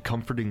told a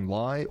comforting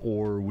lie,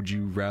 or would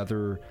you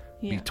rather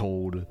be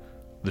told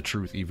the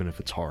truth even if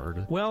it's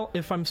hard? Well,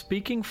 if I'm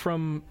speaking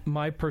from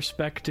my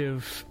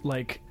perspective,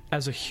 like,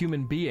 as a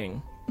human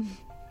being,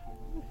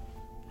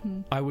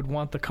 I would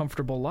want the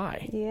comfortable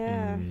lie.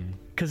 Yeah.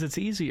 Because it's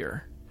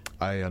easier.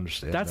 I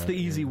understand. That's the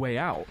easy way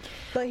out.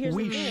 But here's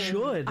we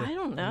should. I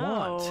don't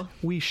know.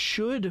 We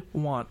should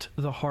want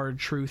the hard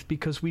truth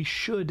because we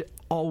should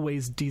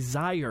always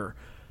desire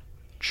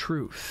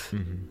truth.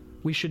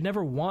 We should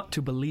never want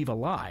to believe a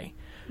lie.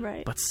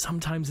 Right. But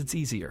sometimes it's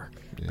easier.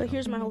 Yeah. But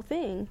here's my whole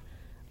thing.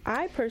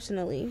 I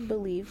personally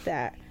believe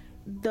that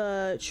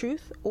the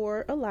truth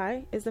or a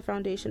lie is the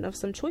foundation of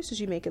some choices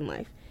you make in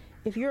life.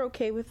 If you're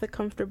okay with the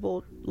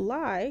comfortable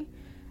lie,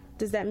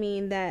 does that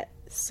mean that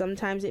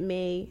sometimes it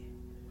may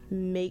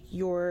make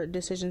your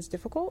decisions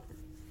difficult?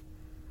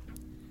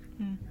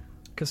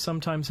 Because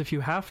sometimes if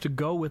you have to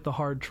go with the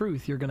hard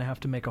truth, you're going to have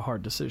to make a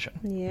hard decision.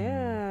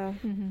 Yeah.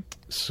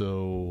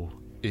 So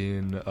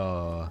in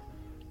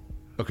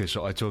okay,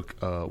 so I took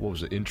what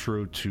was it,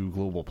 Intro to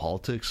Global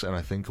Politics, and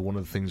I think one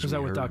of the things was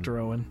that with Dr.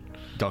 Owen.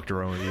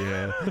 Dr. Owen,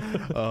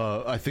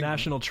 yeah. I think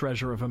national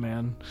treasure of a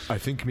man. I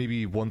think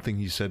maybe one thing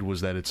he said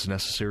was that it's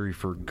necessary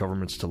for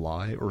governments to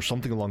lie, or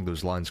something along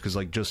those lines. Because,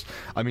 like,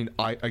 I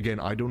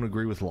don't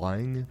agree with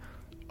lying.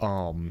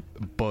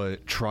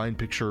 But try and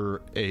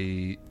picture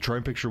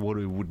what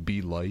it would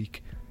be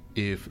like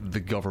if the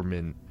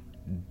government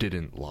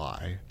didn't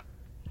lie.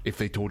 If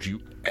they told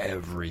you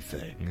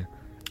everything.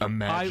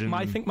 Imagine.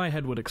 I think my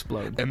head would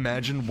explode.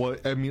 Imagine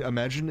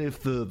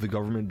if the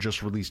government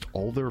just released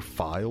all their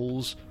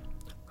files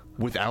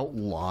without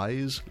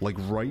lies, like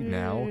right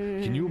now.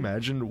 Can you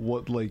imagine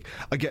what, like,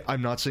 again,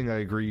 I'm not saying I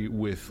agree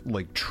with,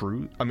 like,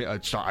 truth. I mean,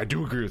 I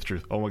do agree with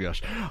truth. Oh my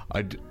gosh.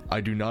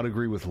 I do not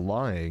agree with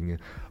lying,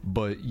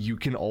 but you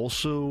can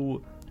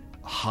also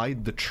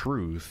hide the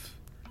truth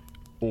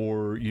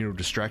or,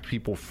 distract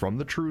people from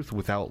the truth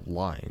without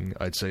lying.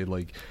 I'd say,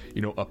 like,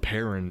 a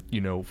parent,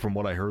 from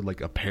what I heard,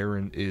 like, a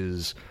parent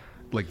is,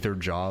 like, their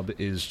job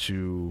is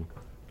to,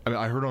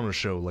 I heard on a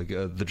show, like,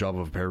 the job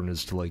of a parent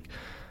is to, like,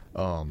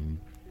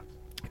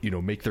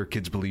 make their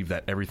kids believe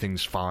that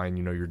everything's fine,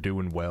 you're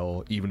doing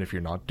well, even if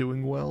you're not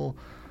doing well.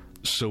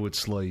 So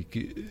it's like,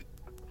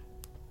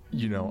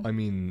 I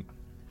mean,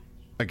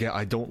 again,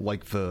 I don't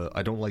like the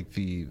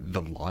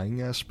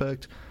lying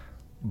aspect,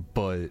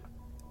 but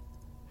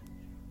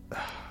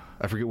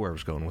I forget where I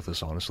was going with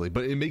this, honestly.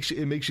 But it makes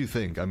you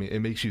think. I mean, it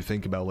makes you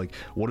think about, like,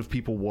 what if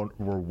people were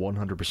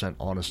 100%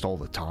 honest all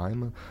the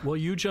time? Well,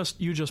 you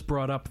just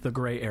brought up the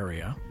gray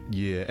area.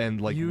 Yeah,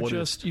 and like you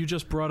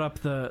just brought up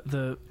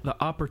the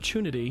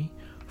opportunity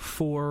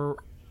for,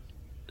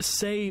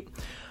 say,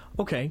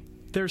 okay,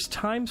 there's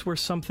times where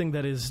something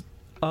that is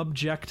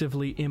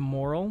objectively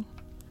immoral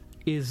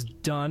is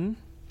done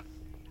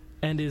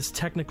and is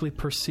technically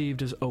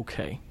perceived as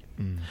okay.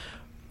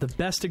 The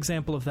best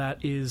example of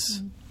that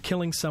is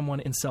killing someone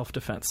in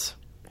self-defense.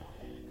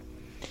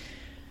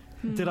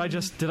 Did I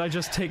just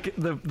take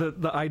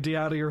the idea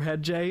out of your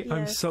head, Jay? Yes,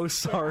 I'm so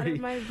sorry. Out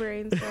of my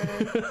brain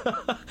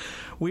cell.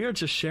 We are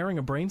just sharing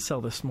a brain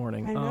cell this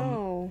morning. I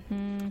know.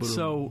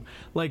 So,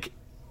 like,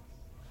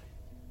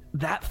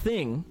 that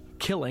thing,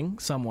 killing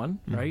someone,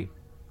 right?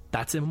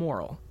 That's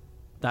immoral.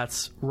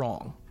 That's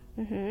wrong.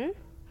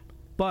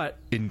 But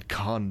in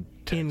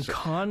context,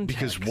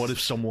 because what if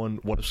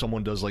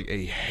someone does like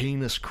a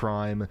heinous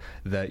crime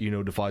that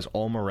defies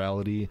all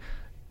morality?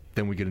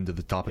 Then we get into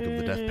the topic of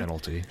the death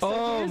penalty.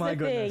 Oh my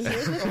goodness!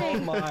 Here's the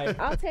thing. Oh my!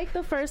 I'll take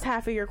the first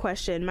half of your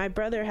question. My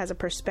brother has a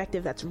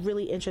perspective that's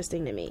really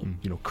interesting to me.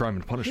 Crime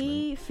and punishment.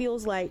 He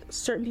feels like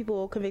certain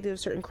people convicted of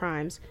certain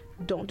crimes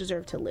don't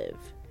deserve to live.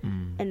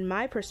 And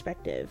my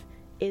perspective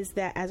is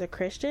that as a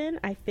Christian,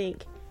 I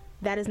think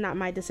that is not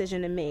my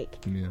decision to make.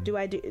 Yeah.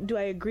 Do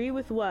I agree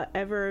with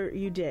whatever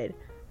you did?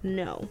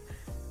 No.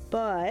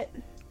 But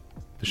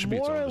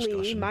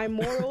morally, my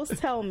morals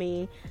tell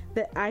me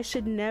that I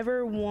should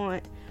never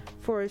want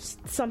for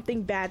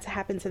something bad to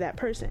happen to that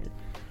person.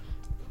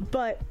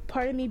 But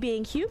part of me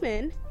being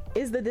human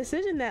is the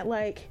decision that,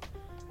 like,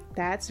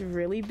 that's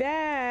really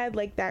bad.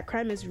 Like, that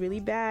crime is really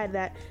bad.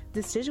 That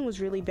decision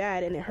was really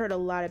bad and it hurt a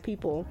lot of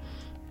people.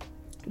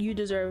 You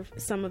deserve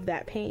some of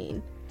that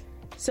pain.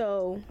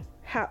 So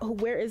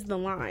where is the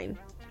line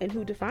and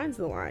who defines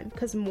the line?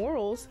 Because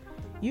morals,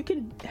 you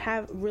can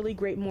have really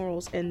great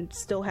morals and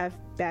still have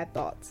bad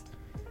thoughts.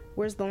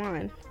 Where's the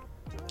line?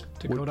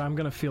 Dakota, I'm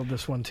going to field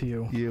this one to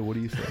you. Yeah, what do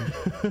you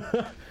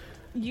think?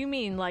 You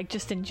mean like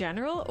just in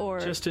general,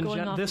 or just in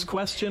this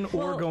question,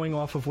 or going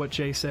off of what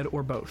Jay said,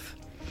 or both?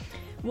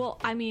 Well,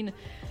 I mean,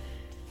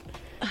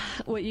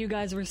 what you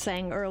guys were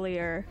saying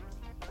earlier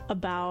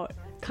about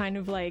kind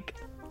of like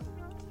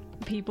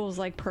people's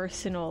like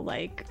personal,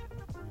 like,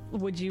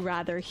 would you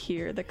rather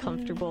hear the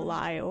comfortable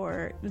lie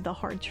or the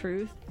hard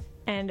truth?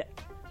 And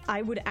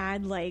I would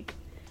add, like,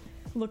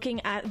 looking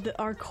at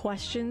our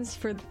questions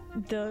for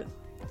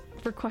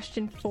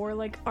question 4,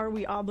 like, are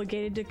we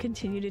obligated to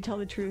continue to tell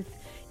the truth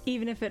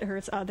even if it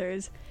hurts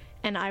others?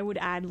 And I would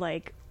add,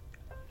 like,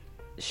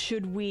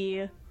 should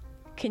we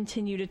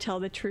continue to tell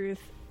the truth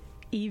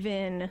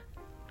even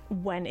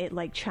when it,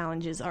 like,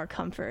 challenges our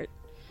comfort?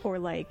 Or,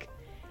 like,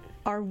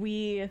 are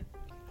we...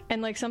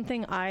 And, like,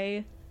 something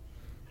I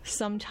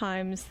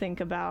sometimes think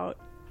about,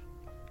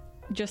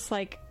 just,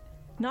 like,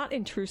 not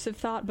intrusive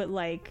thought, but,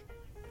 like,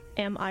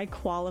 am I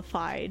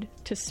qualified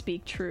to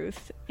speak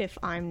truth if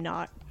I'm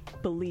not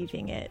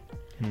believing it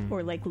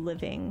or, like,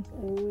 living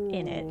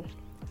in it?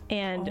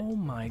 And oh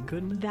my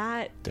goodness,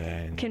 that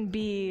can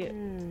be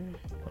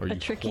a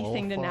tricky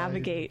thing to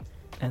navigate.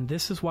 And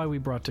this is why we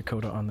brought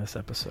Dakota on this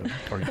episode.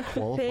 Are you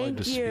qualified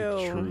to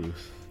speak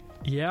truth?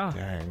 Yeah.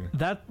 Dang.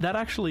 That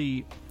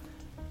actually...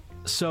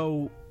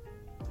 So...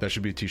 That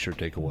should be a t-shirt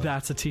takeaway.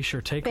 That's a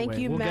t-shirt takeaway. Thank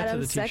you, we'll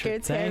Madam get to the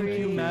t-shirt. Secretary. Thank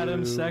you,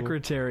 Madam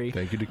Secretary.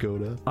 Thank you,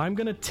 Dakota. I'm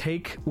going to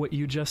take what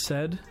you just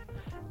said,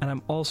 and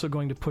I'm also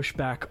going to push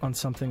back on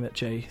something that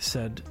Jay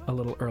said a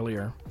little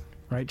earlier.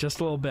 Right? Just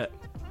a little bit.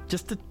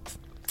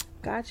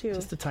 Got you.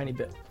 Just a tiny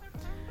bit.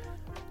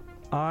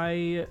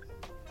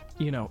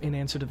 In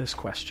answer to this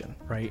question,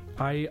 right,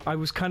 I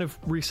was kind of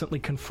recently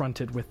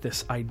confronted with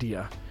this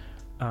idea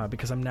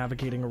because I'm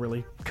navigating a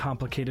really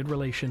complicated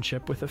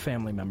relationship with a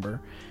family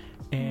member,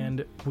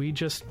 and we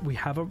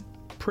have a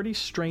pretty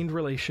strained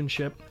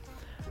relationship.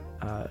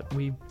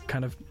 We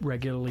kind of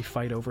regularly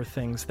fight over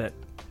things that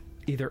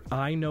either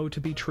I know to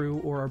be true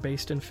or are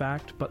based in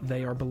fact, but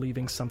they are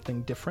believing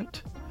something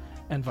different,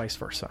 and vice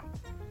versa.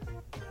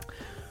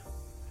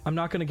 I'm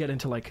not going to get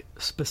into, like,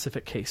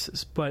 specific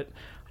cases, but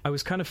I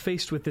was kind of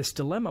faced with this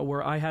dilemma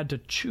where I had to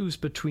choose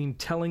between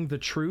telling the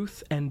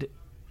truth and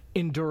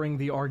enduring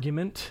the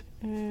argument,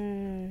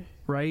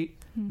 right?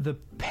 The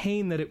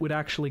pain that it would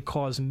actually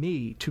cause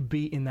me to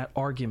be in that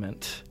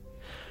argument,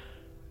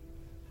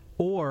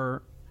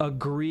 or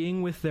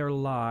agreeing with their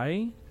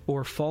lie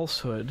or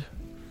falsehood,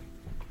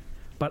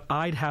 but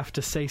I'd have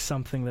to say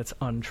something that's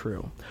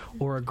untrue,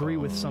 or agree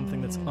with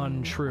something that's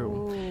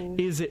untrue.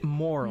 Is it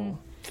moral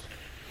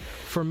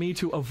for me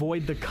to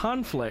avoid the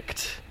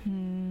conflict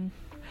and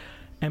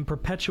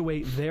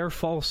perpetuate their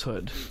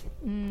falsehood?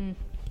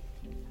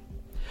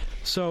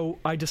 So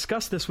I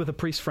discussed this with a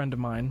priest friend of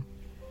mine,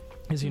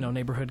 as you know,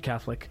 neighborhood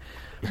Catholic,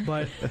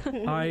 but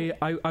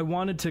I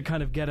wanted to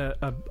kind of get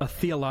a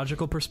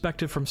theological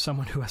perspective from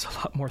someone who has a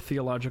lot more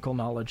theological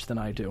knowledge than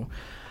I do.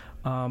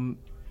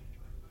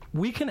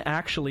 We can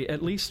actually,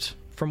 at least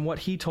from what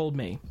he told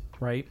me,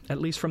 right, at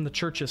least from the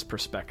church's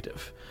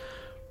perspective,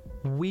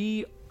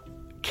 we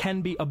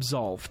can be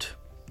absolved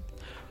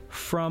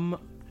from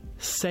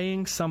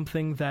saying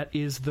something that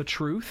is the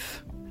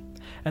truth,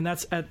 and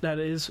that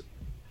is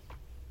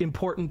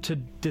important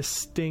to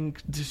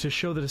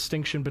show the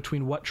distinction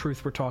between what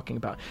truth we're talking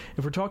about.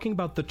 If we're talking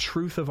about the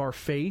truth of our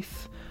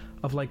faith,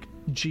 of like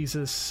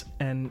Jesus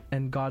and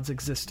God's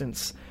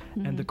existence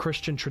and the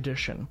Christian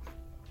tradition.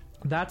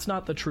 That's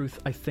not the truth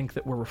I think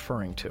that we're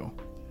referring to.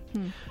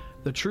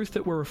 The truth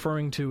that we're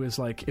referring to is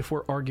like if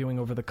we're arguing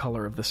over the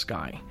color of the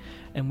sky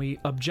and we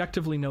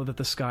objectively know that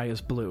the sky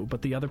is blue,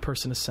 but the other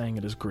person is saying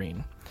it is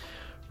green,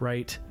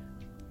 right?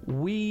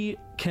 We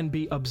can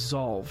be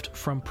absolved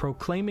from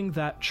proclaiming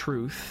that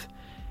truth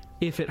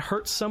if it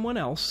hurts someone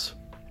else,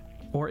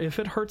 or if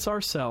it hurts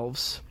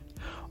ourselves,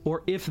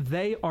 or if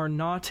they are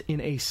not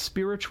in a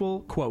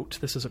spiritual, quote,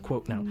 this is a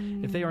quote now,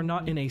 if they are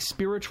not in a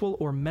spiritual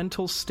or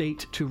mental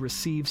state to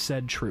receive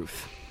said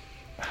truth.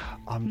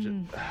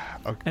 Okay.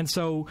 And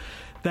so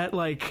that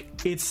like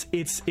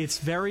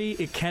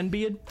it can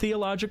be a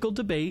theological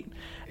debate,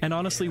 and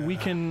honestly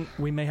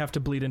we may have to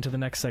bleed into the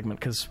next segment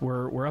because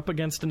we're up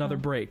against another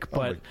break.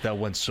 But that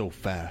went so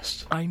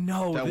fast. I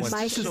know this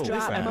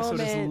episode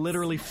is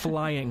literally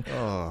flying.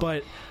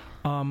 But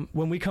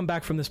when we come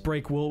back from this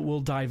break,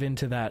 we'll dive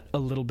into that a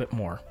little bit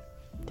more.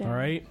 All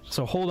right,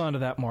 so hold on to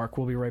that, Mark.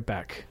 We'll be right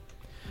back.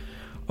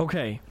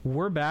 Okay,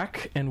 we're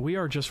back, and we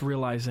are just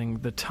realizing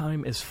the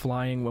time is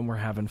flying when we're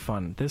having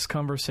fun. This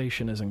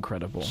conversation is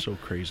incredible. So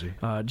crazy.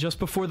 Just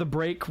before the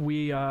break,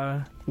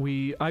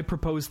 I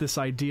proposed this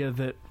idea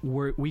that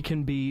we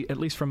can be, at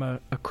least from a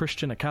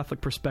Christian, a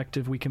Catholic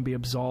perspective, we can be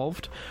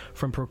absolved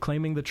from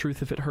proclaiming the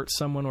truth if it hurts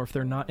someone or if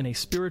they're not in a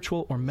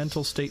spiritual or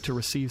mental state to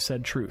receive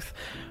said truth.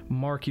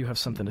 Mark, you have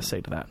something to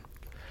say to that.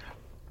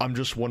 I'm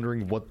just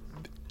wondering what...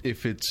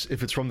 If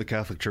it's from the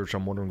Catholic Church,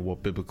 I'm wondering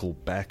what biblical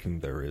backing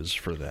there is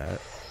for that.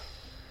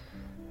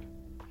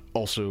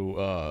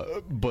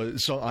 Also, but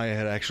so I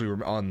had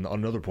actually on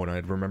another point, I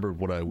had remembered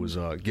what I was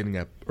getting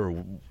at, or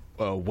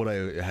what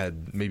I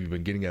had maybe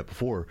been getting at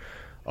before.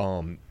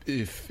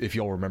 If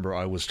y'all remember,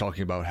 I was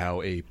talking about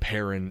how a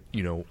parent,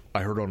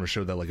 I heard on a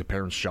show that like a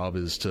parent's job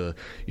is to,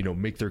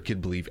 make their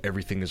kid believe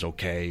everything is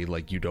okay,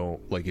 like you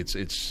don't, like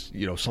it's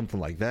something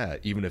like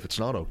that, even if it's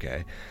not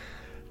okay.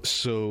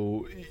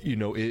 So,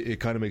 it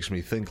kind of makes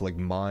me think, like,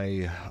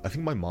 I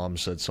think my mom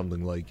said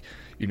something like,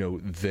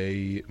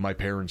 my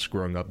parents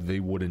growing up, they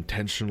would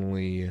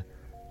intentionally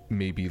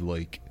maybe,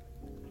 like,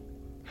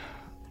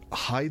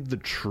 hide the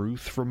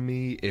truth from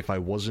me if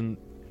it wasn't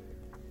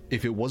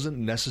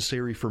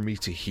necessary for me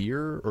to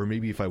hear, or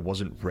maybe if I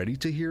wasn't ready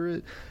to hear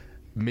it.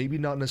 Maybe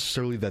not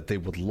necessarily that they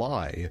would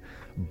lie,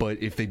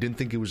 but if they didn't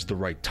think it was the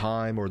right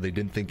time, or they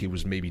didn't think it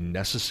was maybe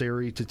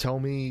necessary to tell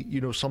me,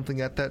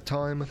 something at that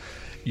time,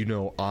 I'm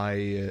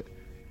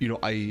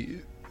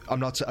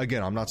not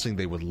saying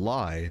they would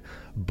lie,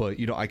 but,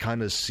 I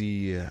kind of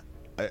see,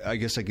 I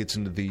guess that gets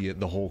into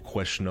the whole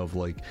question of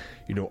like,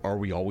 are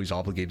we always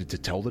obligated to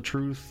tell the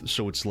truth?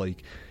 So it's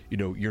like,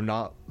 you're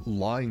not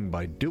lying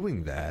by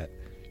doing that,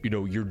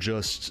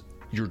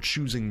 you're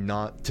choosing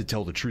not to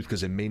tell the truth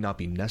because it may not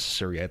be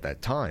necessary at that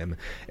time.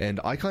 And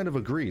I kind of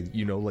agree,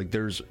 like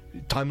there's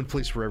time and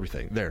place for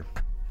everything. There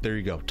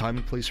you go. Time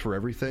and place for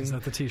everything. Is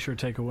that the t-shirt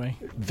takeaway?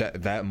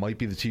 That might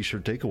be the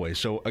t-shirt takeaway.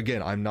 So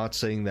again, I'm not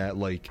saying that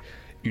like,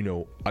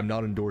 I'm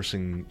not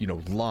endorsing,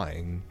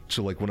 lying.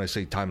 So like when I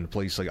say time and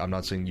place, like I'm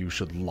not saying you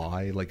should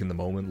lie like in the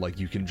moment. Like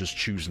you can just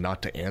choose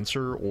not to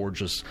answer, or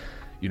just,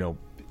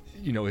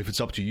 if it's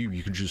up to you,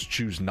 you can just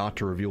choose not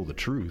to reveal the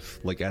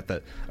truth. Like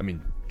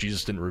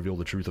Jesus didn't reveal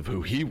the truth of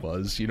who he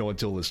was,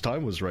 until his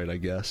time was right, I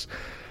guess,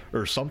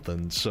 or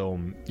something. So,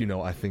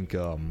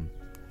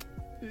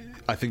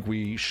 I think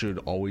we should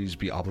always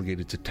be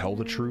obligated to tell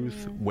the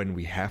truth when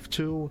we have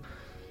to,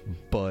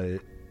 but,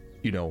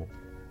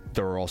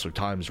 there are also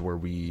times where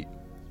we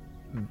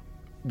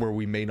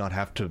may not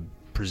have to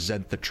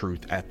present the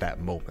truth at that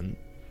moment.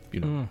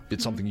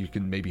 It's something you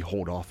can maybe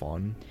hold off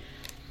on.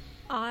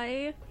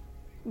 I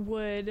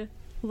would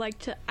like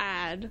to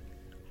add,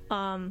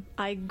 I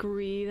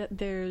agree that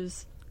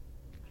there's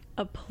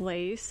a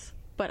place,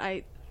 but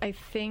I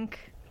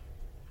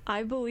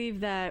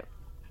believe that,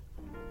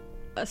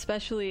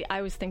 especially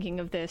I was thinking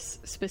of this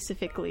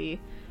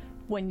specifically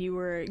when you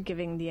were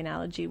giving the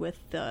analogy with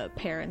the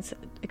parents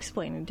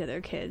explaining to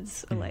their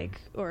kids, like,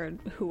 or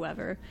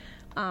whoever,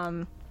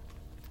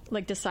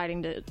 like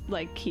deciding to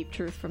like keep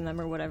truth from them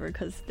or whatever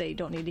because they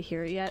don't need to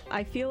hear it yet.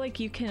 I feel like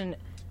you can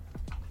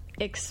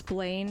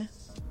explain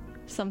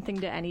something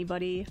to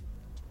anybody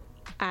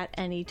at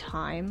any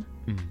time,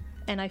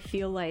 and I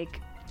feel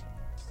like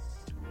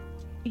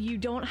you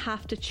don't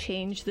have to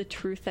change the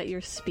truth that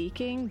you're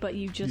speaking, but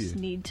you just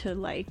need to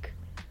like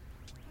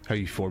how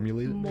you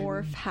formulate it,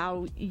 morph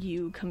how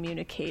you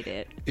communicate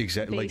it,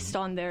 exactly, based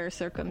on their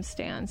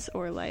circumstance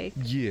or like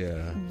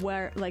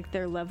where, like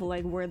their level,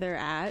 like where they're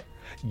at.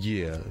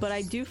 But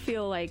I do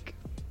feel like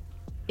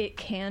it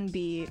can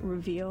be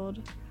revealed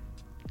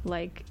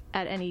like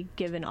at any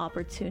given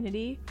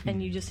opportunity,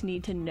 and you just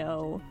need to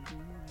know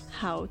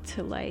how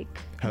to like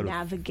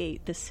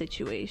navigate the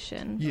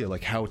situation.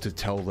 Like how to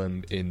tell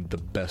them in the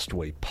best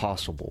way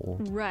possible.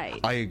 Right.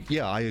 I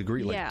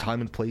agree. Like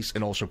time and place,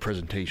 and also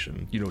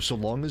presentation. So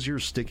long as you're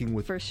sticking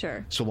with, for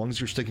sure, so long as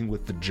you're sticking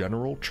with the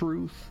general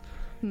truth,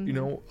 You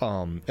know,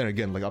 and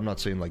again, like I'm not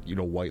saying like, you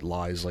know, white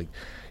lies, like,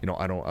 you know,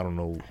 I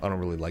don't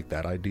really like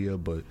that idea,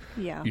 but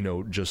you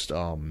know, just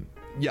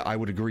I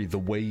would agree. The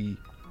way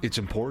it's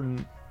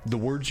important, the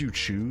words you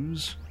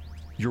choose,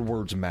 your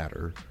words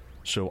matter.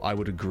 So I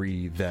would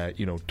agree that,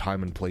 you know,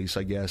 time and place,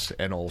 I guess,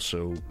 and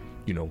also,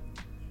 you know,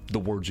 the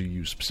words you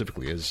use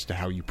specifically as to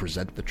how you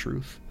present the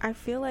truth. I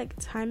feel like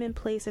time and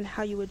place and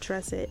how you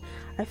address it.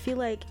 I feel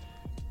like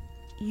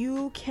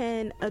you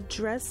can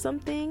address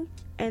something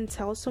and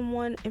tell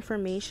someone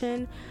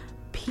information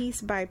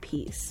piece by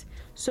piece.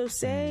 So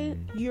say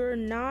you're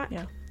not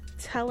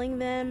telling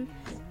them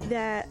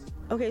that,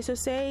 okay, so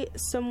say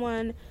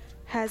someone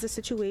has a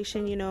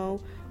situation, you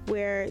know,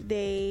 where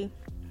they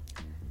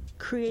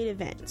create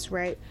events,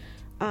 right?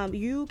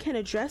 You can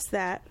address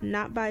that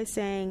not by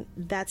saying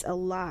that's a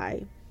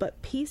lie,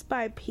 but piece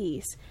by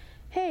piece.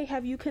 Hey,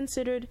 have you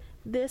considered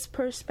this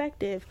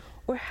perspective,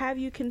 or have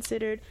you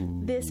considered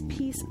this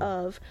piece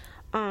of,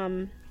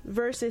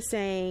 versus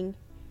saying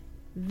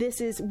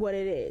this is what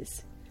it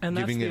is. And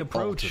that's Giving the it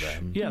all approach. to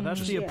them. Yeah,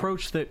 that's the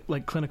approach that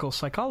like clinical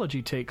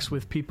psychology takes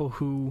with people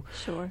who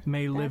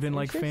may live in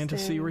like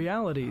fantasy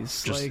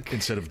realities. Just like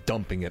instead of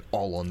dumping it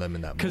all on them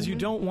in that moment. Because you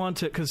don't want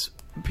to. Because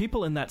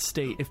people in that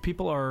state, if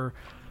people are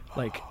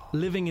like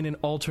living in an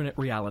alternate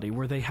reality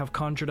where they have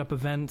conjured up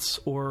events,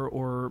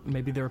 or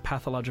maybe they're a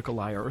pathological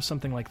liar or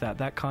something like that,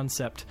 that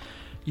concept,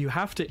 you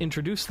have to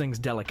introduce things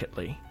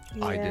delicately.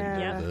 I didn't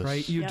know this.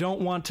 Right? You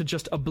don't want to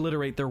just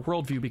obliterate their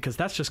worldview, because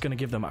that's just going to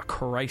give them a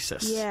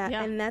crisis. Yeah,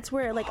 and that's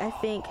where, like, I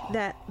think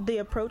that the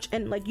approach,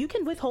 and, like, you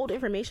can withhold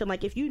information.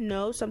 Like, if you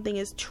know something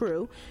is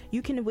true,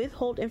 you can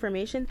withhold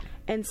information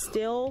and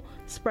still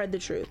spread the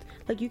truth.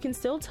 Like, you can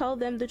still tell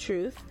them the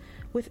truth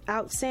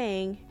without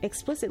saying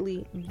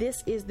explicitly,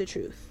 this is the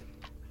truth.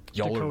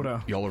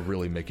 Y'all are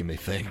really making me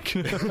think.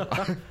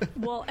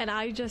 Well, and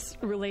I just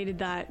related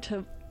that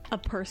to a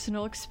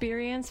personal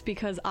experience,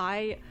 because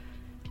I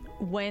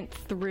went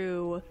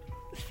through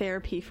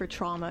therapy for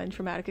trauma and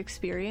traumatic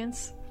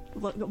experience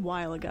a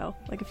while ago,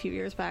 like a few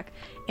years back,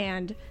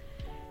 and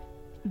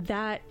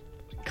that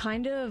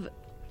kind of,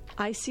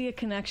 I see a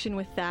connection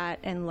with that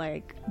and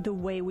like the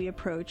way we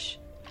approach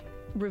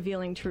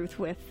revealing truth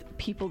with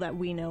people that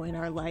we know in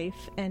our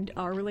life and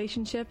our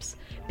relationships.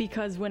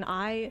 Because when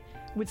I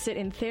would sit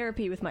in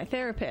therapy with my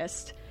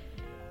therapist,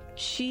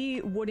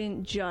 she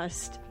wouldn't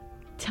just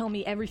tell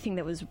me everything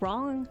that was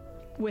wrong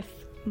with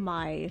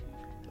my,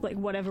 like,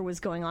 whatever was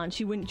going on.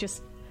 She wouldn't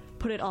just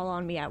put it all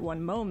on me at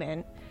one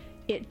moment.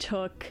 It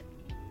took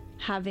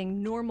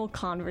having normal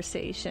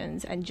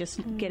conversations and just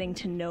getting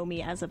to know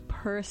me as a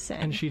person.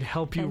 And she'd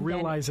help you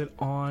realize it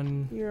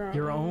on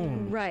your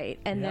own. Right.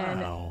 And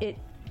then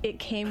it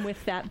came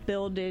with that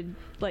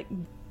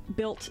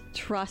built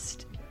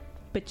trust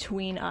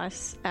between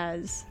us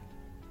as,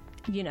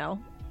 you know,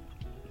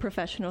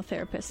 professional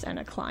therapist and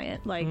a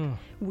client. Like,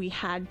 we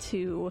had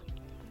to,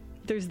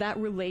 there's that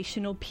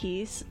relational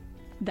piece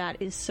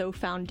that is so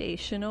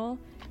foundational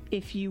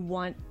if you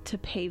want to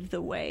pave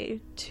the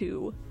way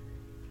to,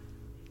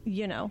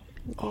 you know,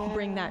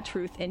 bring that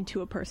truth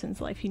into a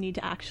person's life. You need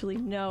to actually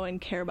know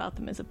and care about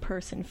them as a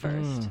person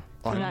first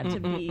for that to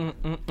be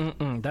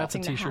that's a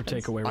t-shirt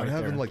takeaway right I'm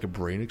having there. like a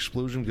brain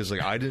explosion, because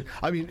like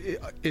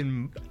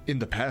in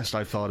the past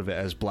I've thought of it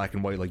as black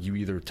and white, like you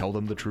either tell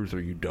them the truth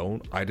or you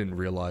don't. I didn't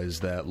realize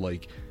that,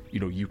 like, you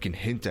know, you can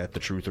hint at the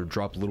truth or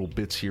drop little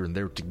bits here and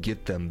there to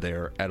get them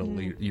there at a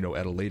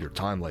later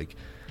time. Like,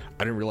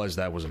 I didn't realize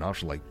that was an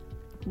option. Like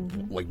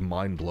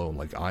mind blown.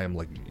 Like, I am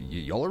like,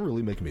 y'all are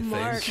really making me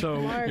think. So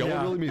y'all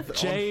are really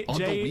making me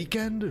on the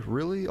weekend,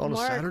 really, on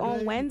Mark, a Saturday.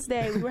 on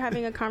Wednesday, we were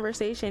having a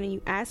conversation, and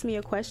you asked me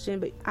a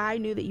question, but I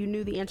knew that you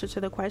knew the answer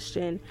to the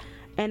question,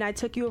 and I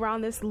took you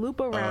around this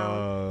loop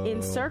around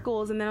in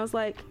circles, and then I was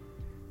like,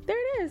 "There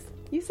it is.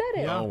 You said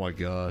it." Oh my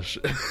gosh.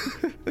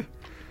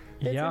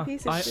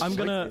 I'm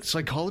gonna.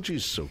 Psychology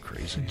is so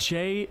crazy.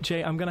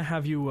 Jay, I'm gonna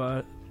have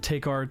you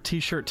take our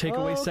t-shirt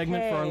takeaway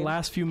segment for our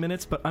last few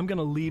minutes, but I'm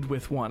gonna lead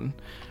with one.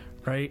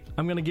 Right,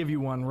 I'm gonna give you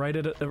one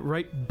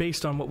right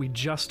based on what we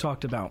just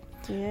talked about.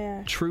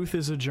 Yeah. Truth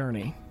is a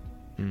journey.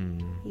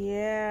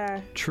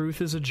 Yeah.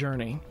 Truth is a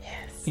journey.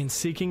 Yes. In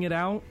seeking it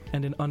out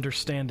and in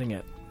understanding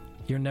it.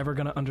 You're never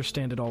gonna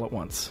understand it all at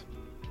once.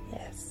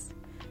 Yes.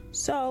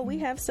 So we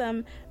have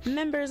some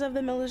members of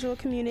the Millersville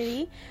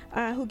community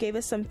who gave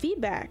us some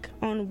feedback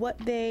on what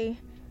they,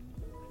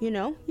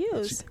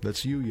 use.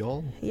 That's you,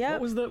 y'all. Yeah.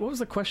 What was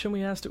the question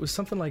we asked? It was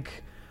something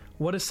like,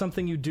 what is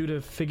something you do to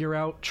figure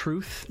out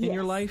truth in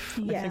your life?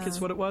 I think it's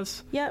what it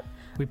was. Yep.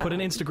 We put an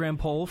Instagram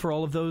poll for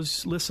all of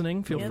those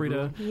listening. Feel free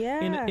to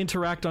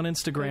interact on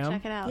Instagram.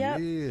 Check it out. Yep.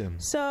 Yeah.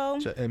 So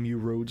is that MU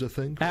Roads, I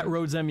think? At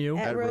RoadsMU.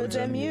 At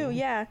RoadsMU,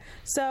 yeah.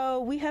 So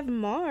we have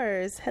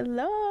Mars.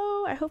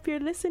 Hello. I hope you're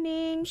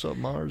listening. What's up,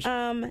 Mars?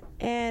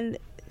 And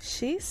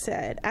she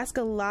said, ask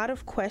a lot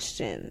of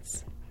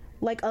questions.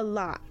 Like a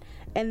lot.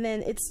 and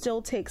then it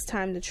still takes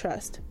time to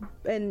trust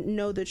and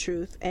know the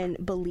truth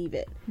and believe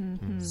it.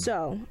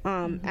 So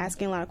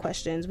asking a lot of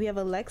questions. We have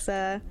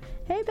Alexa.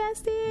 Hey,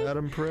 bestie.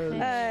 Madam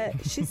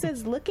Pres. She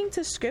says, looking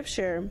to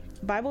scripture,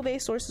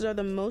 Bible-based sources are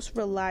the most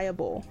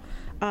reliable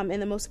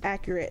and the most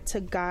accurate to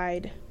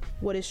guide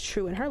what is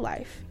true in her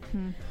life.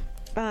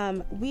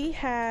 We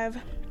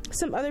have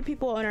some other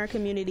people in our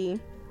community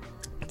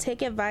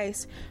take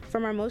advice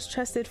from our most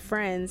trusted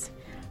friends.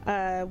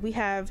 We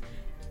have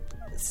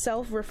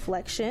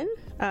self-reflection,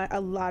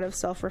 a lot of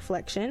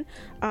self-reflection,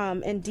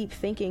 and deep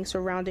thinking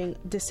surrounding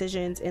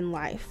decisions in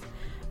life.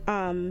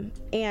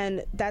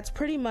 And that's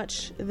pretty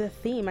much the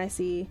theme I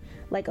see,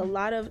 like a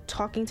lot of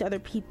talking to other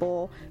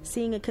people,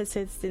 seeing a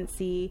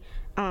consistency,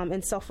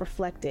 and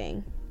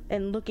self-reflecting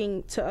and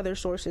looking to other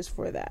sources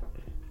for that.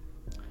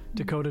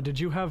 Dakota, did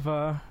you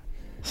have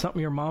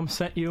something your mom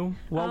sent you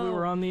while we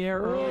were on the air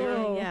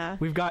earlier? Yeah.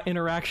 We've got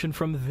interaction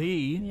from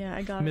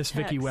I got Miss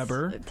Vicky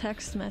Weber. A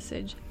text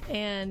message,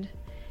 and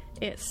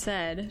it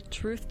said,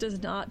 "Truth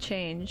does not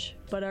change,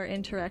 but our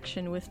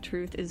interaction with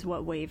truth is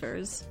what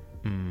wavers."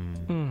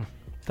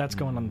 That's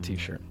going on the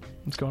t-shirt.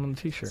 It's going on the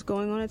t-shirt. It's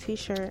going on a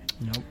t-shirt.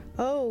 Nope.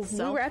 Oh,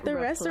 we were at the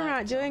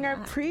restaurant doing our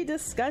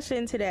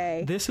pre-discussion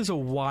today. This is a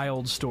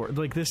wild story.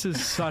 Like, this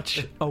is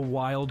such a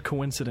wild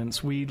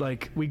coincidence. We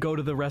go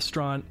to the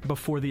restaurant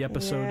before the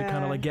episode to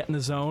kind of like get in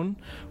the zone.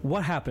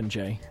 What happened,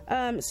 Jay?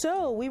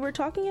 So we were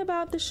talking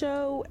about the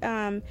show,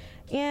 and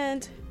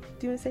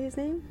do you want to say his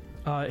name?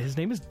 His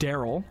name is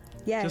Daryl.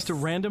 Yes. Just a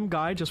random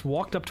guy just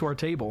walked up to our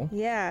table.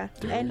 Yeah.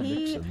 And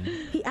he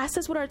asked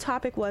us what our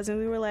topic was, and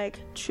we were like,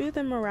 truth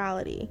and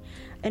morality.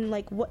 And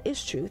like, what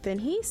is truth? And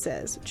he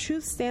says,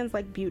 truth stands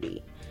like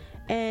beauty.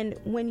 And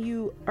when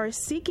you are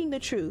seeking the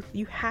truth,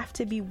 you have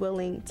to be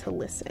willing to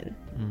listen.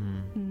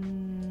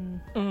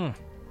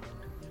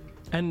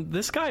 And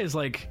this guy is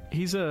like,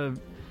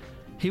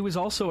 he was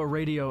also a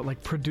radio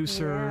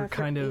producer,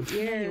 kind of.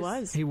 Yeah, he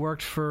was. He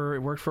worked for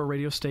a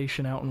radio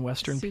station out in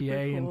Western Super PA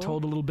and cool.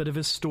 told a little bit of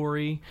his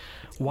story.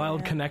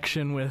 Wild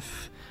connection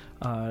with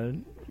a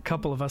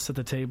couple of us at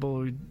the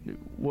table. It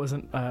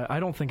wasn't. I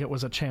don't think it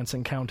was a chance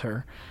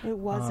encounter. It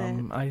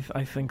wasn't.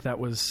 I think that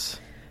was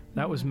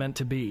meant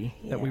to be.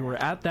 That we were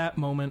at that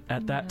moment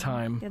at that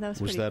time. Yeah, that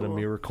was Was pretty that cool. a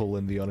miracle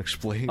in the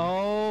unexplained?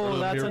 Oh,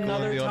 that's Miracle in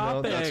another the Unknown?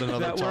 topic That's another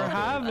that we're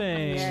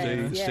topic.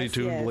 having. Stay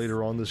tuned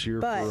later on this year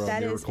But for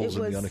that miracles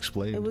in the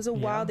unexplained. It was a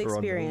wild Or unknown.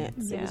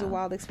 experience. It was a Yeah.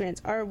 wild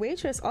experience. Our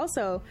waitress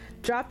also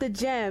dropped a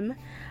gem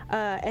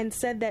and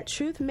said that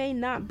truth may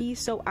not be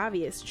so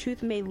obvious.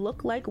 Truth may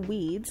look like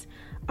weeds,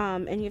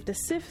 and you have to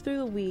sift through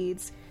the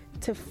weeds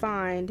to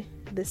find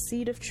the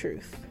seed of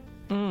truth.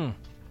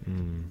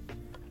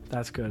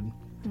 That's good.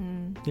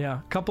 Yeah,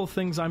 a couple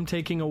things I'm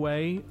taking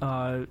away.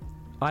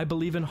 I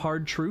believe in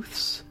hard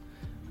truths.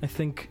 I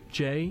think,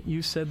 Jay,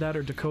 you said that,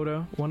 or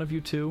Dakota, one of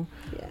you two.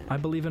 Yeah. I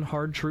believe in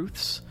hard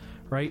truths,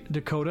 right?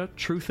 Dakota,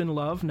 truth in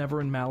love,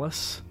 never in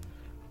malice.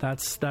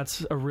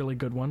 That's a really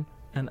good one.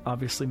 And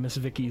obviously Miss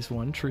Vicky's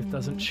one, truth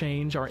doesn't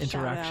change, our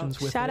interactions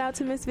with Shout it. out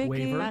to Miss Vicky.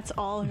 Waver. That's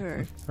all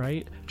her.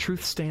 Right?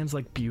 Truth stands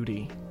like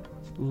beauty.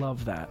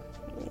 Love that.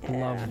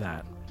 Love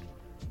that.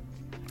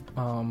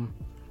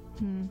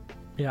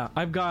 Yeah,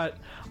 I've got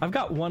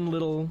one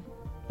little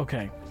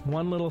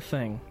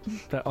thing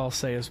that I'll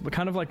say is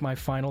kind of like my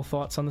final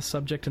thoughts on the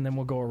subject, and then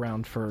we'll go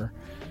around for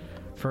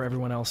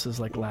everyone else's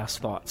like last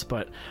thoughts.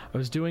 But I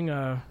was doing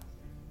a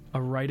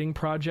writing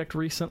project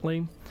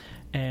recently,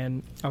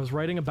 and I was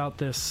writing about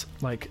this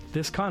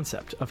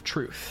concept of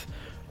truth,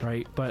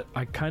 right? But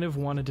I kind of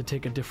wanted to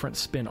take a different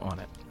spin on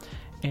it.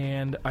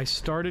 And I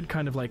started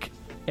kind of like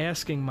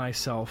asking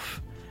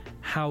myself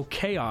how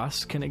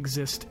chaos can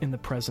exist in the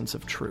presence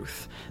of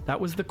truth.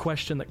 That was the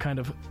question that kind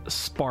of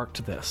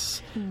sparked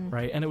this,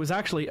 right? And it was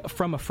actually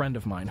from a friend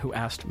of mine who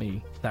asked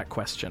me that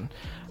question.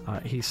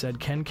 He said,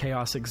 can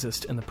chaos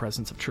exist in the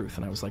presence of truth?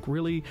 And I was like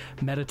really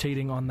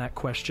meditating on that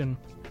question.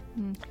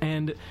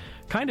 And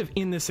kind of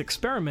in this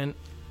experiment,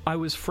 I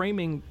was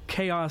framing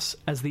chaos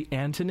as the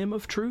antonym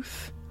of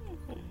truth,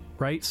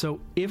 right?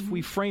 So if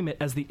we frame it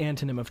as the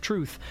antonym of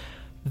truth,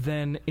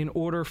 then in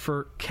order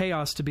for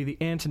chaos to be the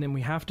antonym,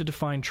 we have to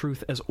define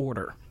truth as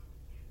order.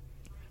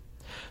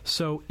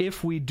 So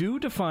if we do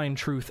define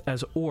truth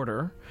as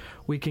order,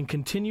 we can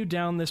continue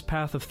down this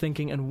path of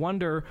thinking and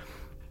wonder,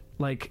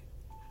 like,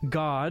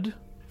 God,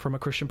 from a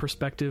Christian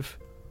perspective,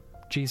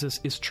 Jesus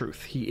is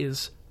truth. He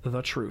is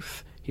the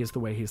truth. He is the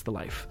way, he is the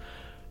life.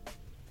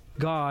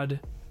 God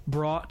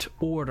brought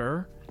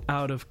order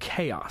out of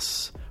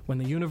chaos. When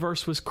the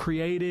universe was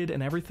created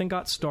and everything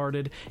got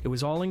started, it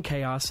was all in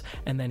chaos,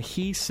 and then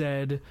he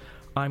said,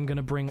 I'm going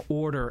to bring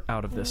order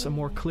out of this, a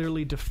more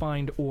clearly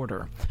defined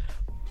order.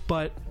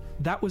 But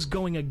that was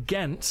going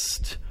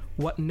against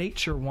what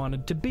nature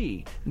wanted to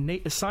be.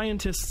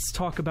 Scientists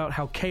talk about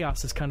how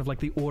chaos is kind of like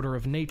the order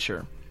of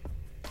nature,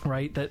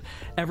 right? That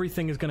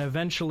everything is going to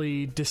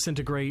eventually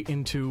disintegrate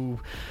into,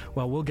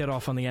 well, we'll get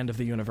off on the end of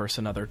the universe,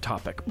 another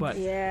topic. But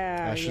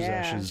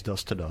ashes,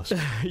 dust to dust.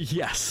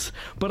 Yes.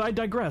 But I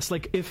digress.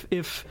 Like,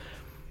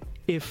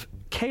 if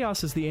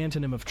chaos is the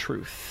antonym of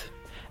truth,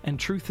 and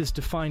truth is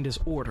defined as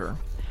order,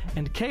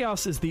 and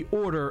chaos is the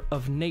order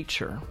of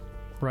nature,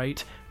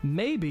 right?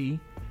 Maybe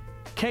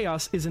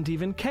chaos isn't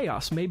even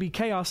chaos. Maybe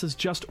chaos is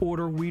just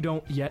order we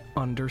don't yet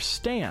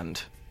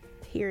understand.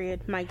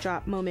 Period. Mic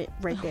drop moment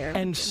right there.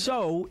 And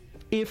so,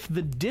 if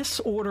the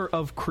disorder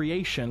of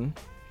creation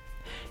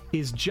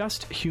is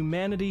just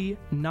humanity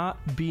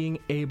not being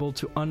able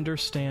to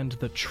understand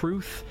the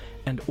truth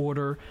and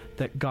order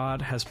that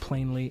God has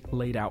plainly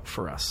laid out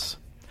for us.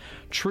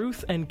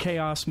 Truth and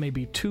chaos may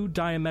be two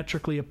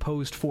diametrically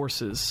opposed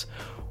forces,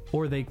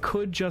 or they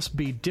could just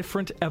be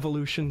different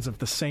evolutions of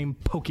the same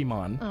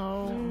Pokemon.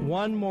 Oh.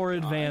 One more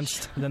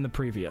advanced than the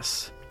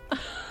previous.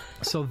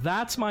 So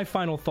that's my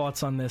final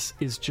thoughts on this,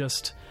 is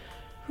just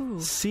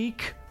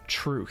seek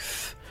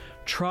truth.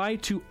 Try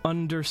to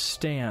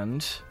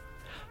understand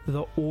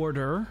the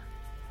order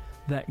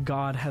that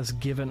God has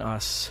given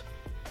us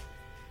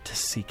to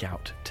seek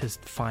out, to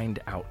find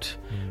out.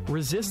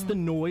 Resist the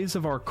noise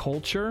of our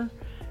culture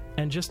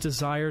and just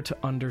desire to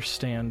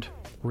understand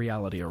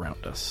reality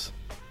around us.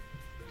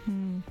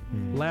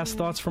 Last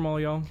thoughts from all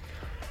y'all?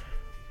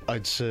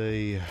 I'd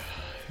say,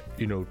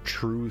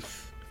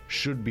 truth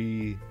should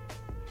be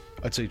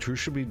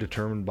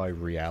determined by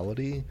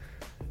reality,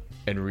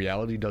 and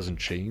reality doesn't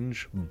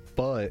change,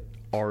 but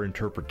our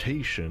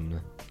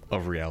interpretation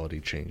of reality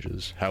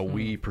changes, how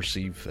we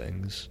perceive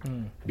things,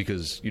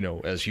 because,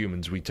 as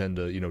humans, we tend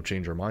to,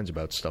 change our minds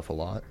about stuff a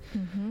lot.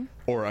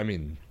 Or,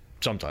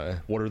 sometimes.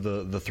 What are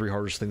the three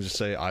hardest things to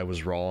say? I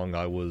was wrong.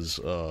 I was.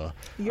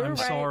 You're I'm right.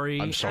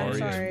 sorry. I'm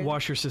sorry.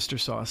 Wash your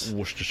sister's sauce.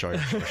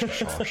 Worcestershire.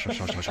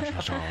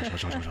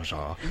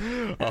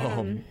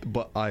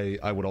 But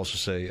I would also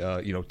say,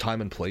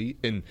 time and place.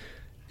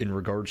 In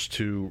regards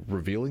to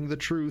revealing the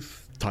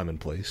truth, time and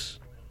place,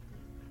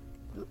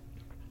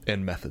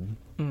 and method.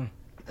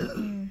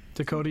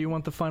 Dakota, you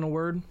want the final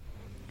word?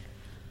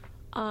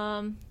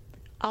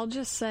 I'll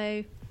just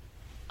say,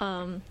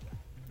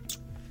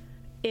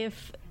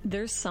 if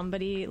there's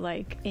somebody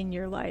in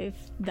your life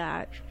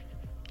that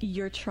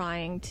you're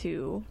trying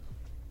to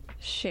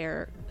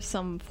share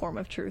some form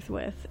of truth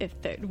with,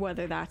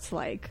 whether that's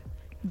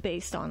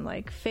based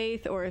on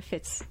faith, or if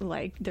it's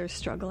they're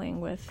struggling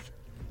with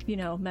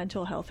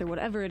mental health or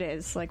whatever it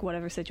is,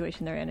 whatever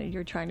situation they're in, and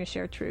you're trying to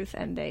share truth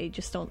and they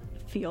just don't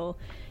feel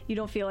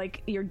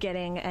like you're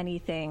getting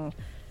anything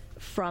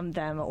from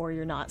them, or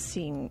you're not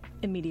seeing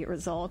immediate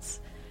results,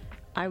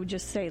 I would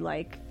just say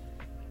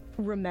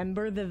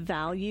remember the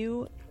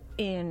value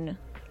in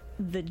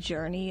the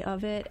journey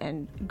of it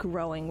and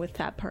growing with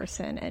that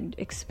person and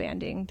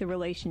expanding the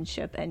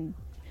relationship and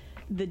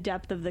the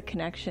depth of the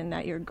connection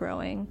that you're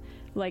growing.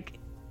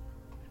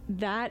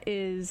 That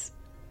is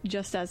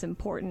just as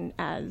important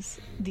as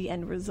the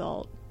end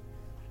result.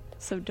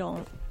 So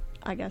don't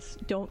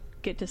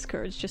get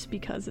discouraged just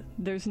because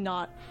there's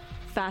not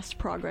fast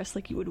progress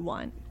like you would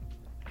want.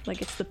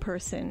 It's the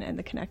person and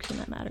the connection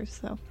that matters.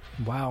 So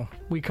wow,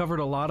 we covered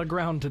a lot of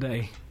ground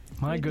today.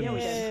 My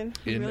goodness.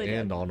 In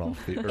and on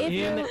off the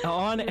earth.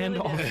 On and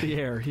off the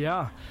air,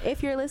 yeah.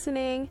 If you're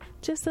listening,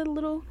 just a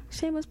little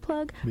shameless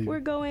plug.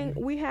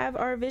 We have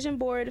our vision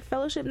board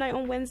fellowship night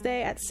on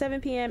Wednesday at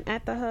 7 p.m.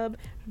 at the Hub.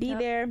 Be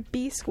there,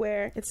 be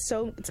square. It's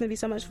going to be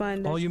so much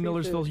fun. All you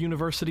Millersville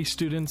University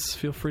students,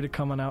 feel free to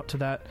come on out to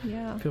that.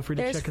 Yeah. Feel free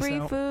to check us out. There's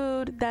free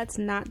food. That's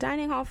not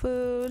dining hall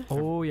food.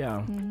 Oh,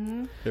 yeah.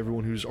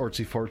 Everyone who's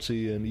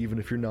artsy-fartsy, and even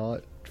if you're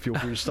not, feel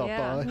free to stop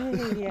by.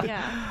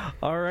 Yeah.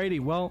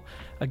 Alrighty, well,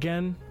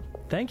 again,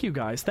 thank you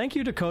guys. Thank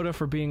you, Dakota,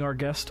 for being our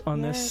guest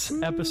on this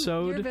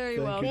episode. You're very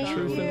welcome.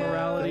 Truth and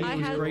Morality. I It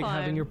was had great fun.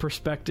 having your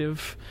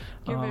perspective.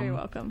 You're very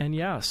welcome. And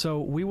yeah,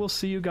 so we will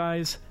see you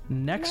guys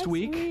next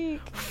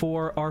week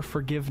for our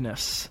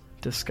forgiveness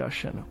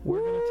discussion. We're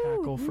going to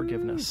tackle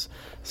forgiveness.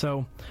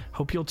 So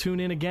hope you'll tune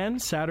in again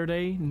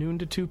Saturday, noon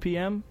to 2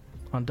 p.m.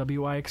 on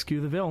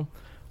WIXQ the Ville.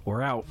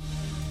 We're out.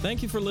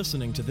 Thank you for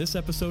listening to this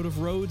episode of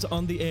Roads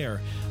on the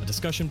Air, a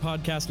discussion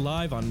podcast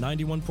live on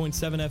 91.7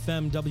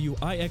 FM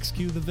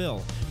WIXQ the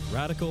Ville.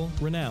 Radical,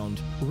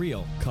 renowned,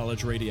 real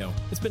college radio.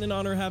 It's been an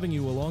honor having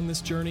you along this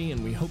journey,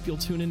 and we hope you'll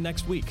tune in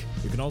next week.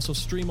 You can also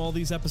stream all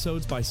these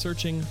episodes by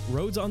searching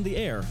Roads on the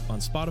Air on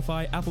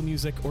Spotify, Apple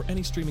Music, or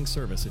any streaming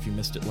service if you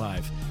missed it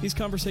live. These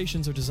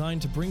conversations are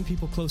designed to bring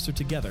people closer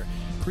together,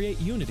 create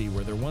unity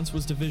where there once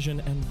was division,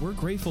 and we're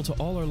grateful to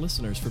all our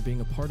listeners for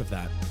being a part of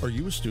that. Are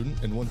you a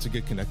student and want to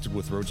get connected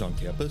with Roads on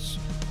campus?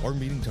 Our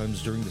meeting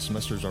times during the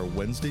semesters are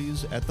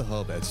Wednesdays at the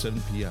Hub at 7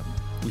 p.m.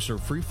 We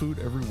serve free food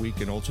every week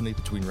and alternate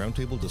between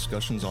roundtable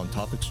discussions on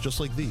topics just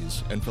like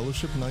these, and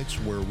fellowship nights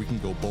where we can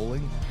go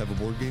bowling, have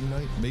a board game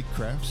night, make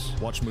crafts,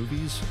 watch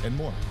movies, and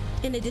more.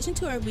 In addition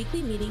to our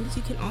weekly meetings,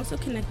 you can also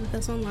connect with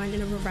us online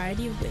in a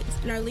variety of ways,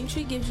 and our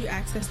Linktree gives you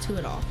access to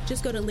it all.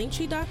 Just go to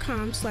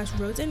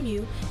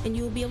linktree.com/RhodesMU, and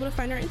you will be able to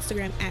find our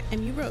Instagram at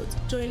MURhodes.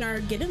 Join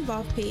our Get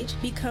Involved page,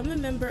 become a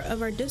member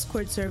of our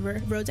Discord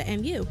server, Rhodes at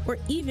MU, or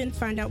even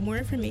find out more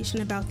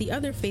information about the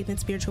other faith and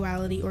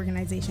spirituality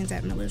organizations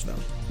at Millersville.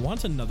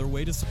 Want another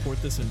way to support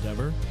this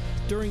endeavor?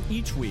 During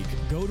each week,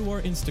 go to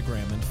our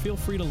Instagram and feel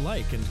free to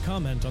like and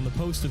comment on the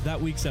post of that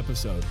week's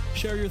episode.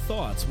 Share your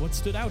thoughts, what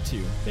stood out to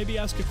you. Maybe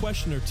ask a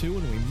question or two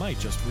and we might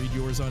just read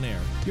yours on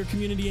air. Your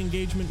community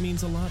engagement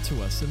means a lot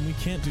to us and we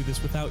can't do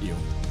this without you.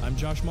 I'm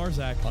Josh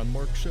Marzak. I'm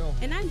Mark Shell.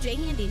 And I'm Jae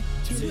Handy.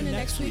 Tune in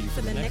next week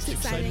for the next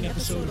exciting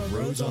episode of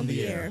Rhodes on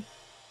the Air.